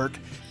to work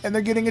and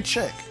they're getting a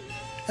check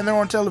and they're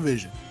on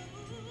television.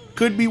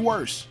 Could be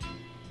worse.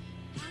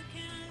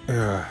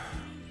 Could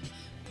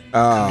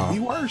be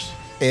worse.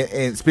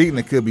 And speaking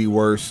of could be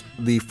worse,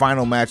 the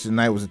final match of the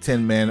night was a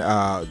 10-man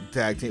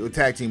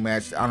tag team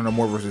match. Honor No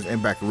More versus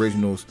Impact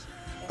Originals.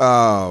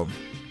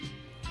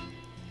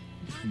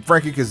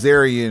 Frankie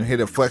Kazarian hit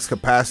a flex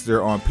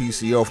capacitor on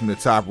PCO from the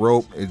top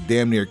rope. It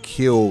damn near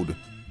killed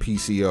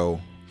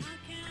PCO.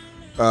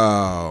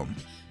 Earl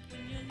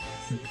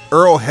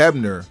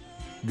Hebner,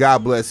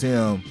 God bless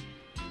him,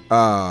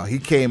 he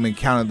came and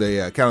counted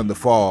the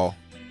fall,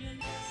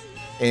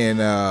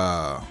 and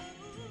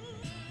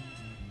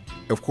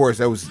of course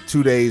that was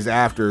 2 days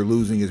after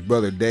losing his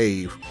brother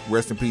Dave.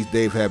 Rest in peace,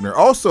 Dave Hebner.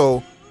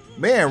 Also,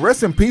 man,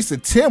 rest in peace to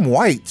Tim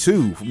White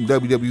too from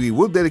WWE.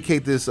 We'll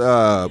dedicate this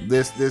show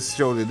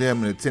to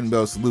them and a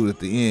 10-bell salute at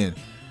the end.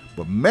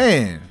 But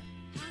man,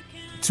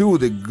 2 of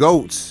the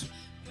GOATs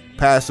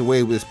passed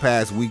away this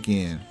past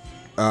weekend.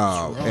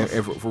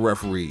 and for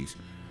referees.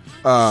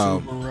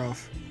 Super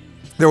rough.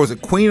 There was a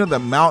Queen of the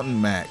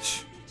Mountain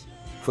match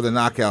for the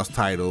Knockouts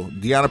title.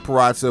 Deonna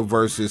Purrazzo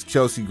versus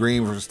Chelsea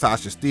Green versus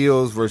Tasha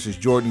Steelz versus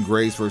Jordynne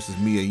Grace versus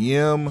Mia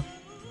Yim.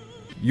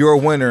 Your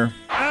winner,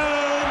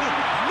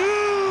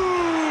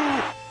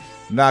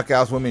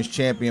 Knockouts Women's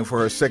Champion for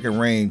her second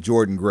reign,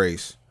 Jordynne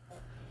Grace.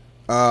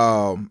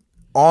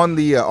 On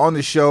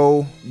the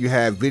show, you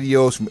have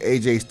videos from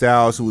AJ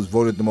Styles, who was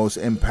voted the most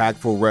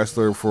impactful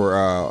wrestler for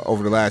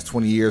over the last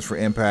 20 years for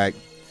Impact.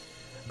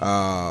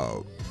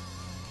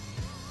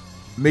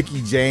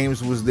 Mickie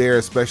James was there,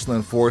 a special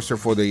enforcer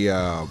for the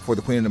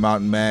Queen of the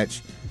Mountain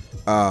match.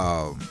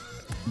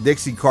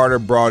 Dixie Carter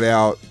brought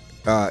out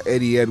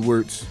Eddie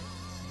Edwards.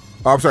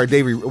 Oh, I'm sorry,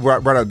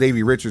 brought out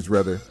Davey Richards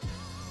rather,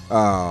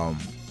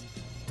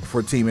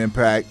 for Team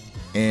Impact.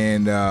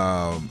 And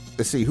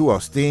let's see who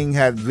else. Sting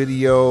had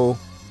video.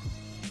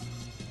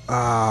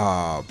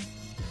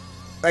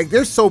 Like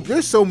there's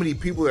so many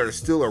people that are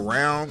still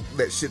around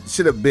that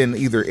should have been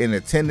either in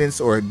attendance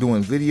or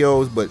doing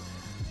videos, but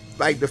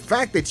like the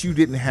fact that you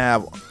didn't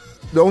have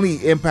the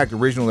only Impact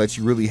original that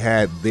you really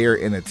had there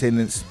in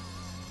attendance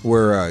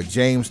were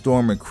James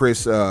Storm and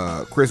Chris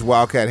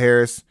Wildcat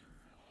Harris,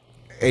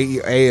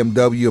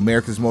 AMW,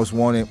 America's Most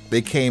Wanted.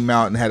 They came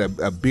out and had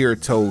a beer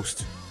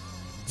toast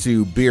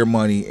to Beer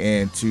Money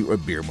and to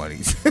Beer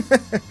Monies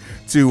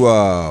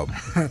to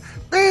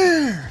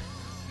Beer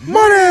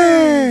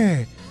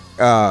Money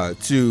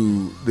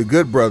to the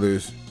Good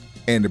Brothers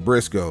and the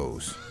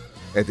Briscoes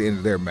at the end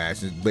of their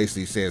match, and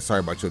basically saying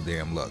sorry about your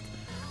damn luck.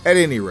 At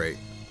any rate,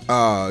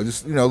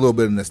 just a little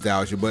bit of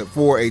nostalgia, but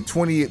for a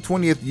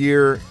 20th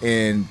year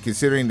and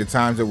considering the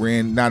times that we're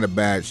in, not a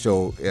bad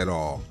show at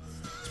all.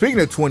 Speaking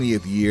of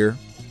 20th year,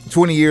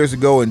 20 years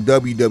ago in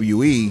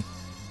WWE,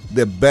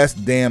 the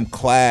best damn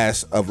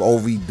class of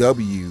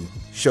OVW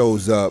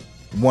shows up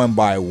one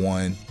by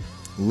one,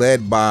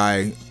 led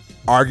by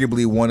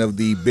arguably one of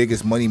the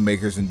biggest money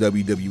makers in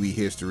WWE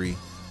history,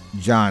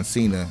 John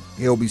Cena.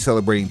 He'll be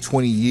celebrating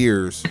 20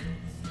 years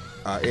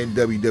in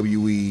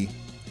WWE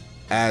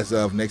as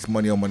of next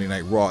Monday on Monday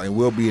Night Raw, and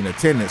will be in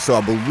attendance. So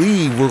I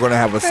believe we're going to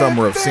have a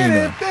Summer of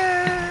Cena.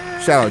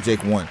 Shout out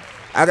Jake One.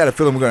 I got a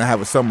feeling we're going to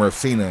have a Summer of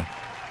Cena.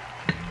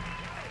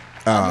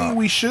 I mean,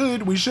 we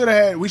should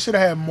have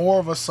had more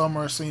of a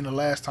Summer of Cena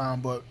last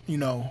time, but we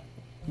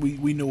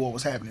knew what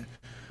was happening.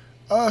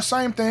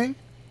 Same thing.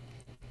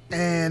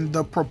 And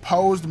the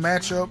proposed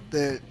matchup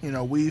that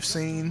we've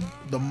seen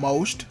the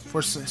most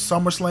for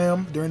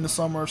SummerSlam during the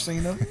Summer of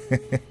Cena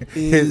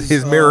is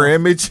his mirror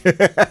image.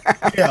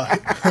 Yeah,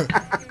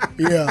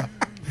 yeah.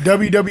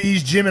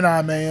 WWE's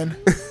Gemini Man,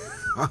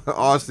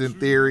 Austin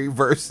Theory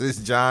versus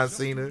John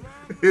Cena,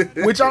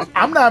 which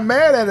I'm not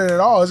mad at it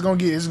at all. It's gonna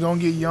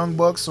get Young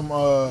Bucks some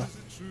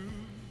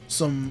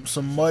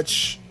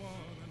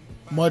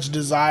much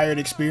desired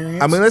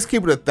experience. I mean, let's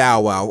keep it a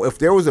thou wow. If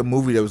there was a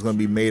movie that was going to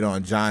be made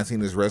on John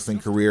Cena's wrestling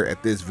career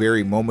at this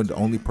very moment, the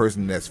only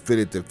person that's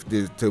fitted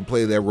to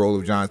play that role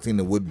of John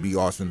Cena would be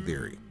Austin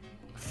Theory.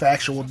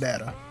 Factual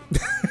data.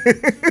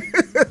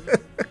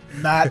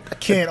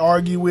 Can't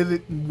argue with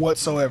it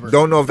whatsoever.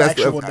 Don't know if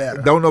that's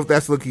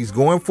the look he's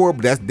going for,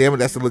 but that's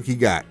the look he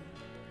got.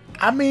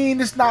 I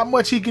mean, it's not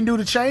much he can do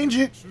to change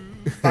it.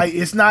 Like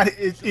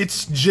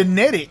it's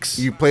genetics.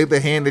 You play the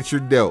hand that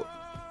you're dealt.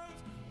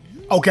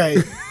 Okay,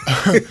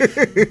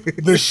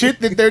 the shit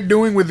that they're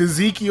doing with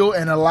Ezekiel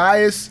and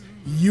Elias,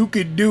 you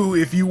could do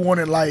if you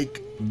wanted.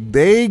 Like,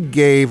 they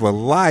gave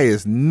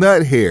Elias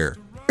nut hair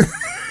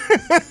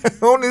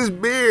on his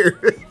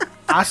beard.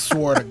 I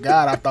swear to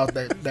God, I thought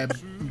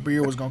that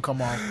beard was gonna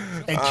come off.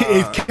 And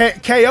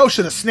if KO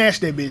should have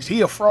snatched that bitch. He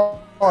a fraud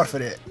for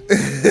that.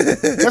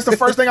 That's the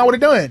first thing I would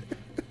have done.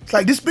 It's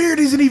like, this beard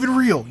isn't even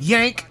real.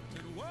 Yank.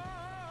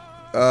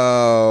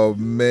 Oh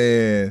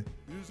man.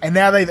 And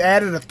now they've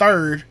added a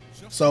third.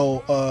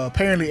 So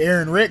apparently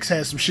Aaron Rex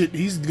has some shit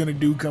he's gonna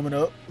do coming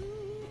up.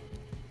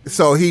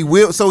 So he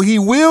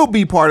will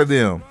be part of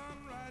them.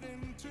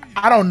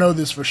 I don't know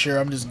this for sure.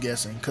 I'm just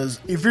guessing, because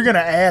if you're gonna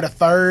add a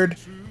third,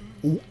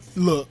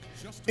 look,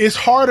 it's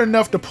hard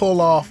enough to pull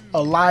off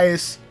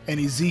Elias and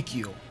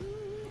Ezekiel.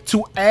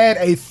 To add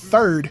a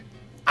third,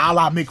 a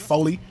la Mick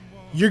Foley,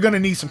 you're gonna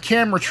need some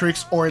camera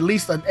tricks or at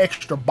least an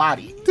extra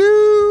body.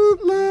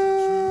 Dude love.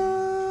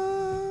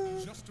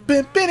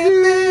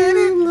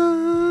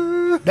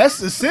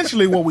 That's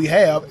essentially what we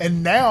have,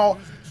 and now,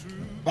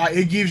 like,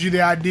 it gives you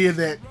the idea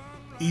that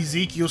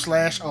Ezekiel /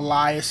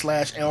 Elias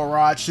 /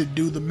 Elrod should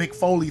do the Mick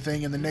Foley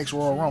thing in the next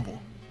Royal Rumble.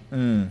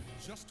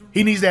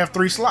 He needs to have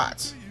 3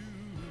 slots.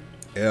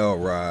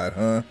 Elrod,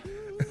 huh?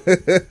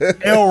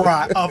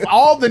 Elrod. Of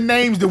all the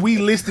names that we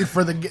listed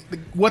for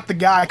what the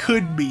guy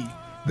could be,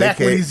 back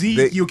when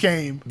Ezekiel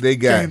came, they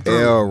got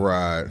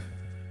Elrod.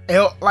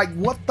 Like,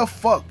 what the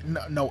fuck?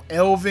 No,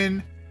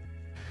 Elvin.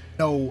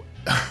 No,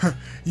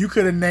 you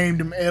could have named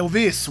him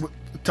Elvis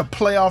to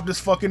play off this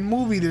fucking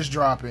movie that's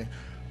dropping.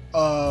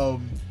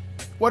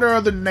 What are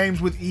other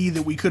names with E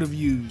that we could have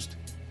used?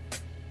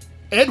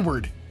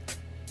 Edward.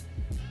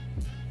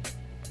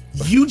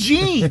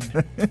 Eugene.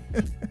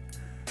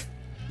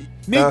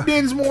 Nick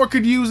Dinsmore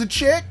could use a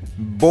check.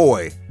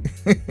 Boy.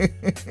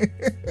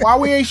 Why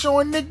we ain't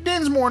showing Nick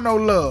Dinsmore no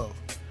love?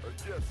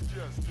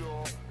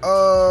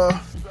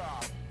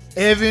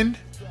 Evan.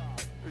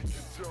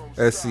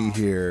 Let's see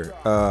here.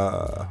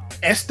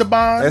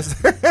 Esteban.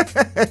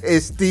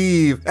 It's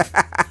Steve.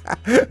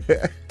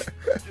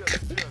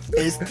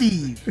 It's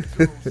Steve.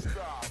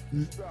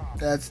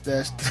 That's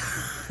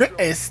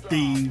it's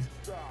Steve.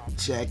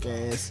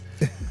 Jackass.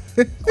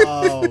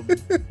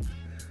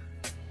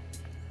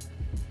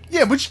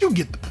 Yeah, but you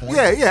get the point.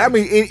 Yeah. I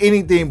mean,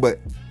 anything but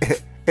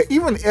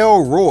even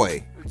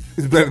Elroy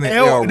is better than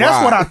Elrod.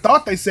 That's what I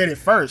thought they said at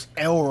first.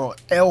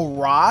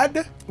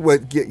 Elrod.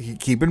 But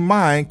keep in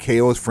mind,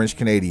 KO is French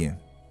Canadian.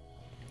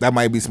 That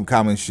might be some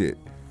common shit.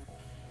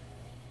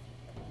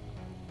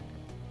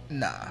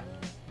 Nah.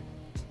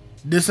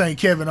 This ain't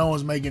Kevin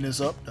Owens making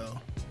this up though.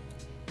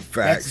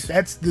 Facts.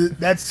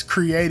 That's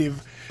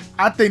creative.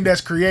 I think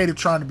that's creative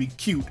trying to be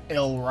cute.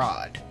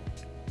 Elrod.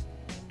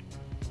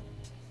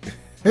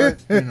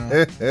 But, you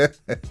know.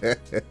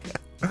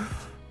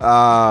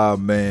 Oh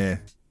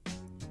man.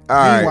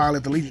 All Meanwhile, right.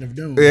 at the Legion of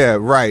Doom. Yeah,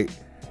 right.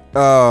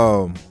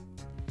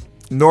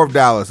 North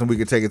Dallas, and we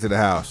can take it to the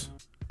house.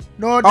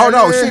 No,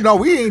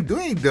 we ain't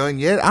done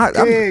yet.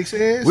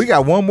 Says. We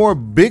got one more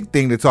big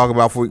thing to talk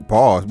about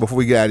before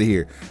we get out of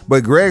here.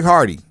 But Greg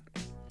Hardy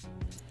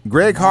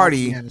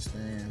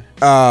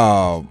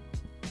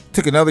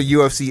took another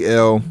UFC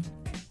L,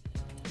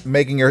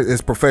 making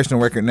his professional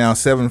record now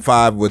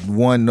 7-5 with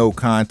 1 no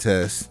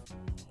contest.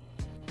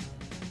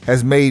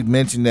 Has made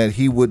mention that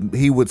he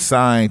would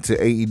sign to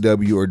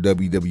AEW or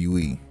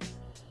WWE.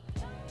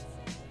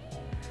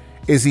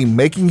 Is he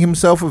making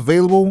himself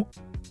available,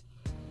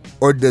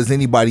 or does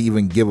anybody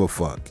even give a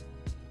fuck?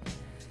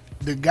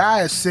 The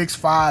guy is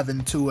 6'5"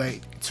 and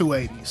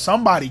 280.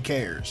 Somebody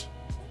cares.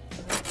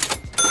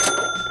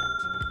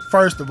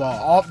 First of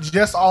all,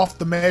 just off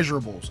the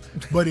measurables.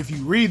 But if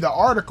you read the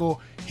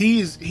article,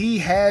 he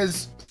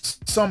has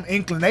some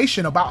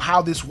inclination about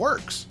how this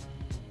works.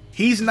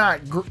 He's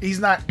not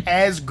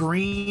as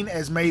green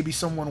as maybe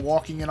someone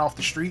walking in off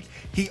the street.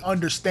 He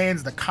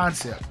understands the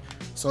concept.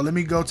 So let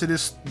me go to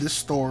this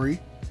story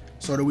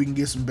so that we can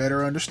get some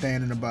better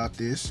understanding about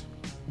this.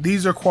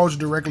 These are quotes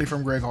directly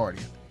from Greg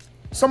Hardy.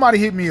 Somebody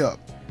hit me up.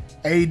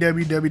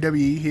 AEW,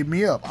 WWE, hit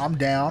me up. I'm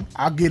down.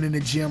 I'll get in the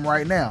gym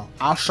right now.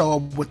 I'll show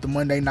up with the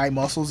Monday Night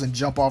Muscles and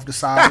jump off the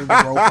side of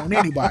the rope on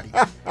anybody.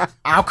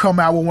 I'll come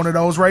out with one of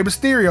those Rey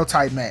Mysterio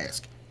type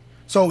masks.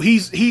 So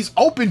he's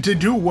open to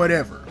do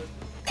whatever.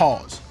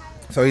 Pause.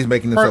 So he's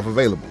making himself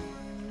available.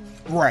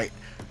 Right.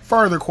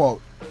 Further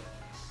quote.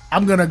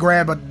 I'm going to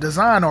grab a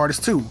design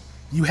artist too.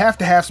 You have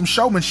to have some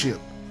showmanship.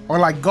 Or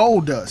like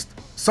Gold Dust.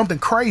 Something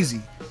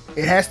crazy.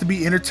 It has to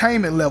be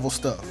entertainment level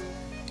stuff.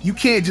 You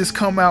can't just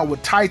come out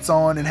with tights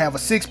on and have a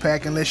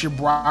six-pack unless you're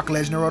Brock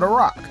Lesnar or The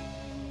Rock.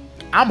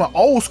 I'm an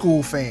old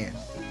school fan.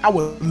 I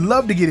would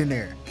love to get in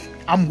there.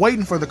 I'm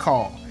waiting for the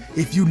call.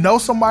 If you know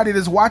somebody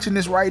that's watching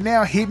this right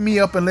now, hit me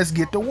up and let's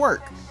get to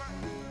work.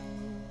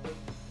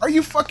 Are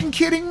you fucking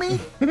kidding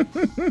me?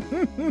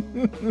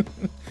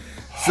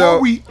 So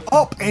hurry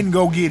up and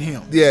go get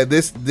him. Yeah,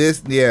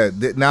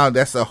 now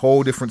that's a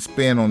whole different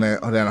spin on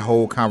that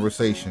whole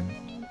conversation.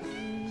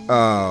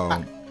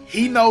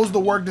 He knows the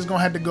work that's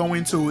gonna have to go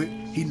into it.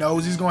 He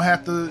knows he's gonna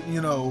have to,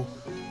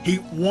 he's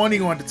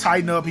going to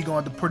tighten up. He's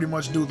going to pretty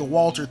much do the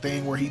Walter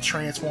thing where he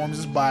transforms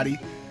his body.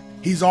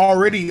 He's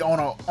already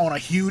on a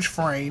huge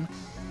frame.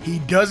 He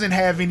doesn't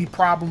have any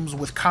problems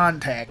with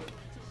contact.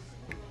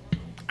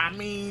 I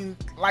mean,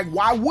 like,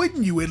 why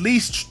wouldn't you at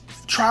least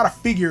try to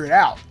figure it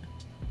out?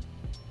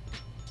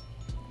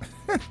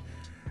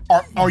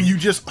 Are you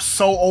just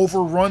so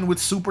overrun with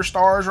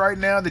superstars right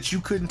now that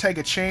you couldn't take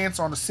a chance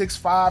on a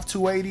 6'5",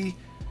 280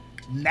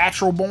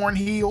 natural born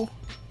heel?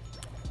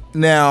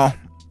 Now,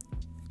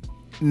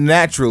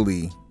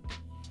 naturally,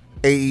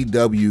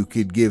 AEW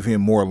could give him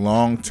more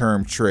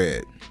long-term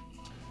tread.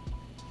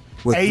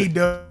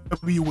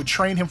 AEW would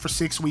train him for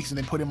 6 weeks and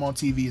then put him on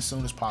TV as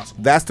soon as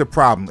possible. That's the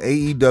problem.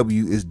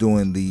 AEW is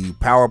doing the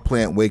power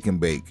plant wake and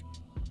bake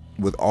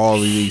with all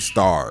of these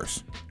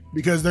stars.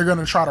 Because they're going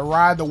to try to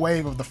ride the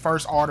wave of the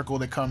first article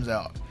that comes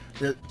out.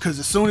 Because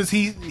as soon as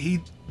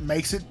he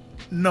makes it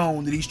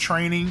known that he's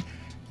training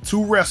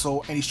to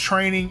wrestle and he's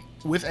training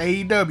with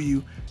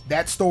AEW,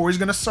 that story is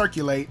going to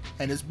circulate,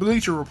 and it's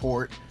Bleacher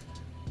Report.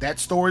 That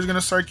story is going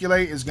to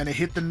circulate, is going to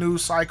hit the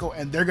news cycle,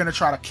 and they're going to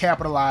try to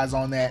capitalize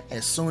on that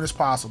as soon as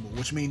possible,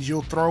 which means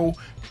you'll throw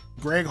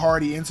Greg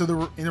Hardy in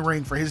the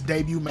ring for his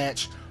debut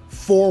match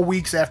 4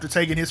 weeks after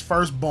taking his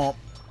first bump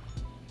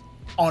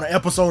on an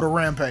episode of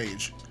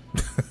Rampage.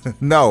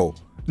 No.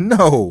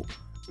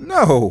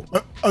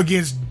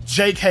 Against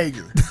Jake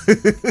Hager.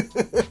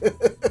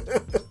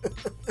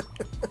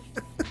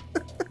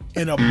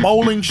 In a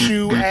bowling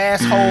shoe,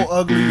 asshole,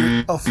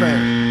 ugly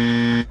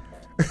affair.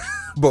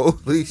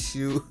 Boldly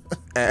shoe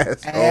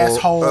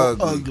asshole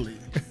ugly.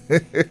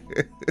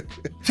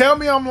 Tell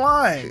me I'm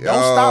lying.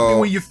 Don't stop me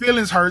when your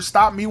feelings hurt.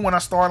 Stop me when I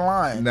start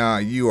lying. Nah,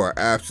 you are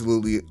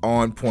absolutely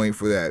on point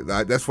for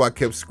that. That's why I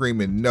kept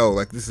screaming no.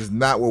 Like, this is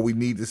not what we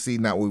need to see,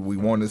 not what we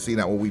want to see,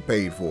 not what we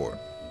paid for.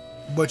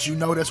 But you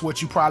know that's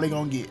what you probably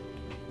gonna get.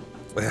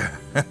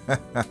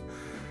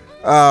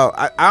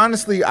 I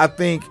honestly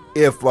think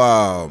if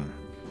I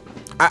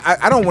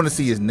don't want to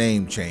see his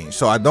name change,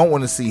 so I don't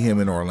want to see him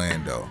in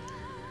Orlando.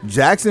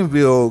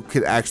 Jacksonville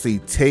could actually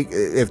take,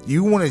 if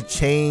you want to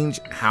change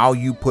how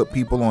you put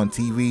people on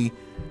TV,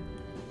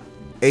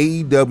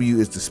 AEW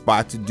is the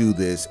spot to do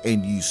this,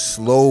 and you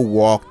slow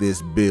walk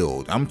this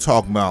build. I'm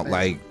talking about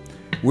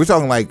we're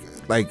talking like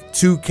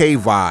 2K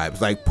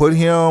vibes. Like, put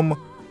him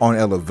on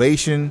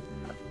Elevation,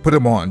 put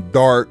him on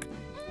Dark,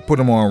 put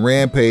him on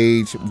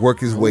Rampage, work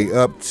his way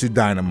up to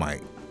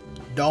Dynamite.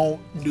 Don't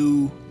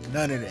do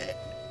none of that.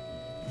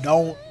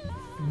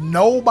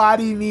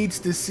 Nobody needs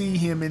to see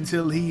him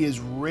until he is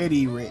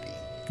ready.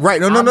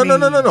 Right.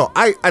 No.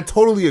 I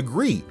totally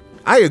agree.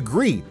 I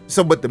agree.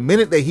 So, but the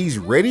minute that he's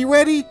ready,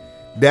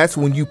 that's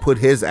when you put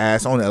his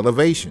ass on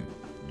Elevation.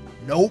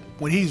 Nope.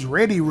 When he's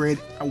ready,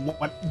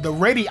 the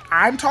ready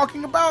I'm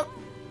talking about,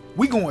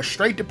 we going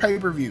straight to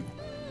pay-per-view.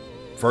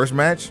 First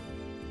match?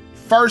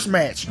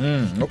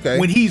 Okay.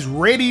 When he's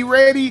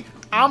ready,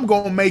 I'm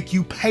going to make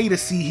you pay to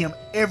see him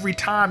every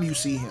time you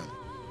see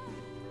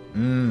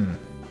him.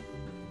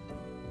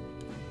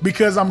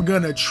 Because I'm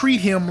going to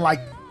treat him like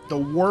the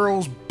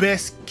world's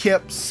best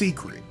kept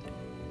secret.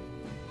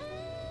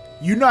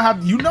 You know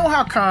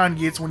how Khan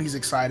gets when he's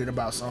excited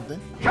about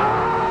something.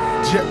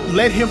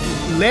 Let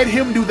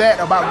him do that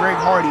about Greg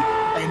Hardy,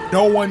 and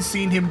no one's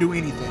seen him do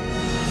anything.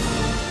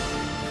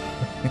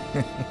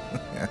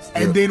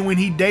 And then when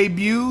he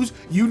debuts,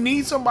 you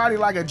need somebody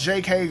like a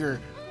Jake Hager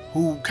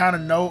who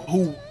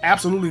who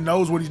absolutely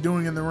knows what he's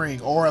doing in the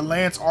ring, or a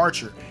Lance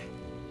Archer.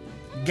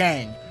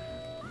 Gang.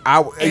 I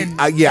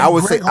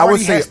would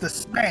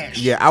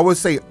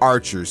say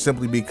Archer,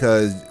 simply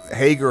because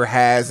Hager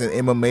has an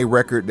MMA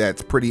record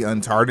that's pretty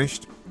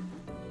untarnished.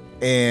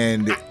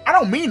 And I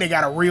don't mean they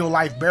got a real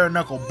life bare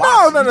knuckle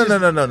box.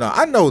 No.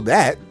 I know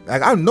that.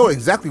 Like, I know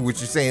exactly what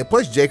you're saying.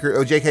 Plus, Jake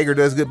Hager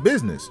does good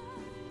business.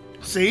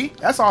 See,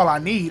 that's all I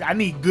need. I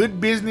need good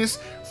business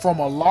from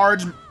a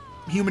large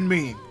human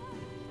being.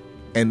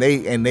 And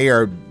they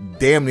are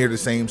damn near the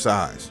same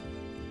size.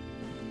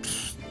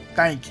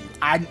 Thank you.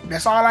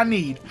 That's all I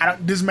need.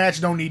 This match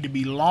don't need to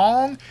be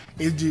long.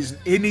 It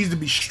needs to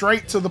be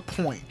straight to the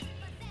point.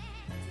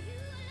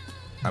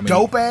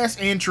 Dope ass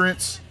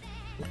entrance,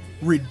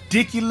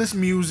 ridiculous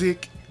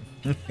music.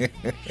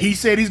 He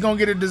said he's gonna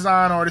get a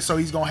design artist, so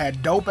he's gonna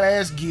have dope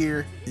ass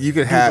gear. You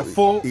could have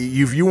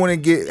if you want to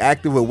get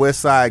active with West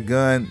Side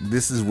Gun.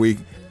 This is where.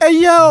 Hey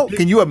yo,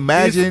 can you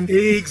imagine?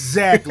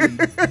 Exactly.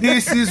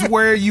 This is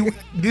where you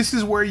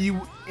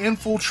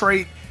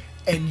infiltrate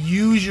and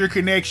use your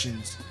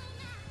connections.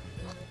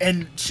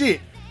 And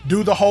shit,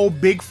 do the whole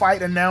big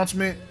fight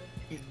announcer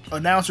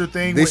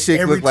thing. This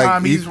shit look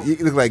like he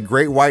look like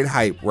Great White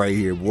Hype right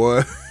here,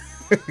 boy.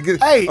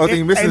 Hey, I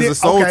think missing is a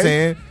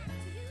Sultan.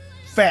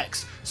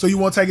 Facts. So you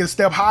want to take it a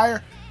step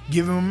higher?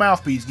 Give him a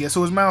mouthpiece. Guess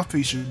who his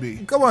mouthpiece should be?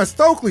 Come on,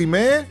 Stokely,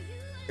 man.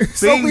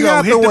 Stokely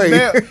out the way.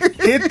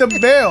 Hit the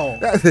bell.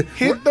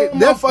 Hit the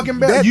motherfucking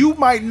bell. You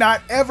might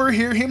not ever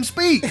hear him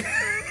speak.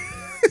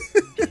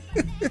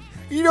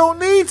 You don't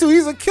need to.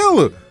 He's a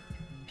killer.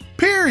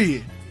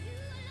 Period.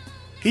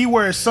 He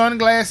wears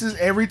sunglasses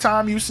every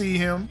time you see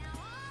him.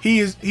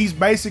 He's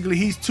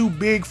too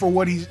big for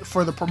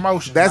for the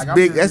promotion. That's like,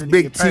 big. That's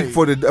big T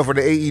for the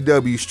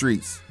AEW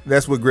streets.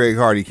 That's what Greg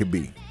Hardy could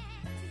be.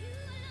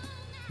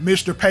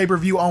 Mr.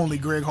 Pay-per-view only,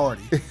 Greg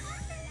Hardy.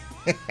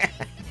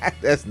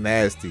 That's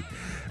nasty.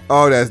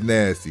 Oh, that's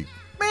nasty.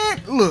 Man,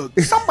 look,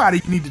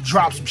 somebody need to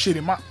drop some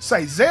shit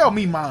sell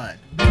me mine.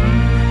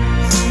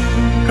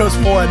 Cause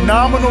for a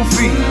nominal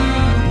fee,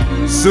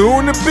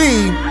 soon to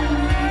be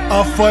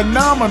a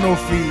phenomenal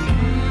fee,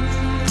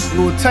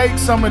 we'll take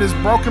some of this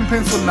broken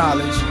pencil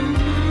knowledge,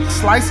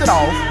 slice it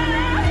off,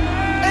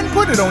 and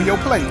put it on your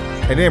plate.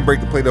 And then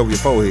break the plate over your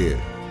forehead.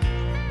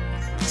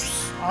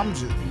 I'm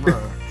just,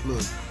 bruh,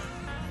 look.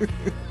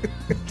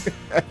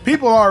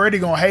 People are already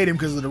gonna hate him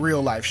because of the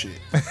real life shit.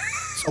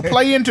 So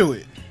play into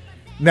it.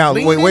 Now,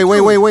 wait.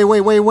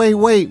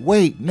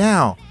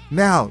 Now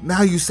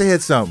you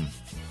said something.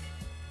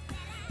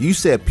 You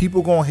said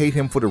people gonna hate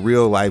him for the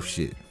real life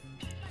shit.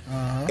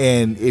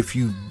 And if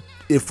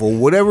for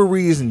whatever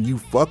reason you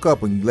fuck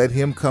up and let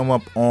him come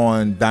up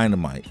on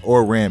Dynamite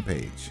or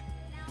Rampage,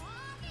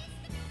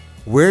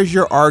 where's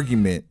your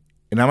argument?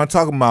 And I'm not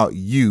talking about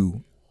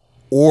you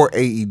or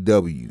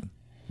AEW,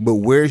 but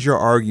where's your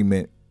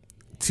argument,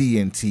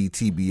 TNT,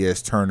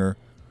 TBS, Turner,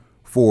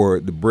 for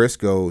the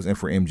Briscoes and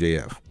for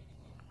MJF?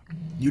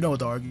 You know what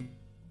the argument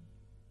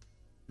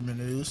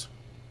is.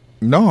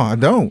 No, I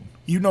don't.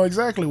 You know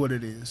exactly what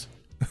it is.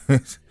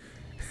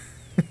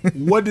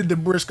 What did the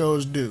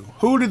Briscoes do?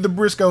 Who did the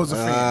Briscoes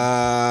offend?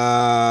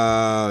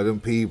 Them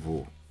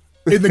people.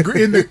 In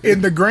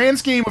the grand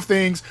scheme of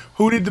things,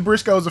 who did the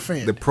Briscoes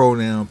offend? The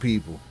pronoun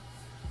people.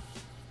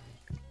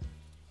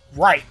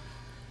 Right.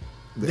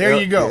 There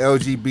you go. The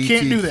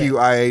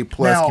LGBTQIA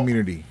plus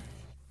community.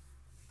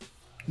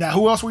 Now,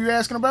 who else were you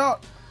asking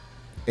about?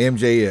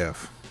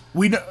 MJF.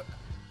 We know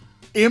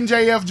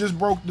MJF just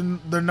broke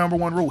the number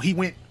one rule. He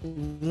went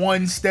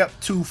one step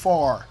too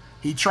far.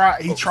 He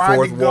tried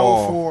to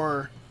go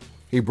for.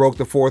 He broke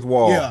the fourth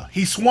wall. Yeah,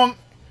 he swung.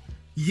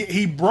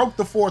 He broke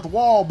the fourth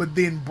wall, but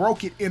then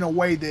broke it in a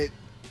way that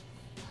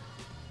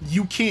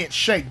you can't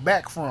shake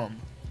back from.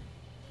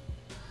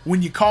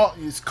 When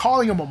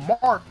calling him a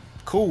mark,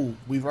 cool.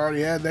 We've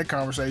already had that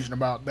conversation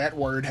about that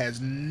word has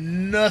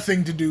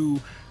nothing to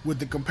do with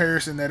the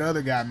comparison that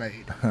other guy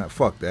made.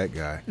 Fuck that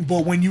guy.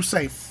 But when you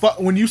say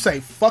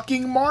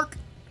fucking mark,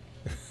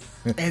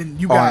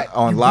 and you got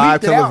on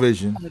live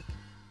television.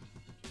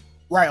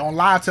 Right, on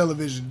live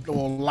television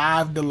or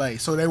live delay.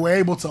 So they were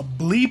able to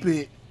bleep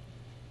it,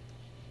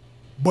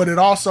 but it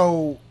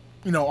also,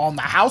 on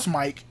the house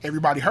mic,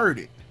 everybody heard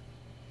it.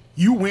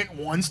 You went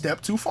one step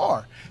too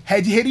far.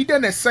 Had he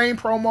done that same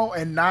promo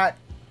and not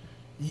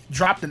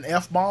dropped an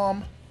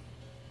F-bomb,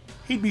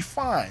 he'd be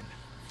fine.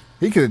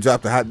 He could have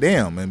dropped a hot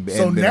damn and been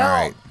all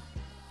right.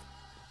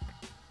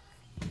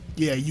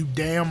 Yeah, you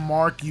damn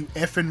Mark, you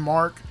effing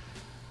Mark.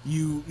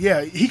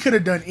 He could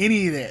have done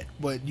any of that,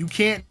 but you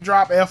can't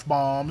drop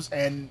F-bombs,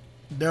 and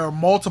there are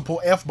multiple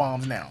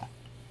F-bombs now.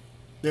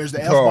 There's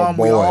the F-bomb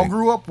we all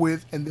grew up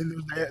with, and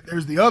then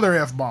there's the other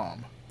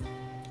F-bomb.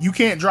 You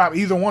can't drop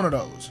either one of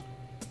those.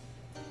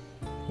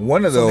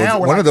 One of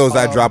those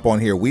I drop on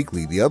here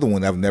weekly. The other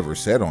one I've never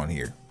said on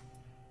here.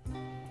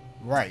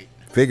 Right.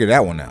 Figure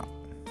that one out.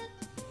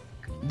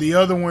 The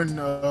other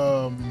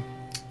one,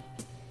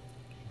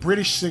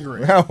 British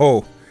cigarette.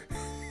 Oh.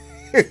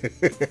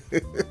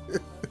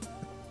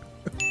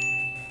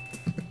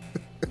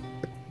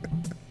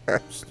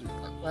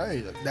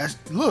 Hey,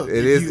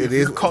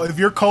 if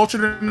you're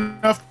cultured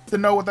enough to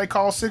know what they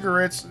call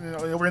cigarettes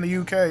over in the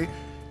UK,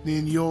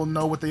 then you'll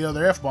know what the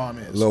other F-bomb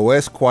is. Lo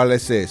es cual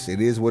es.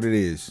 It is what it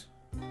is.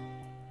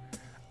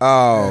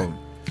 Now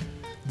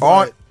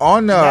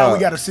we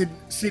gotta sit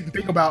and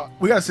think about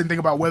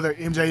whether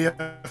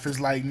MJF is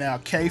like now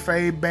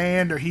kayfabe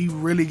banned or he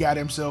really got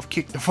himself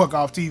kicked the fuck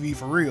off TV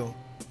for real.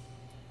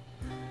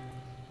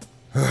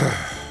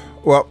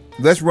 Well,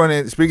 let's run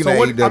it. Speaking of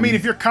AEW, I mean,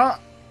 if you're Khan,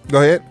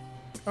 go ahead.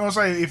 I was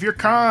saying, if you're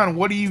Khan,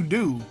 what do you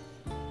do?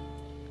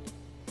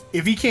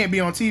 If he can't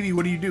be on TV,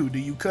 what do you do? Do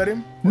you cut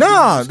him?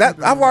 No,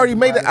 that I've already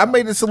made it. I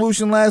made the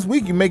solution last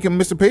week. You make him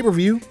Mr.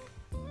 Pay-Per-View.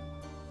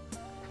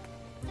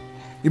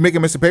 You make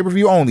him Mr.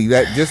 Pay-Per-View only.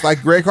 That just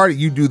like Greg Hardy,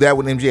 you do that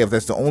with MJF.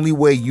 That's the only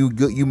way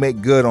you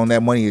make good on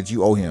that money that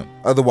you owe him.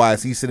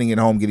 Otherwise, he's sitting at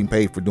home getting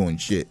paid for doing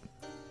shit.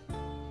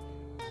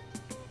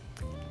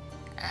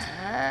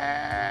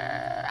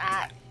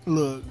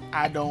 Look,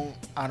 I don't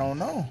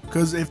know.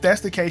 Because if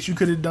that's the case, you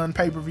could have done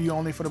pay-per-view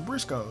only for the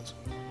Briscoes.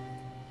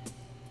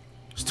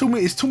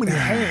 It's too many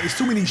hands. It's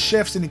too many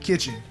chefs in the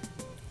kitchen.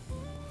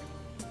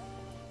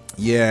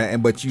 Yeah,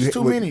 It's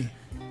too many.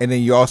 And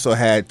then you also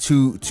had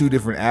two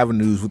different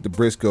avenues with the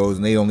Briscoes,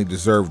 and they only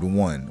deserved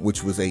one,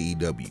 which was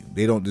AEW.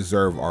 They don't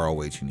deserve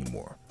ROH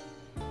anymore.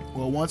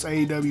 Well, once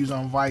AEW's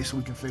on Vice,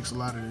 we can fix a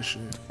lot of this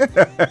shit.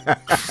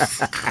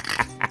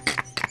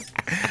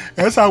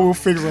 That's how we'll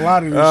fix a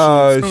lot of this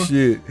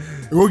shit. Oh shit!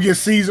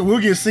 We'll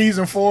get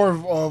season 4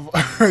 of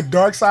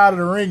Dark Side of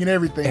the Ring and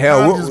everything.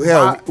 Hell,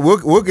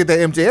 we'll get that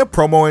MJF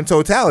promo in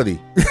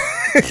totality.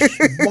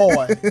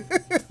 Boy,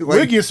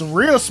 we'll get some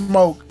real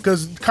smoke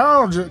because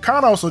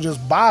Khan also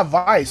just buy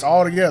Vice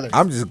altogether.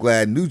 I'm just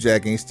glad New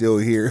Jack ain't still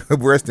here.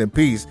 Rest in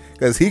peace,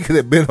 because he could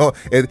have been on.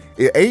 If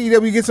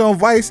AEW gets on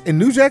Vice and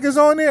New Jack is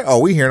on there,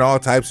 we hearing all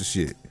types of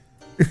shit.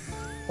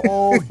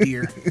 Oh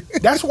dear.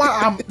 That's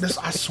why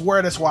I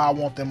swear that's why I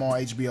want them on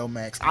HBO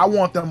Max. I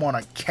want them on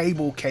a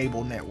cable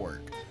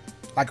network,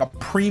 like a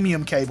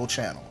premium cable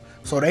channel,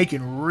 so they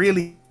can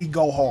really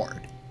go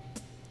hard.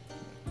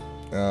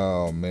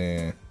 Oh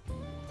man.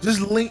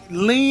 Just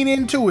lean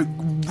into it.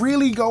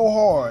 Really go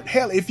hard.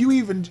 Hell, if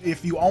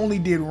you only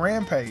did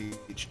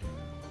Rampage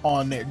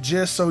on there,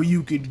 just so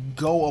you could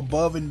go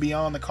above and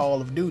beyond the Call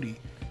of Duty.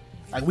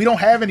 Like we don't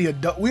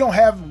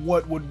have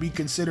what would be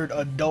considered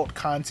adult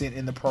content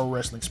in the pro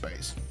wrestling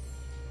space.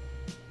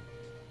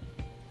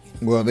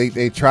 Well,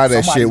 they try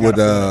that shit with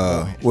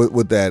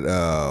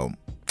that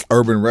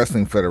Urban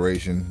Wrestling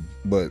Federation,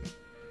 but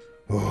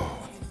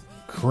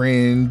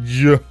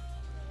cringe.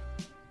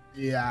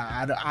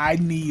 Yeah, I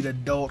need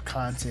adult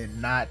content,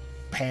 not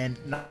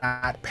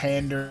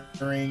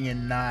pandering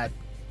and not.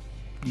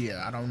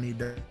 Yeah, I don't need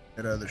that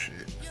other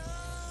shit.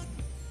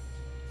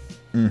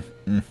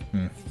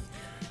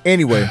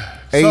 Anyway,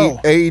 so,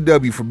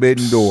 AEW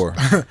Forbidden Door.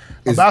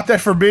 About that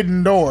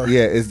Forbidden Door.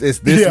 Yeah, it's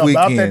this weekend.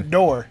 About that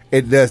door.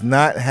 It does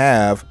not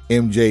have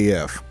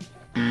MJF.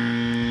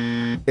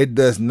 It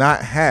does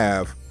not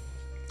have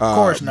of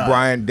course not.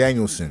 Bryan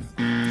Danielson.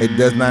 It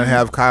does not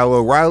have Kyle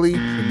O'Reilly.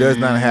 It does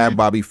not have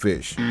Bobby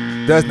Fish.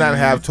 It does not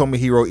have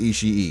Tomohiro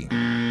Ishii.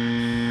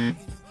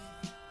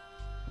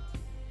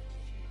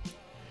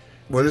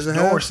 What does it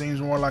Door have? seems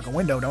more like a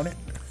window, don't it?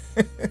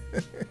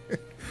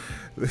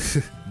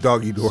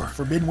 Doggy door.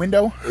 Forbidden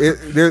window.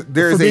 There's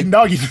Forbidden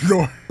doggy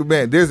door.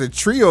 Man, there's a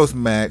trios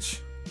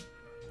match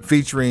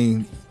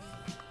featuring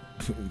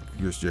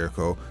Chris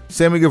Jericho,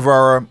 Sammy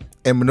Guevara,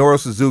 and Minoru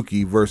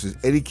Suzuki versus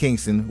Eddie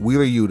Kingston,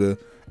 Wheeler Yuta,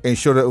 and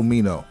Shota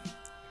Umino,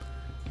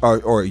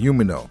 or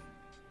Umino.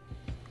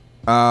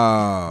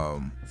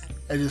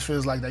 It just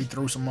feels like they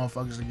threw some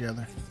motherfuckers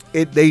together.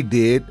 They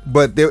did,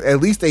 but at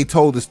least they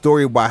told the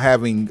story by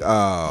having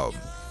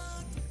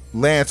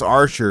Lance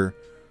Archer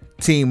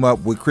team up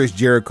with Chris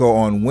Jericho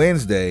on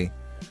Wednesday,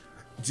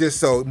 just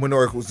so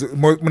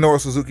Minoru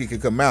Suzuki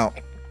could come out.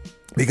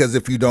 Because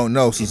if you don't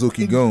know,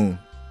 Suzuki Goon.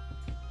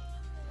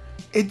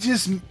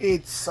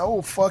 It's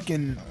so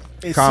fucking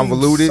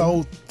convoluted.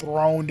 So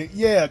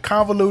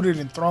convoluted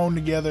and thrown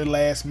together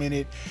last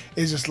minute.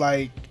 It's just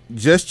like,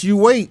 just you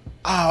wait,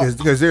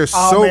 because there's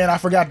man, I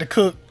forgot to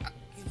cook.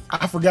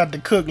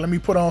 Let me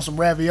put on some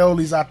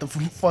raviolis out the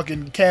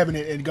fucking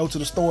cabinet and go to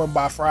the store and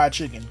buy fried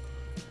chicken.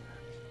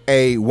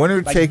 A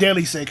winner like take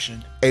deli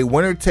section. A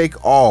winner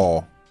take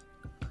all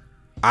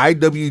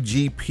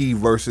IWGP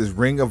versus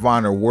Ring of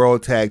Honor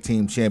World Tag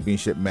Team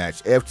Championship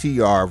match.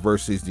 FTR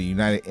versus the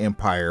United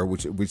Empire,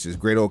 which is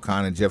Great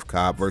O'Connor and Jeff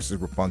Cobb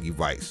versus Roppongi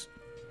Vice.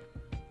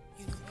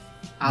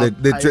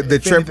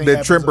 The Trent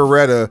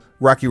Beretta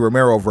Rocky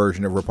Romero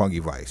version of Roppongi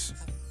Vice.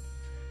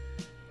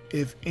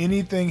 If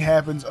anything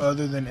happens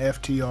other than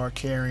FTR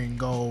carrying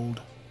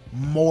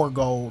more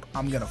gold,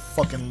 I'm gonna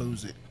fucking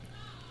lose it.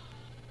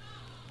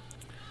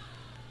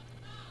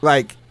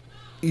 Like,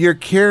 you're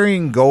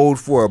carrying gold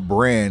for a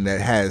brand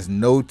that has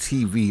no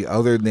TV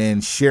other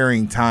than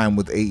sharing time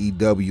with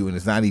AEW, and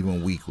it's not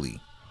even weekly.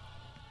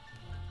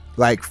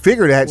 Like,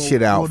 figure that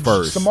shit out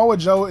first. Samoa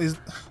Joe is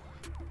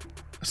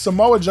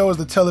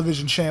the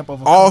television champ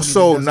of a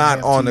also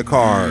not on the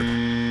card.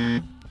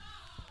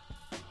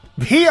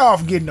 He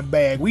off getting the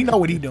bag. We know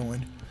what he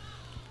doing.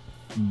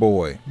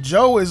 Boy.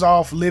 Joe is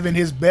off living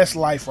his best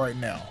life right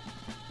now.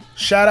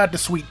 Shout out to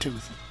Sweet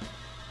Tooth.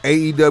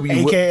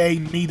 AEW. AKA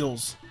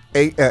Needles.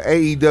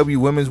 AEW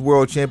Women's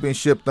World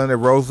Championship, Thunder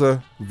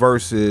Rosa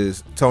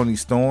versus Toni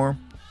Storm.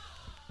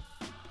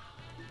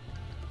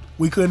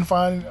 We couldn't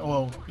find.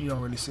 Well, you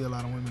don't really see a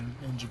lot of women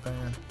in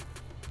Japan.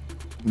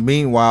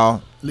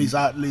 Meanwhile, at least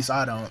I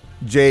don't.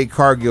 Jade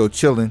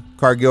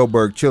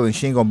Cargillberg chilling.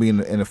 She ain't gonna be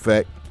in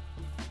effect.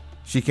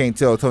 She can't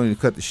tell Tony to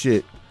cut the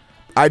shit.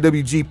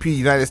 IWGP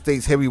United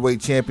States Heavyweight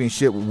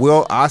Championship,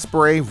 Will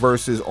Ospreay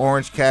versus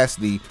Orange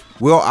Cassidy.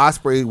 Will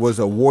Ospreay was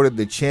awarded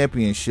the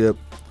championship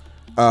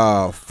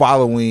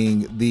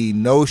following the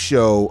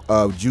no-show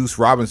of Juice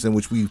Robinson,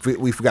 which we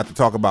forgot to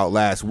talk about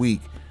last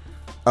week.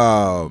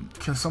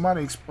 Can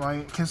somebody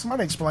explain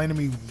to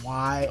me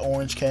why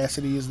Orange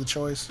Cassidy is the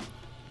choice?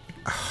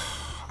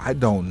 I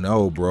don't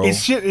know, bro.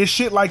 It's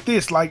shit like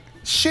this.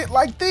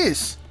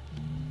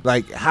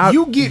 Like, how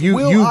you get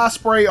Will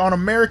Ospreay on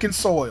American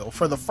soil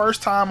for the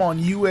first time on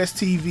US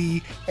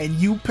TV, and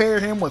you pair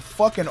him with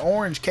fucking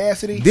Orange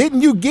Cassidy?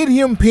 Didn't you get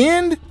him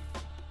pinned?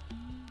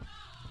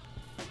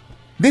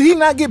 Did he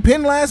not get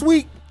pinned last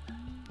week?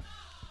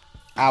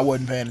 I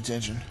wasn't paying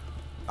attention.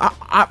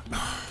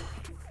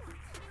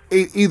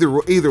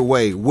 Either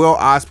way, Will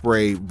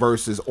Ospreay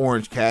versus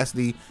Orange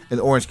Cassidy,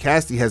 and Orange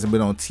Cassidy hasn't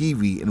been on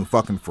TV in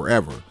fucking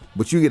forever.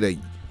 But you get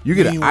an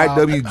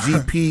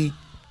IWGP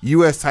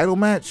US title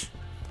match.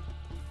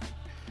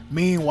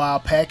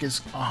 Meanwhile, Pac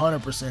is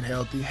 100%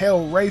 healthy.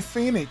 Hell, Ray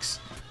Phoenix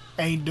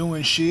ain't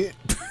doing shit.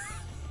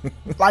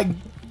 Like,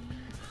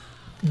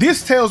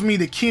 this tells me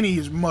that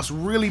Kenny must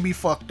really be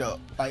fucked up.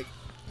 Like,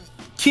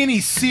 Kenny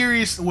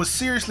was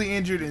seriously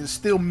injured and is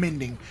still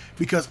mending,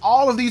 because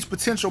all of these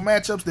potential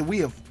matchups that we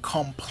have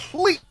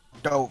completely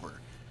over,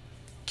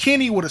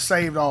 Kenny would have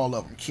saved all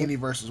of them. Kenny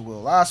versus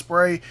Will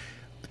Ospreay.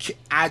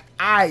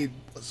 I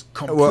was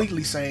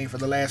completely saying for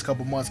the last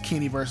couple months,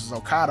 Kenny versus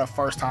Okada,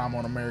 first time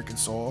on American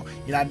soil.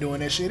 You're not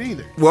doing that shit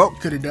either. Well, you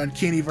could have done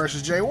Kenny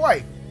versus Jay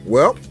White.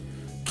 Well,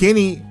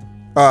 Kenny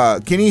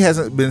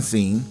hasn't been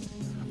seen.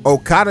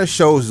 Okada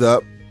shows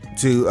up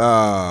to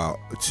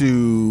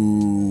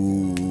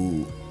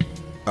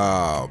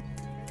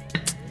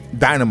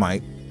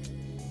Dynamite,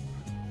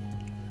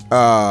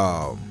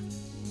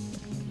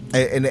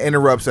 and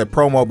interrupts a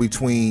promo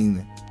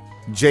between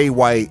Jay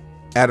White,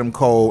 Adam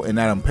Cole, and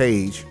Adam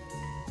Page.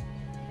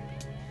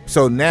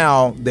 So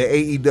now the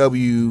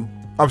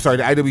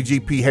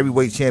IWGP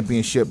Heavyweight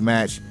Championship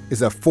match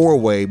is a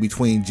 4-way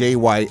between Jay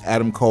White,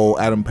 Adam Cole,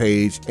 Adam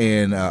Page,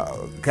 and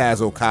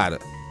Kaz Okada.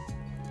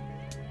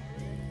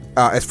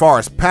 As far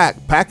as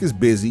Pac is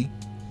busy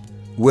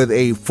with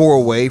a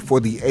 4-way for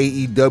the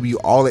AEW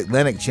All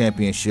Atlantic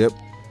Championship.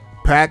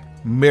 Pac,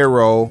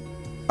 Miro,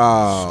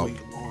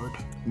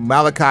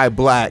 Malachi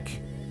Black,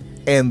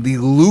 and the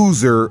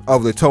loser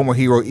of the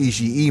Tomohiro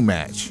Ishii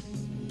match,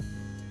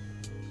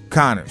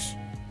 Connors.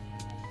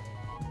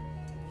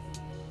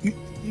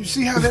 You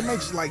see how that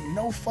makes like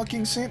no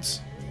fucking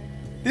sense?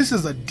 This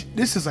is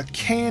a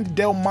canned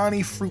Del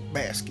Monte fruit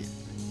basket.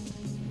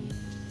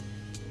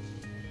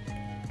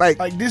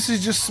 Like this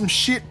is just some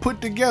shit put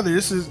together.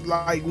 This is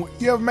like,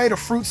 you ever made a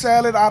fruit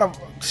salad out of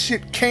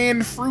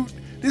canned fruit?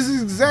 This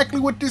is exactly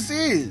what this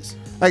is.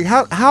 Like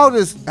how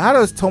does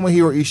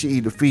Tomohiro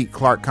Ishii defeat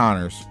Clark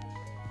Connors,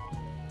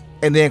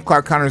 and then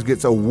Clark Connors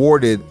gets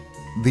awarded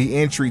the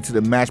entry to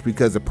the match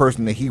because the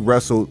person that he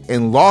wrestled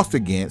and lost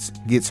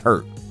against gets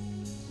hurt?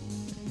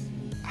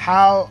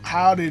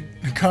 How did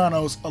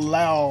Kanos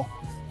allow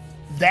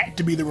that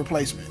to be the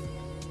replacement?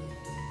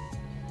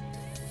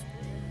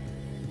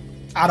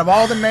 Out of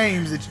all the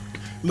names that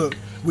look,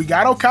 we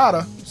got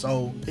Okada,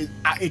 so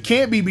it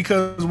can't be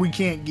because we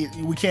can't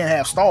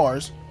have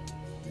stars.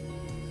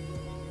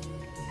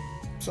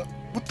 So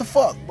what the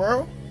fuck,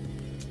 bro?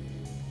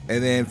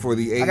 And then for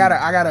the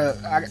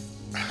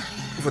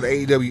for the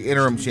AEW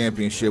Interim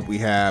Championship, we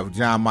have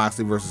Jon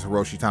Moxley versus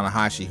Hiroshi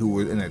Tanahashi, who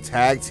were in a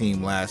tag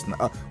team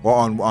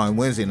on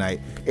Wednesday night.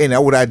 And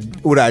what I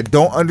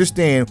don't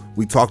understand,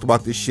 we talked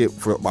about this shit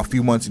for a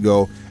few months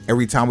ago.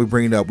 Every time we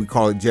bring it up, we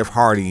call it Jeff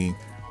Hardying.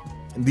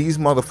 These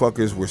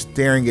motherfuckers were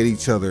staring at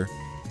each other,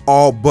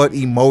 all but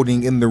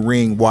emoting in the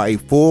ring, while a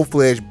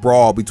full-fledged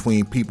brawl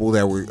between people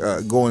that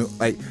were going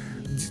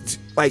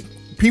like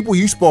people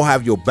you supposed to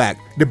have your back.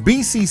 The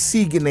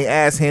BCC getting their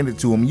ass handed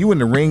to them. You in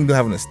the ring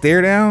having a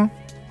stare down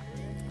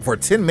for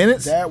 10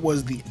 minutes. That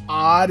was the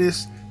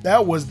oddest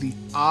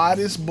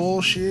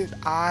bullshit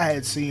I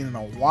had seen in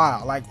a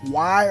while. Like,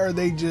 why are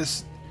they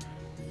just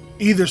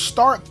either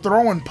start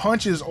throwing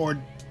punches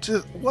or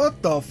just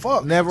what the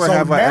fuck? Never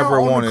have I ever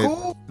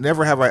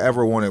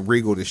wanted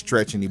Regal to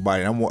stretch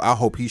anybody. I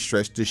hope he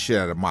stretched this shit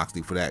out of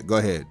Moxley for that. Go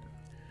ahead.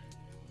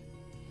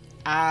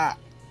 I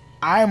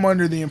am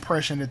under the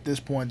impression at this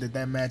point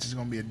that match is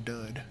going to be a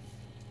dud.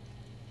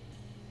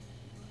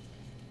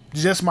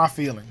 Just my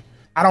feeling.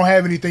 I don't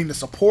have anything to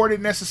support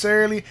it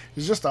necessarily.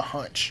 It's just a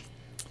hunch.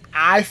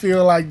 I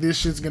feel like this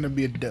shit's going to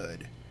be a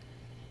dud.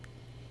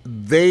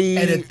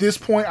 And at this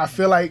point, I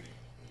feel like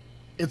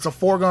it's a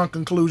foregone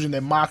conclusion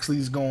that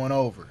Moxley's going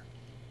over.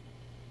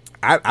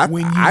 I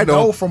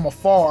know from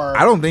afar.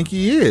 I don't think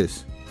he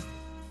is.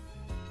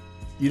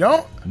 You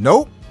don't?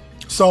 Nope.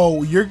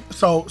 So you're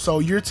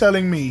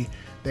telling me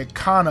that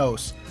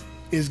Kanos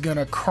is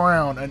gonna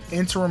crown an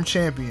interim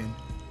champion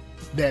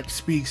that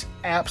speaks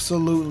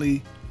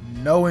absolutely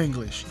no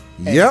English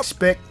and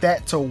expect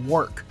that to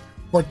work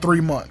for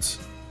 3 months,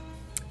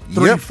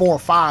 3, 4,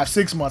 5,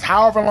 6 months,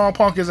 however long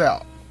Punk is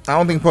out. I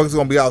don't think Punk is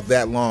gonna be out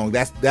that long.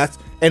 That's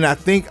and I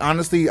think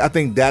honestly,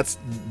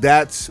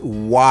 that's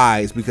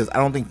wise, because I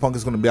don't think Punk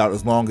is gonna be out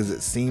as long as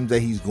it seems that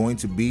he's going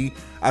to be.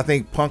 I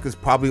think Punk is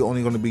probably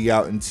only gonna be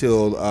out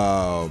until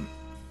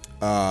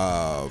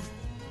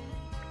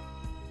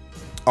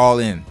All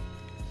In.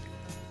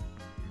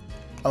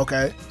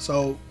 Okay,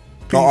 so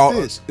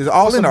is it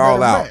All In or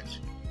All Out? Match?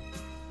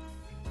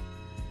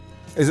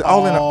 Is it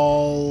All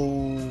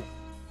In?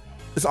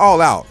 It's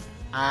All Out.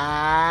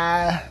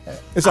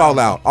 It's All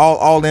Out.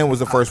 All In was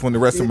the first one. The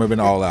rest of them have been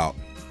All Out.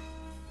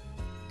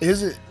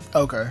 Is it?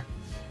 Okay.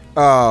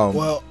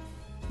 Well,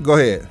 go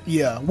ahead.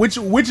 Yeah. Which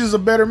is a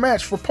better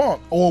match for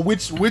Punk, or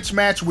which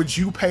match would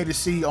you pay to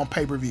see on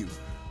pay-per-view?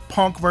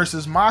 Punk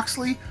versus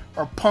Moxley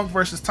or Punk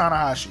versus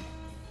Tanahashi?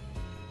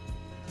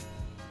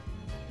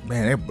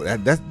 Man,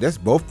 that's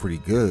both pretty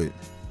good.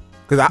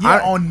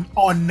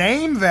 On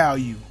name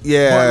value.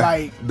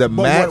 Yeah. But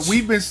match. What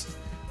we've been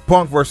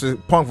Punk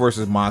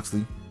versus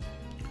Moxley.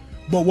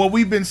 But what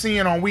we've been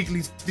seeing on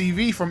weekly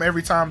TV from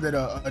every time that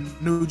a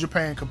New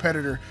Japan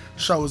competitor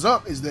shows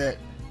up is that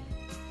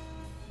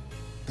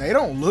they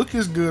don't look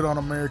as good on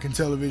American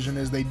television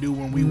as they do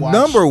when we watch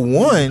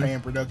New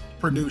Japan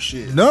produce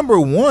shit. Number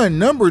one.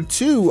 Number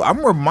two,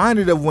 I'm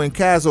reminded of when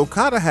Kaz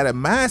Okada had a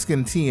mask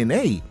in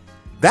TNA.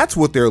 That's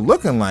what they're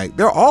looking like.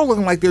 They're all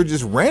looking like they're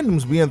just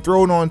randoms being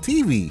thrown on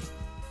TV.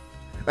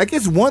 Like,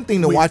 it's one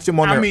thing to watch them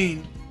on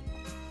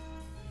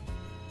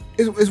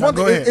it's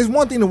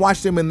one thing to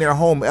watch them in their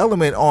home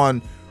element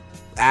on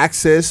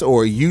Access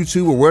or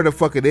YouTube or where the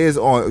fuck it is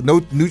on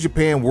New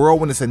Japan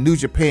World when it's a New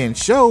Japan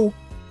show.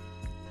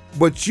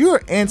 But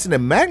you're answering a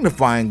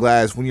magnifying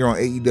glass when you're on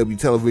AEW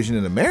television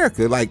in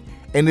America. Like,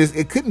 and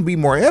it couldn't be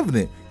more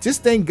evident.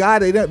 Just thank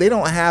God they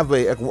don't have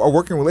a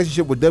working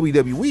relationship with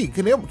WWE.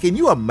 Can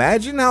you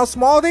imagine how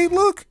small they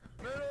look?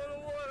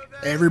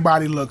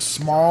 Everybody looks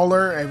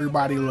smaller.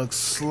 Everybody looks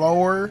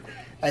slower,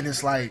 and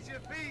it's like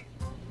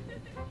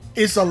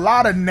it's a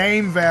lot of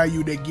name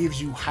value that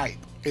gives you hype.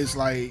 It's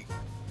like,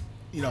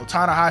 you know,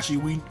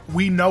 Tanahashi.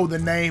 We know the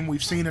name.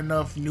 We've seen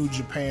enough New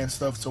Japan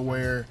stuff to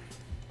where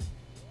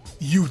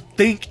you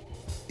think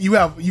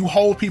you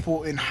hold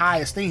people in high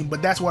esteem.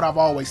 But that's what I've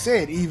always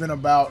said, even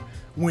about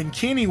when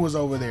Kenny was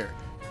over there.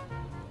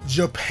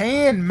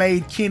 Japan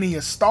made Kenny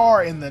a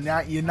star in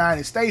the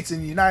United States,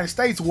 and the United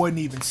States wasn't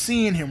even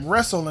seeing him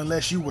wrestle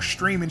unless you were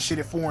streaming shit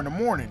at 4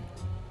 a.m.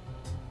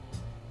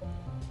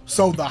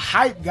 So the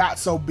hype got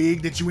so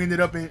big that you ended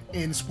up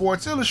in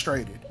Sports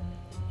Illustrated,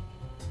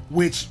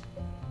 which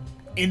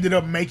ended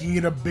up making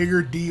it a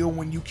bigger deal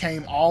when you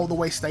came all the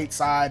way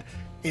stateside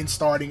in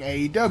starting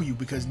AEW,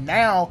 because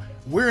now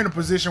we're in a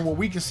position where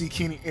we can see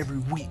Kenny every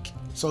week.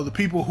 So the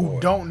people who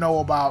don't know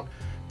about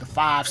the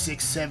 5,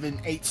 6, 7,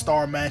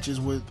 8-star matches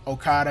with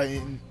Okada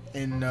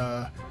in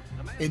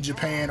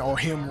Japan, or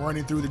him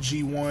running through the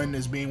G1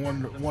 as being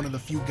one of the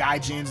few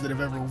gaijins that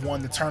have ever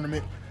won the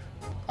tournament,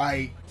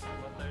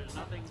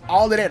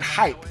 all of that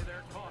hype.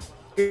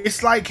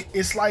 It's like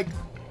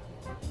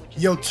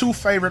your two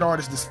favorite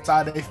artists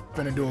decide they're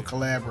gonna do a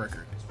collab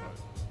record,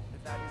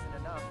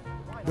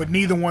 but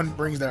neither one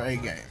brings their A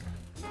game.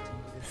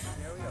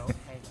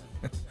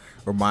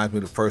 Reminds me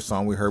of the first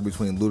song we heard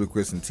between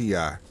Ludacris and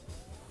T.I.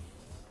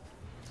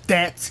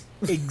 That's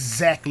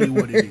exactly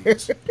what it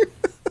is.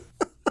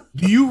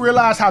 Do you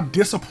realize how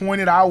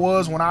disappointed I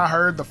was when I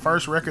heard the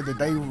first record that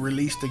they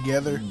released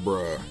together?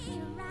 Bruh.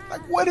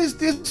 Like, what is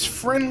this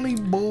friendly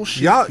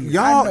bullshit?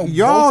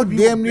 Y'all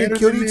damn near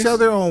killed each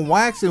other on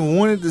wax and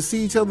wanted to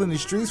see each other in the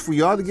streets for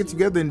y'all to get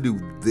together and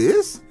do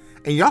this?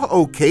 And y'all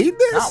okayed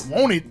this?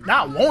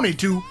 Not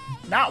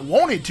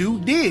wanted to,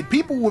 did.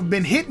 People have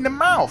been hit in the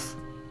mouth.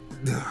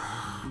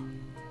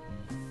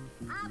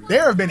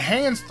 There have been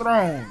hands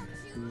thrown.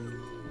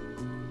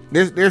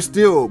 There's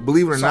still,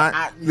 believe it or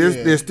not,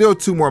 there's still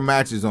 2 more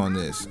matches on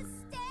this,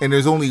 and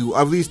there's only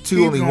at least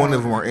 2. Only one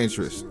of them are of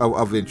interest.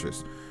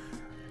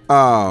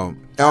 El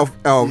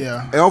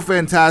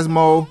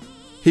Phantasmo,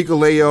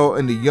 Hikuleo,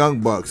 and the Young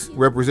Bucks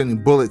representing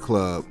Bullet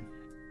Club.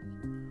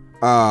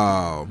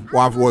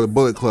 The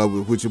Bullet Club,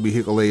 which will be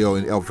Hikuleo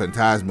and El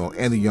Phantasmo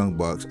and the Young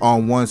Bucks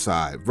on one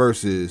side,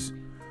 versus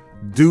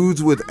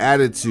Dudes with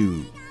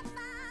Attitude,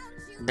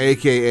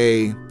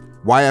 aka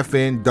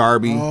YFN,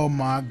 Darby, oh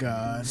my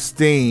God,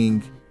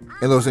 Sting,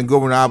 and Los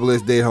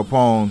Ingobernables de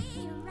Japón,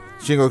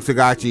 Shingo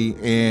Tagachi,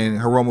 and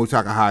Hiromu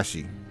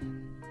Takahashi.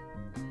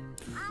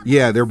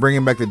 Yeah, they're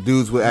bringing back the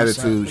Dudes with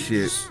Attitude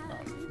shit.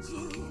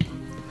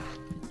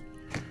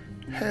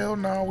 Hell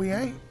no, we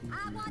ain't.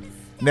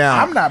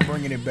 Now I'm not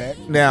bringing it back.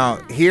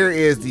 Now, here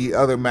is the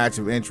other match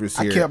of interest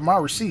here. I kept my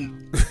receipt.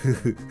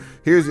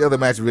 Here's the other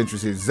match of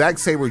interest here. Zack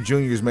Sabre Jr.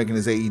 is making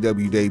his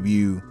AEW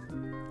debut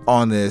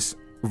on this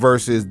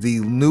versus the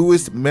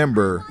newest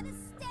member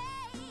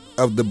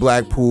of the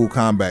Blackpool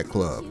Combat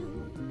Club.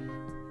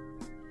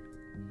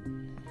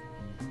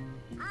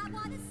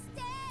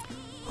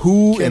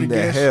 Who in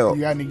the hell?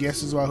 You got any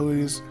guesses about who it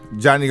is?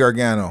 Johnny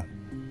Gargano.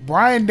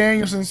 Brian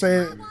Danielson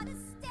said,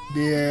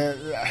 yeah,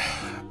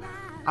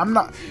 I'm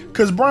not,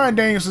 because Brian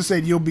Danielson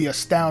said you'll be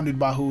astounded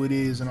by who it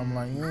is, and I'm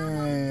like,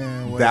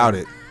 whatever. Doubt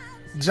it.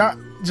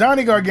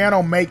 Johnny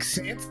Gargano makes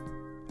sense.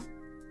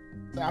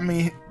 I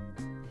mean,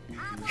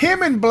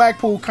 him and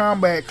Blackpool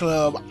Combat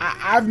Club,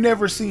 I've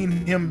never seen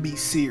him be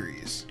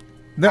serious.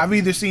 No. I've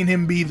either seen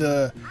him be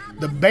the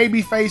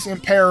babyface in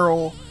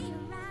peril,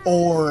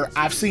 or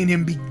I've seen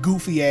him be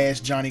goofy ass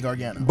Johnny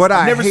Gargano. But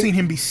I've never seen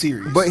him be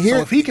serious. But so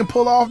if he can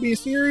pull off being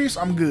serious,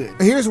 I'm good.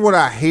 Here's what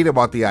I hate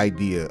about the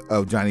idea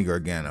of Johnny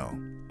Gargano.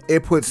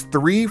 It puts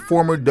 3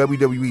 former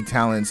WWE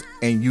talents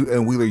and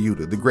Wheeler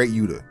Yuta, the great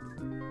Yuta,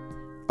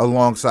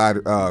 alongside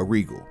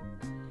Regal.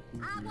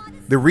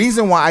 The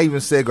reason why I even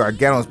said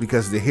Gargano is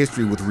because of the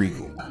history with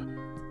Regal.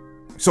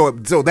 So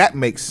that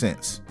makes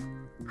sense.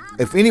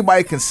 If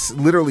anybody can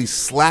literally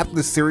slap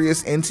the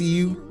serious into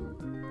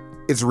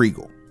you, it's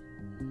Regal.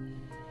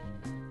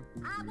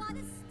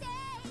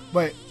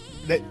 But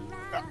that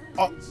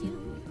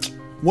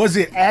was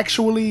it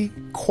actually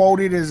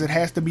quoted as it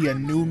has to be a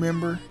new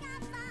member?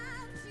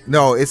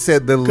 No, it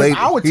said the latest.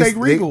 I would take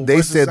Regal.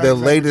 They said the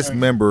latest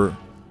member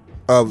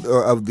of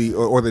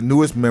the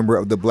newest member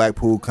of the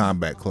Blackpool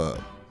Combat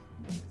Club.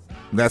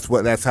 That's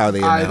how they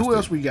announced it. Who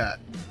else we got?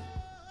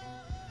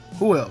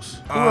 Who else?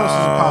 Who else is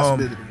a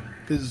possibility?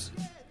 Because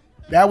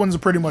that one's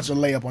pretty much a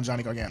layup on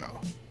Johnny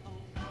Gargano.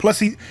 Plus,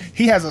 he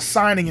has a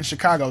signing in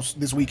Chicago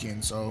this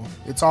weekend, so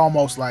it's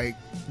almost like,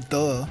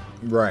 duh.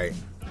 Right.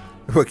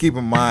 But keep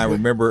in mind,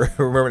 remember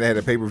they had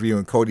a pay-per-view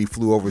and Cody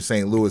flew over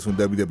St. Louis when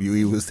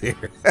WWE was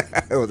there.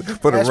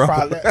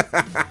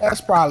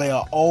 That's probably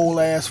an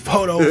old-ass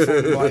photo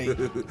from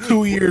like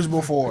 2 years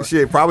before.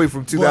 Shit, probably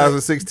from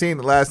 2016,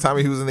 the last time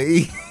he was in the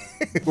E.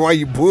 Why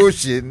you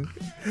bullshitting?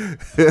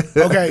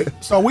 Okay,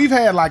 so we've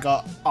had like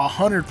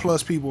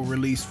 100+ people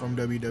released from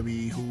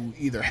WWE who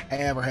either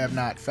have or have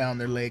not found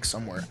their legs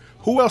somewhere.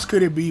 Who else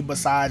could it be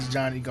besides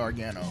Johnny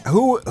Gargano?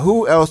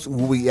 Who else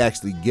will we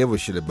actually give a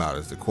shit about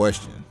is the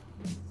question.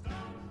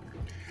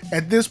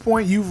 At this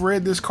point, you've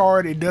read this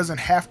card. It doesn't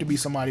have to be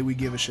somebody we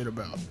give a shit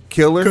about.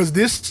 Killer? Because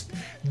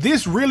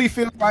this really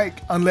feels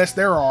like, unless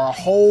there are a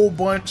whole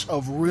bunch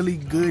of really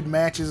good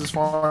matches as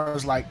far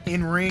as like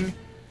in ring,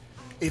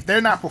 if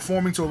they're not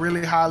performing to a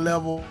really high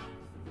we'll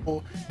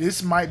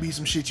this might be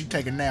some shit you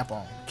take a nap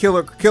on.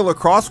 Killer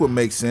Cross would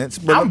make sense,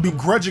 but I'm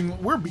begrudging.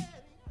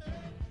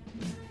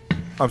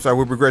 I'm sorry,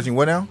 we're begrudging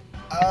what now?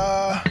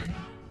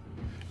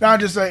 No, I'm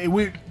just saying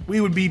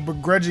we would be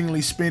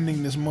begrudgingly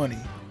spending this money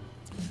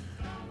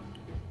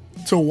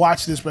to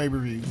watch this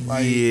pay-per-view.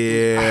 Like,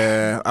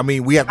 yeah, I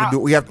mean we have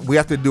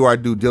to do our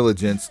due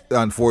diligence.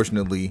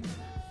 Unfortunately,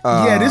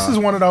 yeah, this is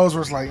one of those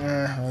where it's like,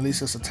 at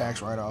least it's a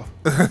tax write-off.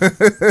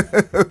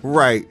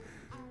 Right.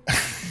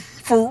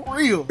 For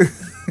real.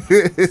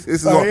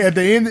 It's So at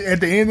the end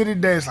of the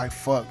day, it's like,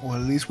 fuck. Well,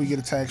 at least we get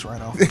a tax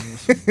write-off for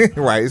this.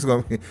 right.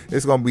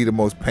 It's gonna be the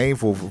most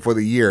painful for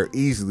the year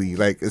easily.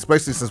 Like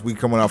especially since we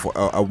coming off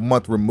a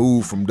month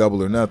removed from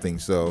Double or Nothing.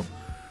 So,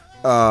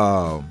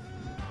 but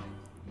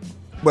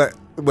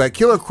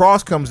Killer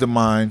Kross comes to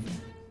mind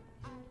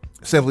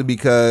simply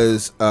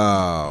because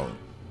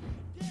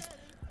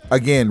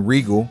again,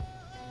 Regal.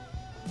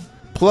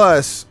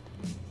 Plus,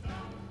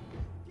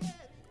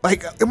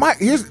 like,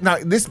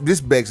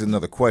 this begs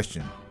another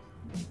question.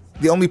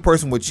 The only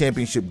person with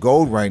championship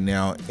gold right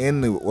now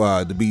in the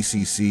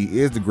BCC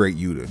is the Great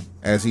Yuta,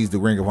 as he's the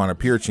Ring of Honor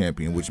Pure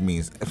Champion, which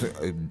means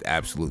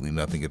absolutely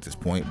nothing at this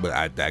point. But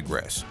I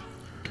digress.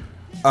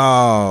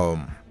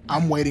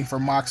 I'm waiting for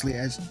Moxley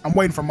as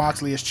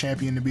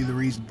champion to be the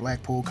reason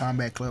Blackpool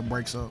Combat Club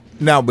breaks up.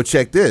 Now, but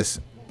check this: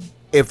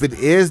 if it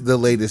is the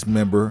latest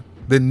member,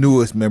 the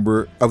newest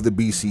member of the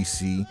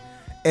BCC,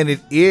 and it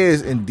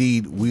is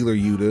indeed Wheeler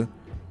Yuta,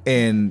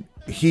 and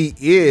he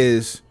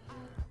is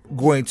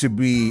going to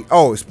be,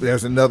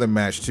 there's another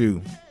match too.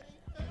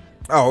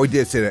 Oh, we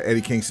did say that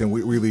Eddie Kingston,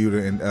 Wheeler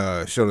Yuta, and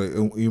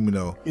Shota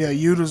Umino. Yeah,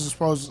 Yuta's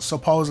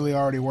supposedly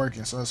already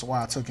working, so that's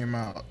why I took him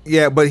out.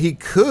 Yeah, but he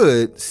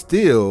could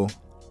still.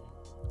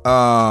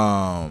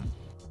 I'm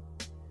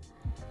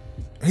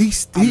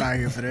not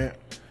here for that.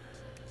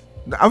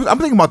 I'm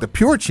thinking about the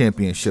Pure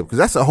Championship because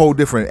that's a whole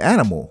different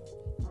animal.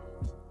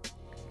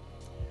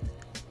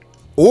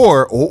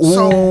 Or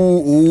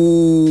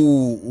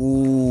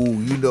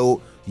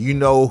you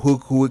know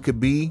who it could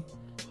be?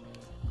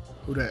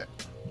 Who that?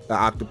 The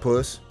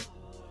Octopus.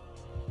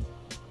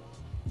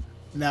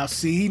 Now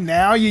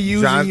you're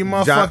using your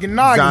motherfucking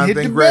noggin.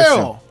 Hit the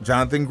bell.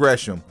 Jonathan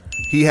Gresham.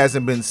 He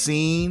hasn't been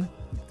seen,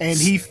 and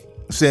he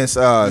since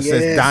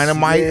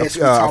Dynamite. Yes,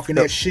 we're talking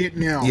that shit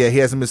now. Yeah, he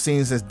hasn't been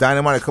seen since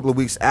Dynamite a couple of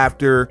weeks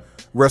after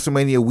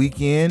WrestleMania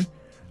weekend.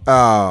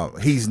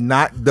 He's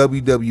not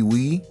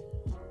WWE.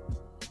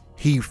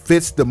 He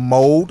fits the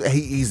mold.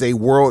 He's a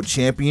world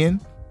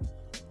champion.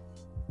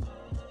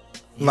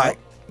 Like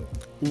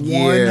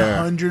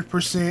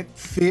 100%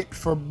 fit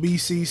for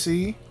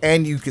BCC.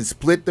 And you can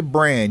split the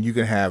brand. You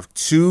can have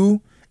 2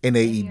 in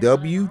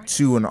AEW,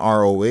 2 in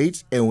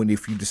ROH, and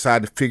if you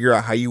decide to figure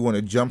out how you want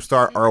to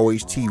jumpstart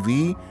ROH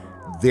TV,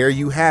 there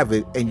you have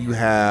it. And you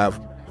have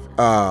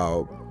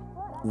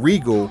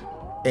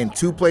Regal in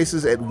 2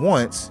 places at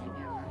once,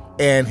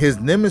 and his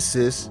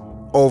nemesis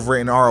over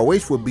in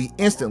ROH would be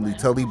instantly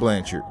Tully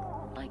Blanchard.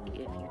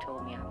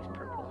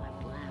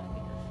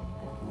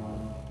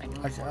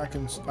 I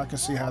can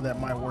see how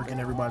that might work in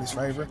everybody's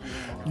favor.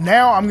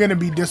 Now I'm gonna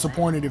be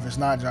disappointed if it's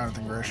not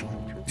Jonathan Gresham.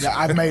 Yeah,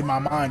 I've made my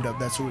mind up.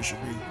 That's who it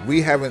should be.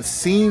 We haven't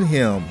seen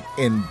him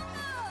in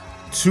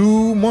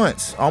 2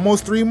 months,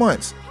 almost 3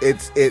 months.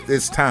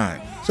 It's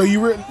time. So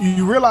you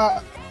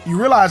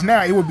realize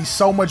now it would be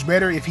so much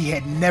better if he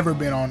had never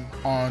been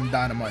on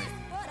Dynamite.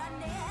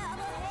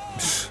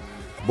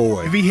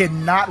 Boy, if he had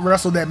not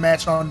wrestled that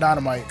match on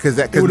Dynamite, because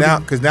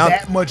now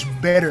that much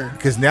better.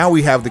 Because now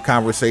we have the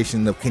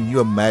conversation of, can you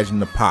imagine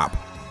the pop?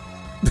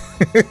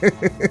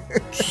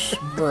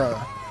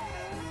 Bruh,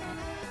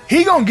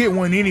 he gonna get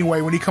one anyway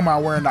when he come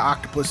out wearing the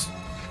octopus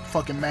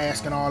fucking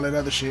mask and all that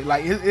other shit.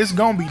 Like it's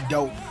gonna be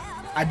dope.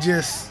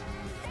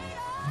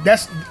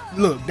 That's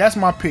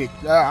my pick.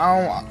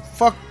 I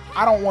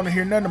don't want to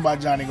hear nothing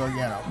about Johnny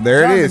Gargano.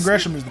 Jonathan it is.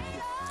 Gresham is the.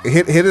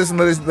 Hit us and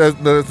let us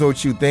know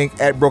what you think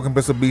at Broken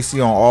Pencil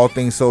BC on all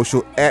things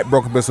social, at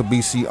Broken Pencil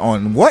BC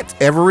on what?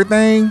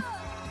 Everything.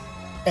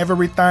 Show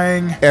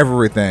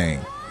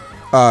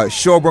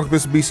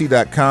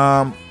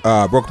BrokenPencilBC.com,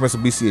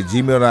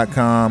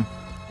 BrokenPencilBC@gmail.com.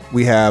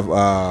 We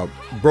have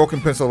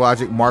Broken Pencil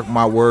Logic, mark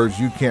my words,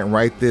 you can't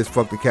write this,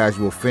 fuck the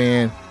casual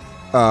fan,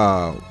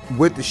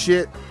 with the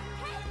shit.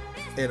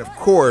 And of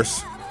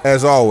course,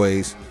 as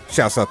always,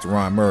 shouts out to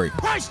Ron Murray.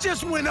 Price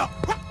just went up.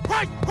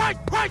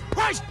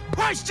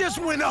 Price just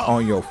went up.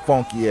 On your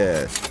funky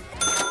ass.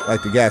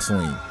 Like the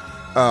gasoline.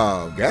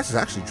 Gas is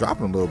actually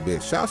dropping a little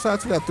bit. Shouts out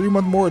to that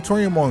 3-month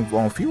moratorium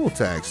on fuel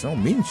tax.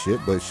 Don't mean shit,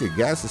 but shit,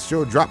 gas has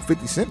sure dropped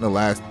 50 cents in the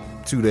last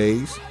 2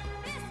 days.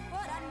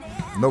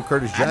 No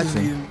Curtis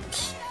Jackson.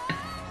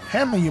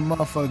 Handle your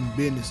motherfucking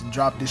business and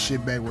drop this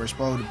shit back where it's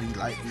supposed to be.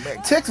 Like,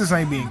 Texas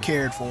ain't being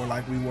cared for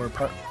like we were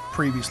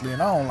previously,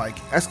 and I don't like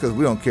it. That's because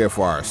we don't care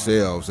for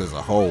ourselves as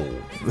a whole.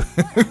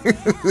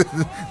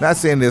 Not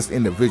saying this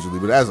individually,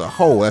 but as a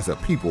whole, as a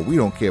people, we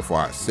don't care for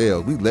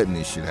ourselves. We letting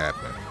this shit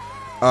happen.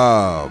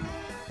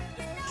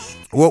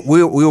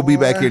 We'll be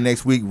back here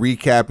next week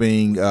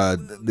recapping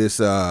this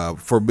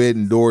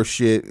Forbidden Door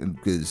shit,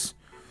 because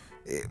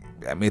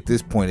I mean, at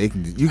this point,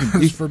 you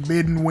can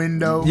forbidden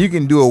window. You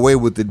can do away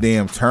with the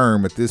damn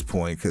term at this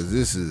point, because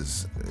this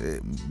is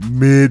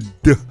mid.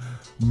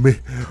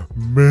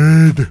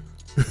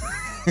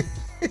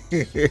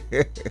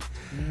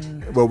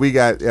 But we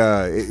got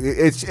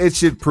it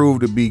should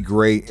prove to be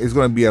great. This is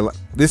going to be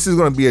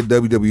a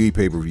WWE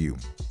pay-per-view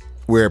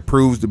where it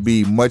proves to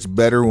be much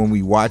better when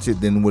we watch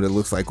it than what it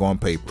looks like on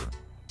paper.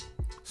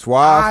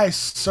 Suave? I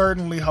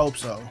certainly hope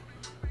so.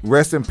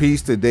 Rest in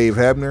peace to Dave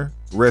Hebner.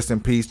 Rest in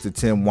peace to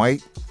Tim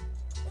White.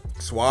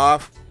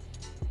 Suave.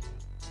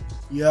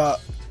 Yeah.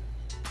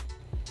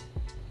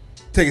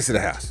 Take us to the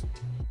house.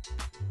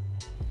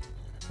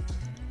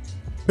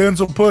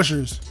 Pencil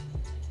pushers.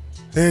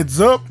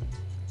 Heads up.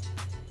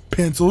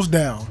 Pencils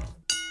down.